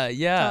 Yeah.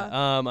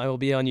 I will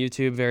be on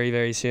YouTube very,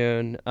 very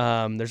soon.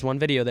 There's one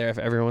video there if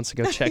everyone wants to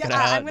go check it Yeah,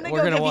 out. I'm gonna We're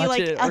go gonna give you, watch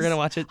like, it. We're gonna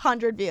watch it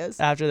 100 views.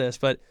 after this.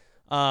 But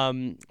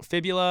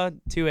Fibula,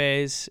 2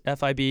 A's,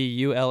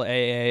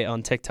 Fibulaa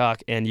on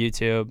TikTok and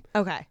YouTube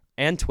Okay.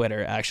 and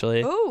Twitter,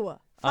 actually. Ooh,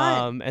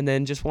 And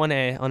then just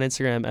 1A on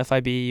Instagram,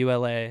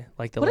 Fibula,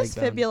 like the what leg does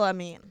bone. fibula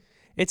mean?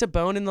 It's a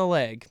bone in the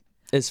leg,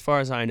 as far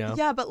as I know.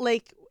 Yeah, but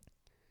like,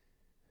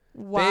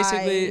 why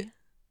Basically,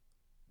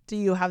 do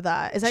you have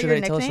that? Is that should your I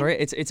nickname? tell a story?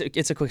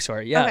 It's a quick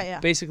story. Yeah. Okay, yeah.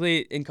 Basically,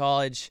 in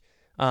college,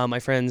 my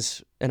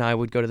friends and I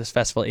would go to this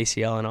festival,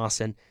 ACL in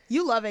Austin.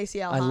 You love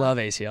ACL. I love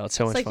ACL. It's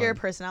so much like fun. your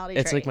personality.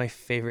 It's trait. like my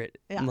favorite.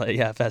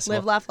 Yeah. Festival.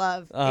 Live, laugh,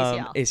 love.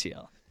 ACL.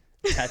 ACL.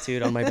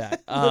 Tattooed on my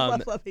back. Live,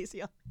 laugh, love.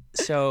 ACL.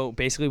 So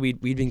basically,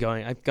 we'd been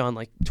going. I've gone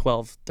like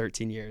 12,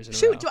 13 years in a row.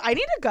 Shoot, do I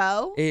need to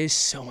go? It is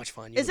so much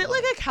fun. Is it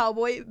like a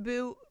cowboy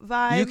boot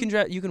vibe?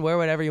 You can wear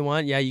whatever you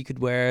want. Yeah, you could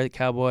wear the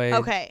cowboy.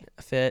 Okay.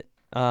 Fit.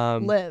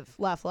 Live,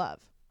 laugh,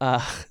 love.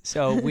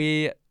 So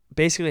we've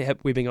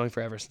been going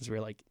forever since we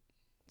were like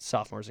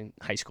sophomores in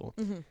high school.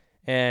 Mm-hmm.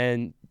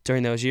 And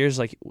during those years,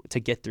 like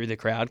to get through the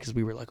crowd, because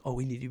we were like, oh,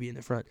 we need to be in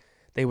the front.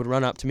 They would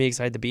run up to me because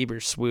I had the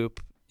Bieber swoop.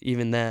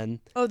 Even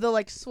then. Oh, the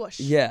like swoosh.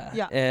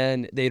 Yeah.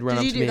 And they'd run up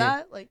to me. Did you do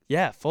that? Like.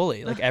 Yeah,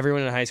 fully. Like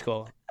everyone in high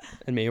school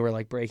and me were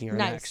like breaking our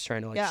Nice. necks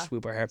trying to like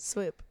swoop our hair.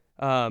 Swoop.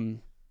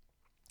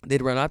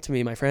 They'd run up to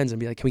me, my friends, and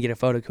be like, "Can we get a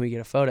photo? Can we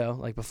get a photo?"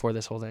 Like before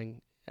this whole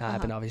thing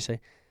happened, obviously.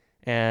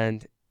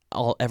 And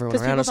everyone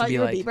around us would be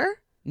like, Bieber?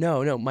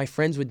 No, my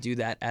friends would do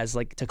that as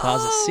like to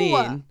cause a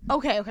scene.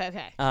 Okay.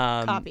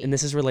 Copy. And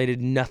this is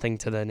related nothing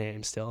to the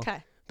name still.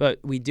 Okay. But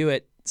we do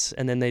it,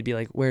 and then they'd be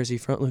like, "Where's he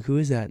from? Like, who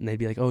is that?" And they'd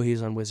be like, "Oh,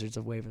 he's on Wizards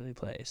of Waverly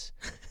Place."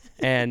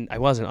 And I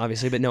wasn't,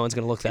 obviously, but no one's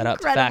gonna look that up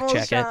to fact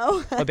check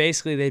it. But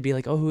basically, they'd be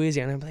like, "Oh, who is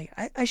he?" And I'm like,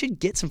 I should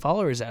get some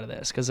followers out of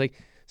this, because like,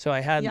 so I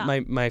had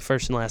my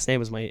first and last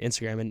name was my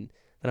Instagram, and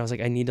then I was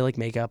like, I need to like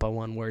make up a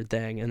one word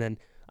thing, and then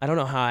I don't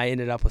know how I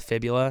ended up with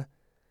Fibula.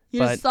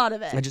 You just thought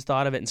of it. I just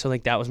thought of it, and so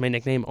like that was my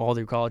nickname all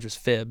through college was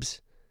Fibs,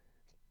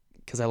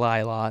 because I lie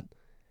a lot.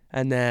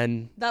 And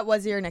then that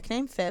was your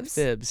nickname, Fibs?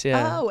 Fibs,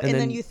 yeah. Oh, and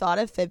then you thought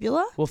of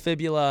Fibula? Well,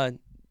 Fibula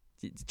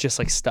just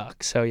like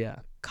stuck, so yeah.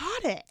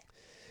 Got it.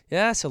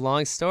 Yeah, so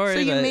long story. So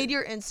you made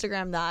your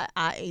Instagram that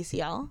at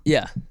ACL?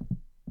 Yeah.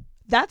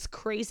 That's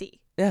crazy.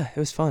 Yeah, it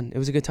was fun. It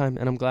was a good time,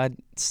 and I'm glad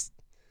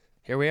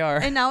here we are.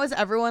 And now is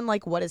everyone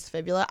like, what is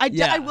Fibula?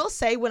 I will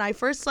say, when I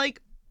first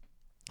like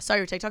saw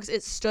your TikToks,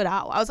 it stood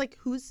out. I was like,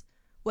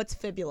 what's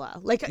Fibula?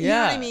 Like, you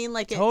know what I mean?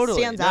 Like,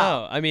 totally. It stands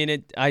out. I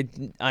mean,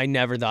 I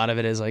never thought of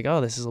it as like, oh,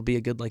 this will be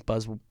a good like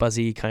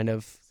buzzy kind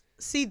of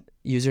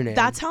username.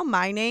 That's how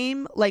my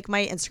name, like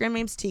my Instagram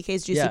name's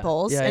TK's Juicy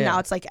Pulls, and now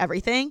it's like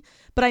everything.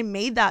 But I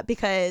made that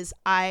because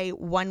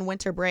one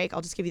winter break,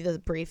 I'll just give you the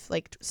brief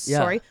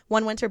story.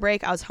 One winter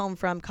break, I was home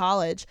from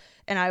college,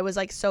 and I was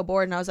like so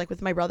bored, and I was like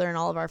with my brother and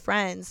all of our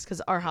friends, because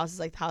our house is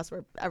like the house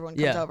where everyone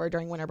comes over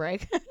during winter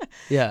break.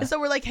 And so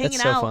we're like hanging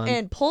out, fun.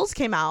 And Pulls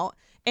came out.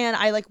 And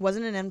I like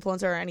wasn't an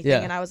influencer or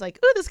anything, and I was like,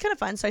 "Ooh, this is kind of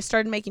fun." So I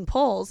started making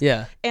polls.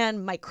 Yeah.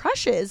 And my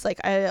crushes, like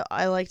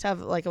I like to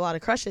have like a lot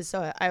of crushes,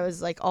 so I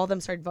was like, all of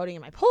them started voting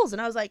in my polls,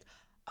 and I was like,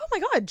 "Oh my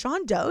god,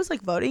 John Doe's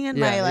like voting in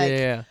my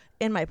like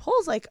in my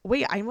polls." Like,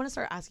 wait, I want to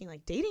start asking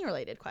like dating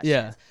related questions.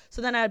 Yeah.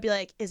 So then I would be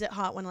like, "Is it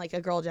hot when like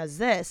a girl does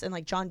this?" And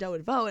like John Doe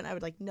would vote, and I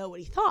would like know what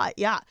he thought.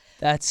 Yeah.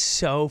 That's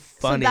so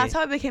funny. So that's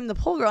how I became the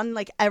poll girl, and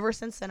like ever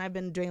since then, I've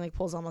been doing like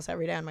polls almost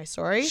every day on my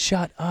story.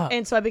 Shut up.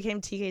 And so I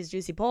became TK's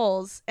Juicy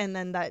Polls, and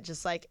then that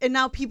just like, and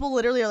now people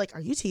literally are like, "Are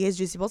you TK's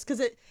Juicy Polls?"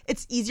 Because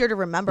it's easier to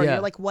remember. Yeah.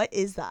 You're like, "What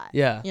is that?"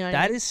 Yeah. You know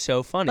that is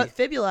so funny. But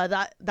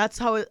Fibula, that's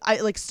how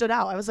I like stood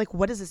out. I was like,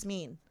 "What does this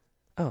mean?"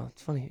 Oh,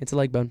 it's funny. It's a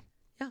leg bone.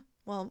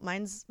 Well,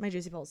 mine's my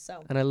Juicy Polls,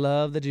 so. And I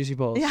love the Juicy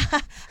Polls. Yeah.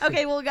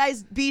 Okay, well,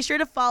 guys, be sure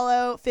to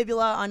follow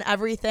Fibula on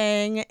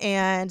everything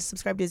and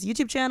subscribe to his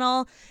YouTube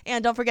channel.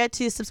 And don't forget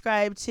to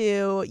subscribe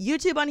to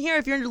YouTube on here.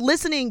 If you're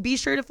listening, be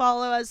sure to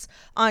follow us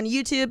on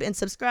YouTube and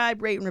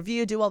subscribe, rate, and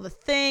review, do all the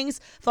things.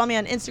 Follow me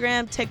on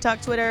Instagram,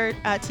 TikTok, Twitter,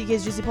 at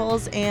TK's Juicy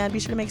Polls. And be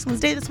sure to make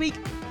someone's day this week.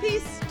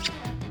 Peace.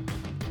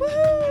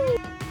 Woohoo!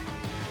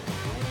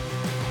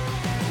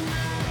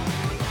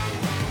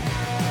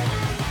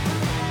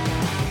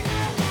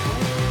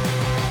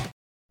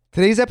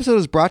 Today's episode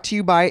is brought to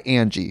you by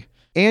Angie.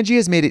 Angie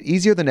has made it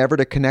easier than ever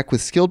to connect with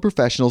skilled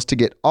professionals to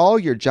get all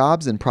your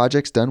jobs and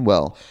projects done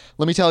well.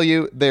 Let me tell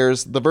you,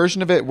 there's the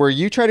version of it where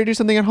you try to do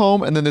something at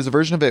home, and then there's a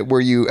version of it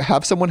where you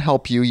have someone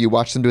help you, you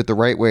watch them do it the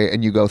right way,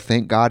 and you go,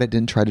 thank God I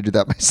didn't try to do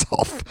that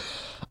myself.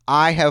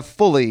 I have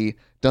fully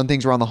done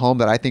things around the home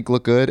that I think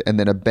look good, and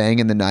then a bang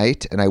in the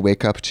night, and I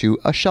wake up to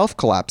a shelf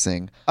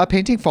collapsing, a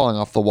painting falling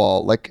off the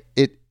wall. Like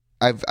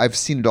I've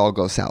seen it all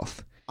go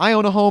south. I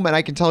own a home, and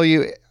I can tell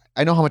you,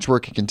 I know how much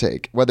work it can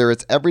take. Whether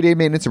it's everyday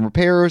maintenance and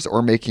repairs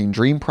or making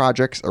dream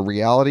projects a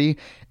reality,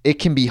 it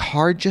can be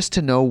hard just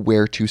to know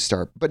where to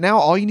start. But now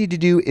all you need to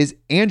do is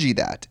Angie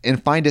that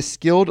and find a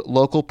skilled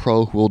local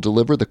pro who will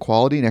deliver the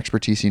quality and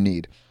expertise you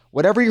need.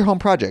 Whatever your home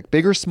project,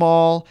 big or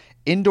small,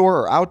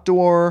 indoor or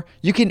outdoor,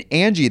 you can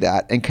Angie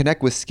that and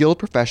connect with skilled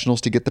professionals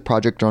to get the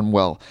project done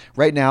well.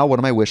 Right now, one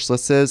of my wish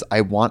lists is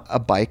I want a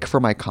bike for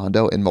my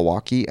condo in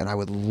Milwaukee, and I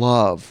would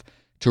love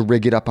to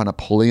rig it up on a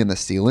pulley in the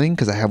ceiling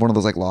because I have one of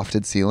those like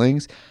lofted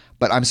ceilings.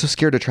 but I'm so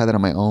scared to try that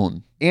on my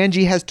own.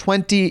 Angie has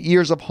 20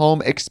 years of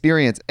home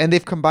experience, and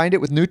they've combined it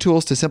with new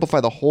tools to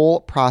simplify the whole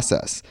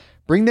process.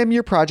 Bring them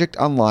your project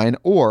online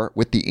or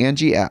with the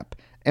Angie app.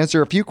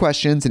 Answer a few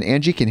questions and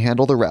Angie can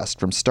handle the rest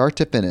from start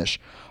to finish,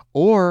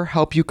 or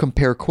help you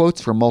compare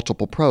quotes from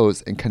multiple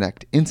pros and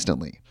connect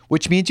instantly,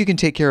 which means you can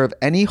take care of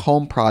any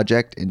home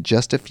project in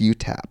just a few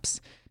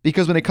taps.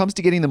 Because when it comes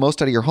to getting the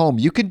most out of your home,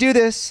 you can do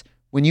this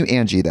when you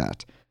Angie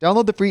that.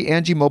 Download the free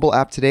Angie mobile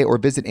app today or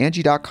visit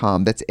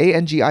Angie.com. That's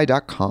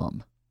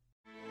ANGI.com.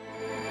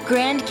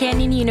 Grand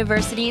Canyon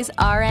University's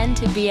RN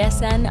to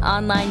BSN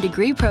online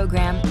degree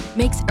program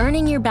makes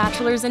earning your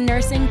bachelor's in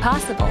nursing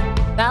possible.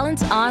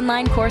 Balance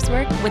online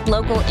coursework with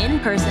local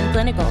in-person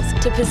clinicals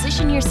to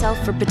position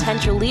yourself for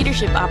potential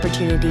leadership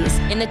opportunities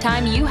in the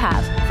time you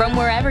have from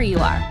wherever you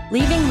are,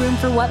 leaving room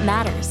for what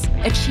matters.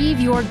 Achieve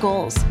your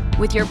goals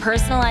with your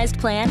personalized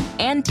plan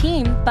and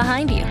team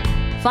behind you.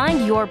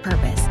 Find your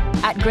purpose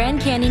at Grand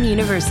Canyon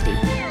University.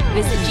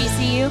 Visit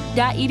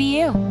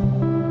gcu.edu.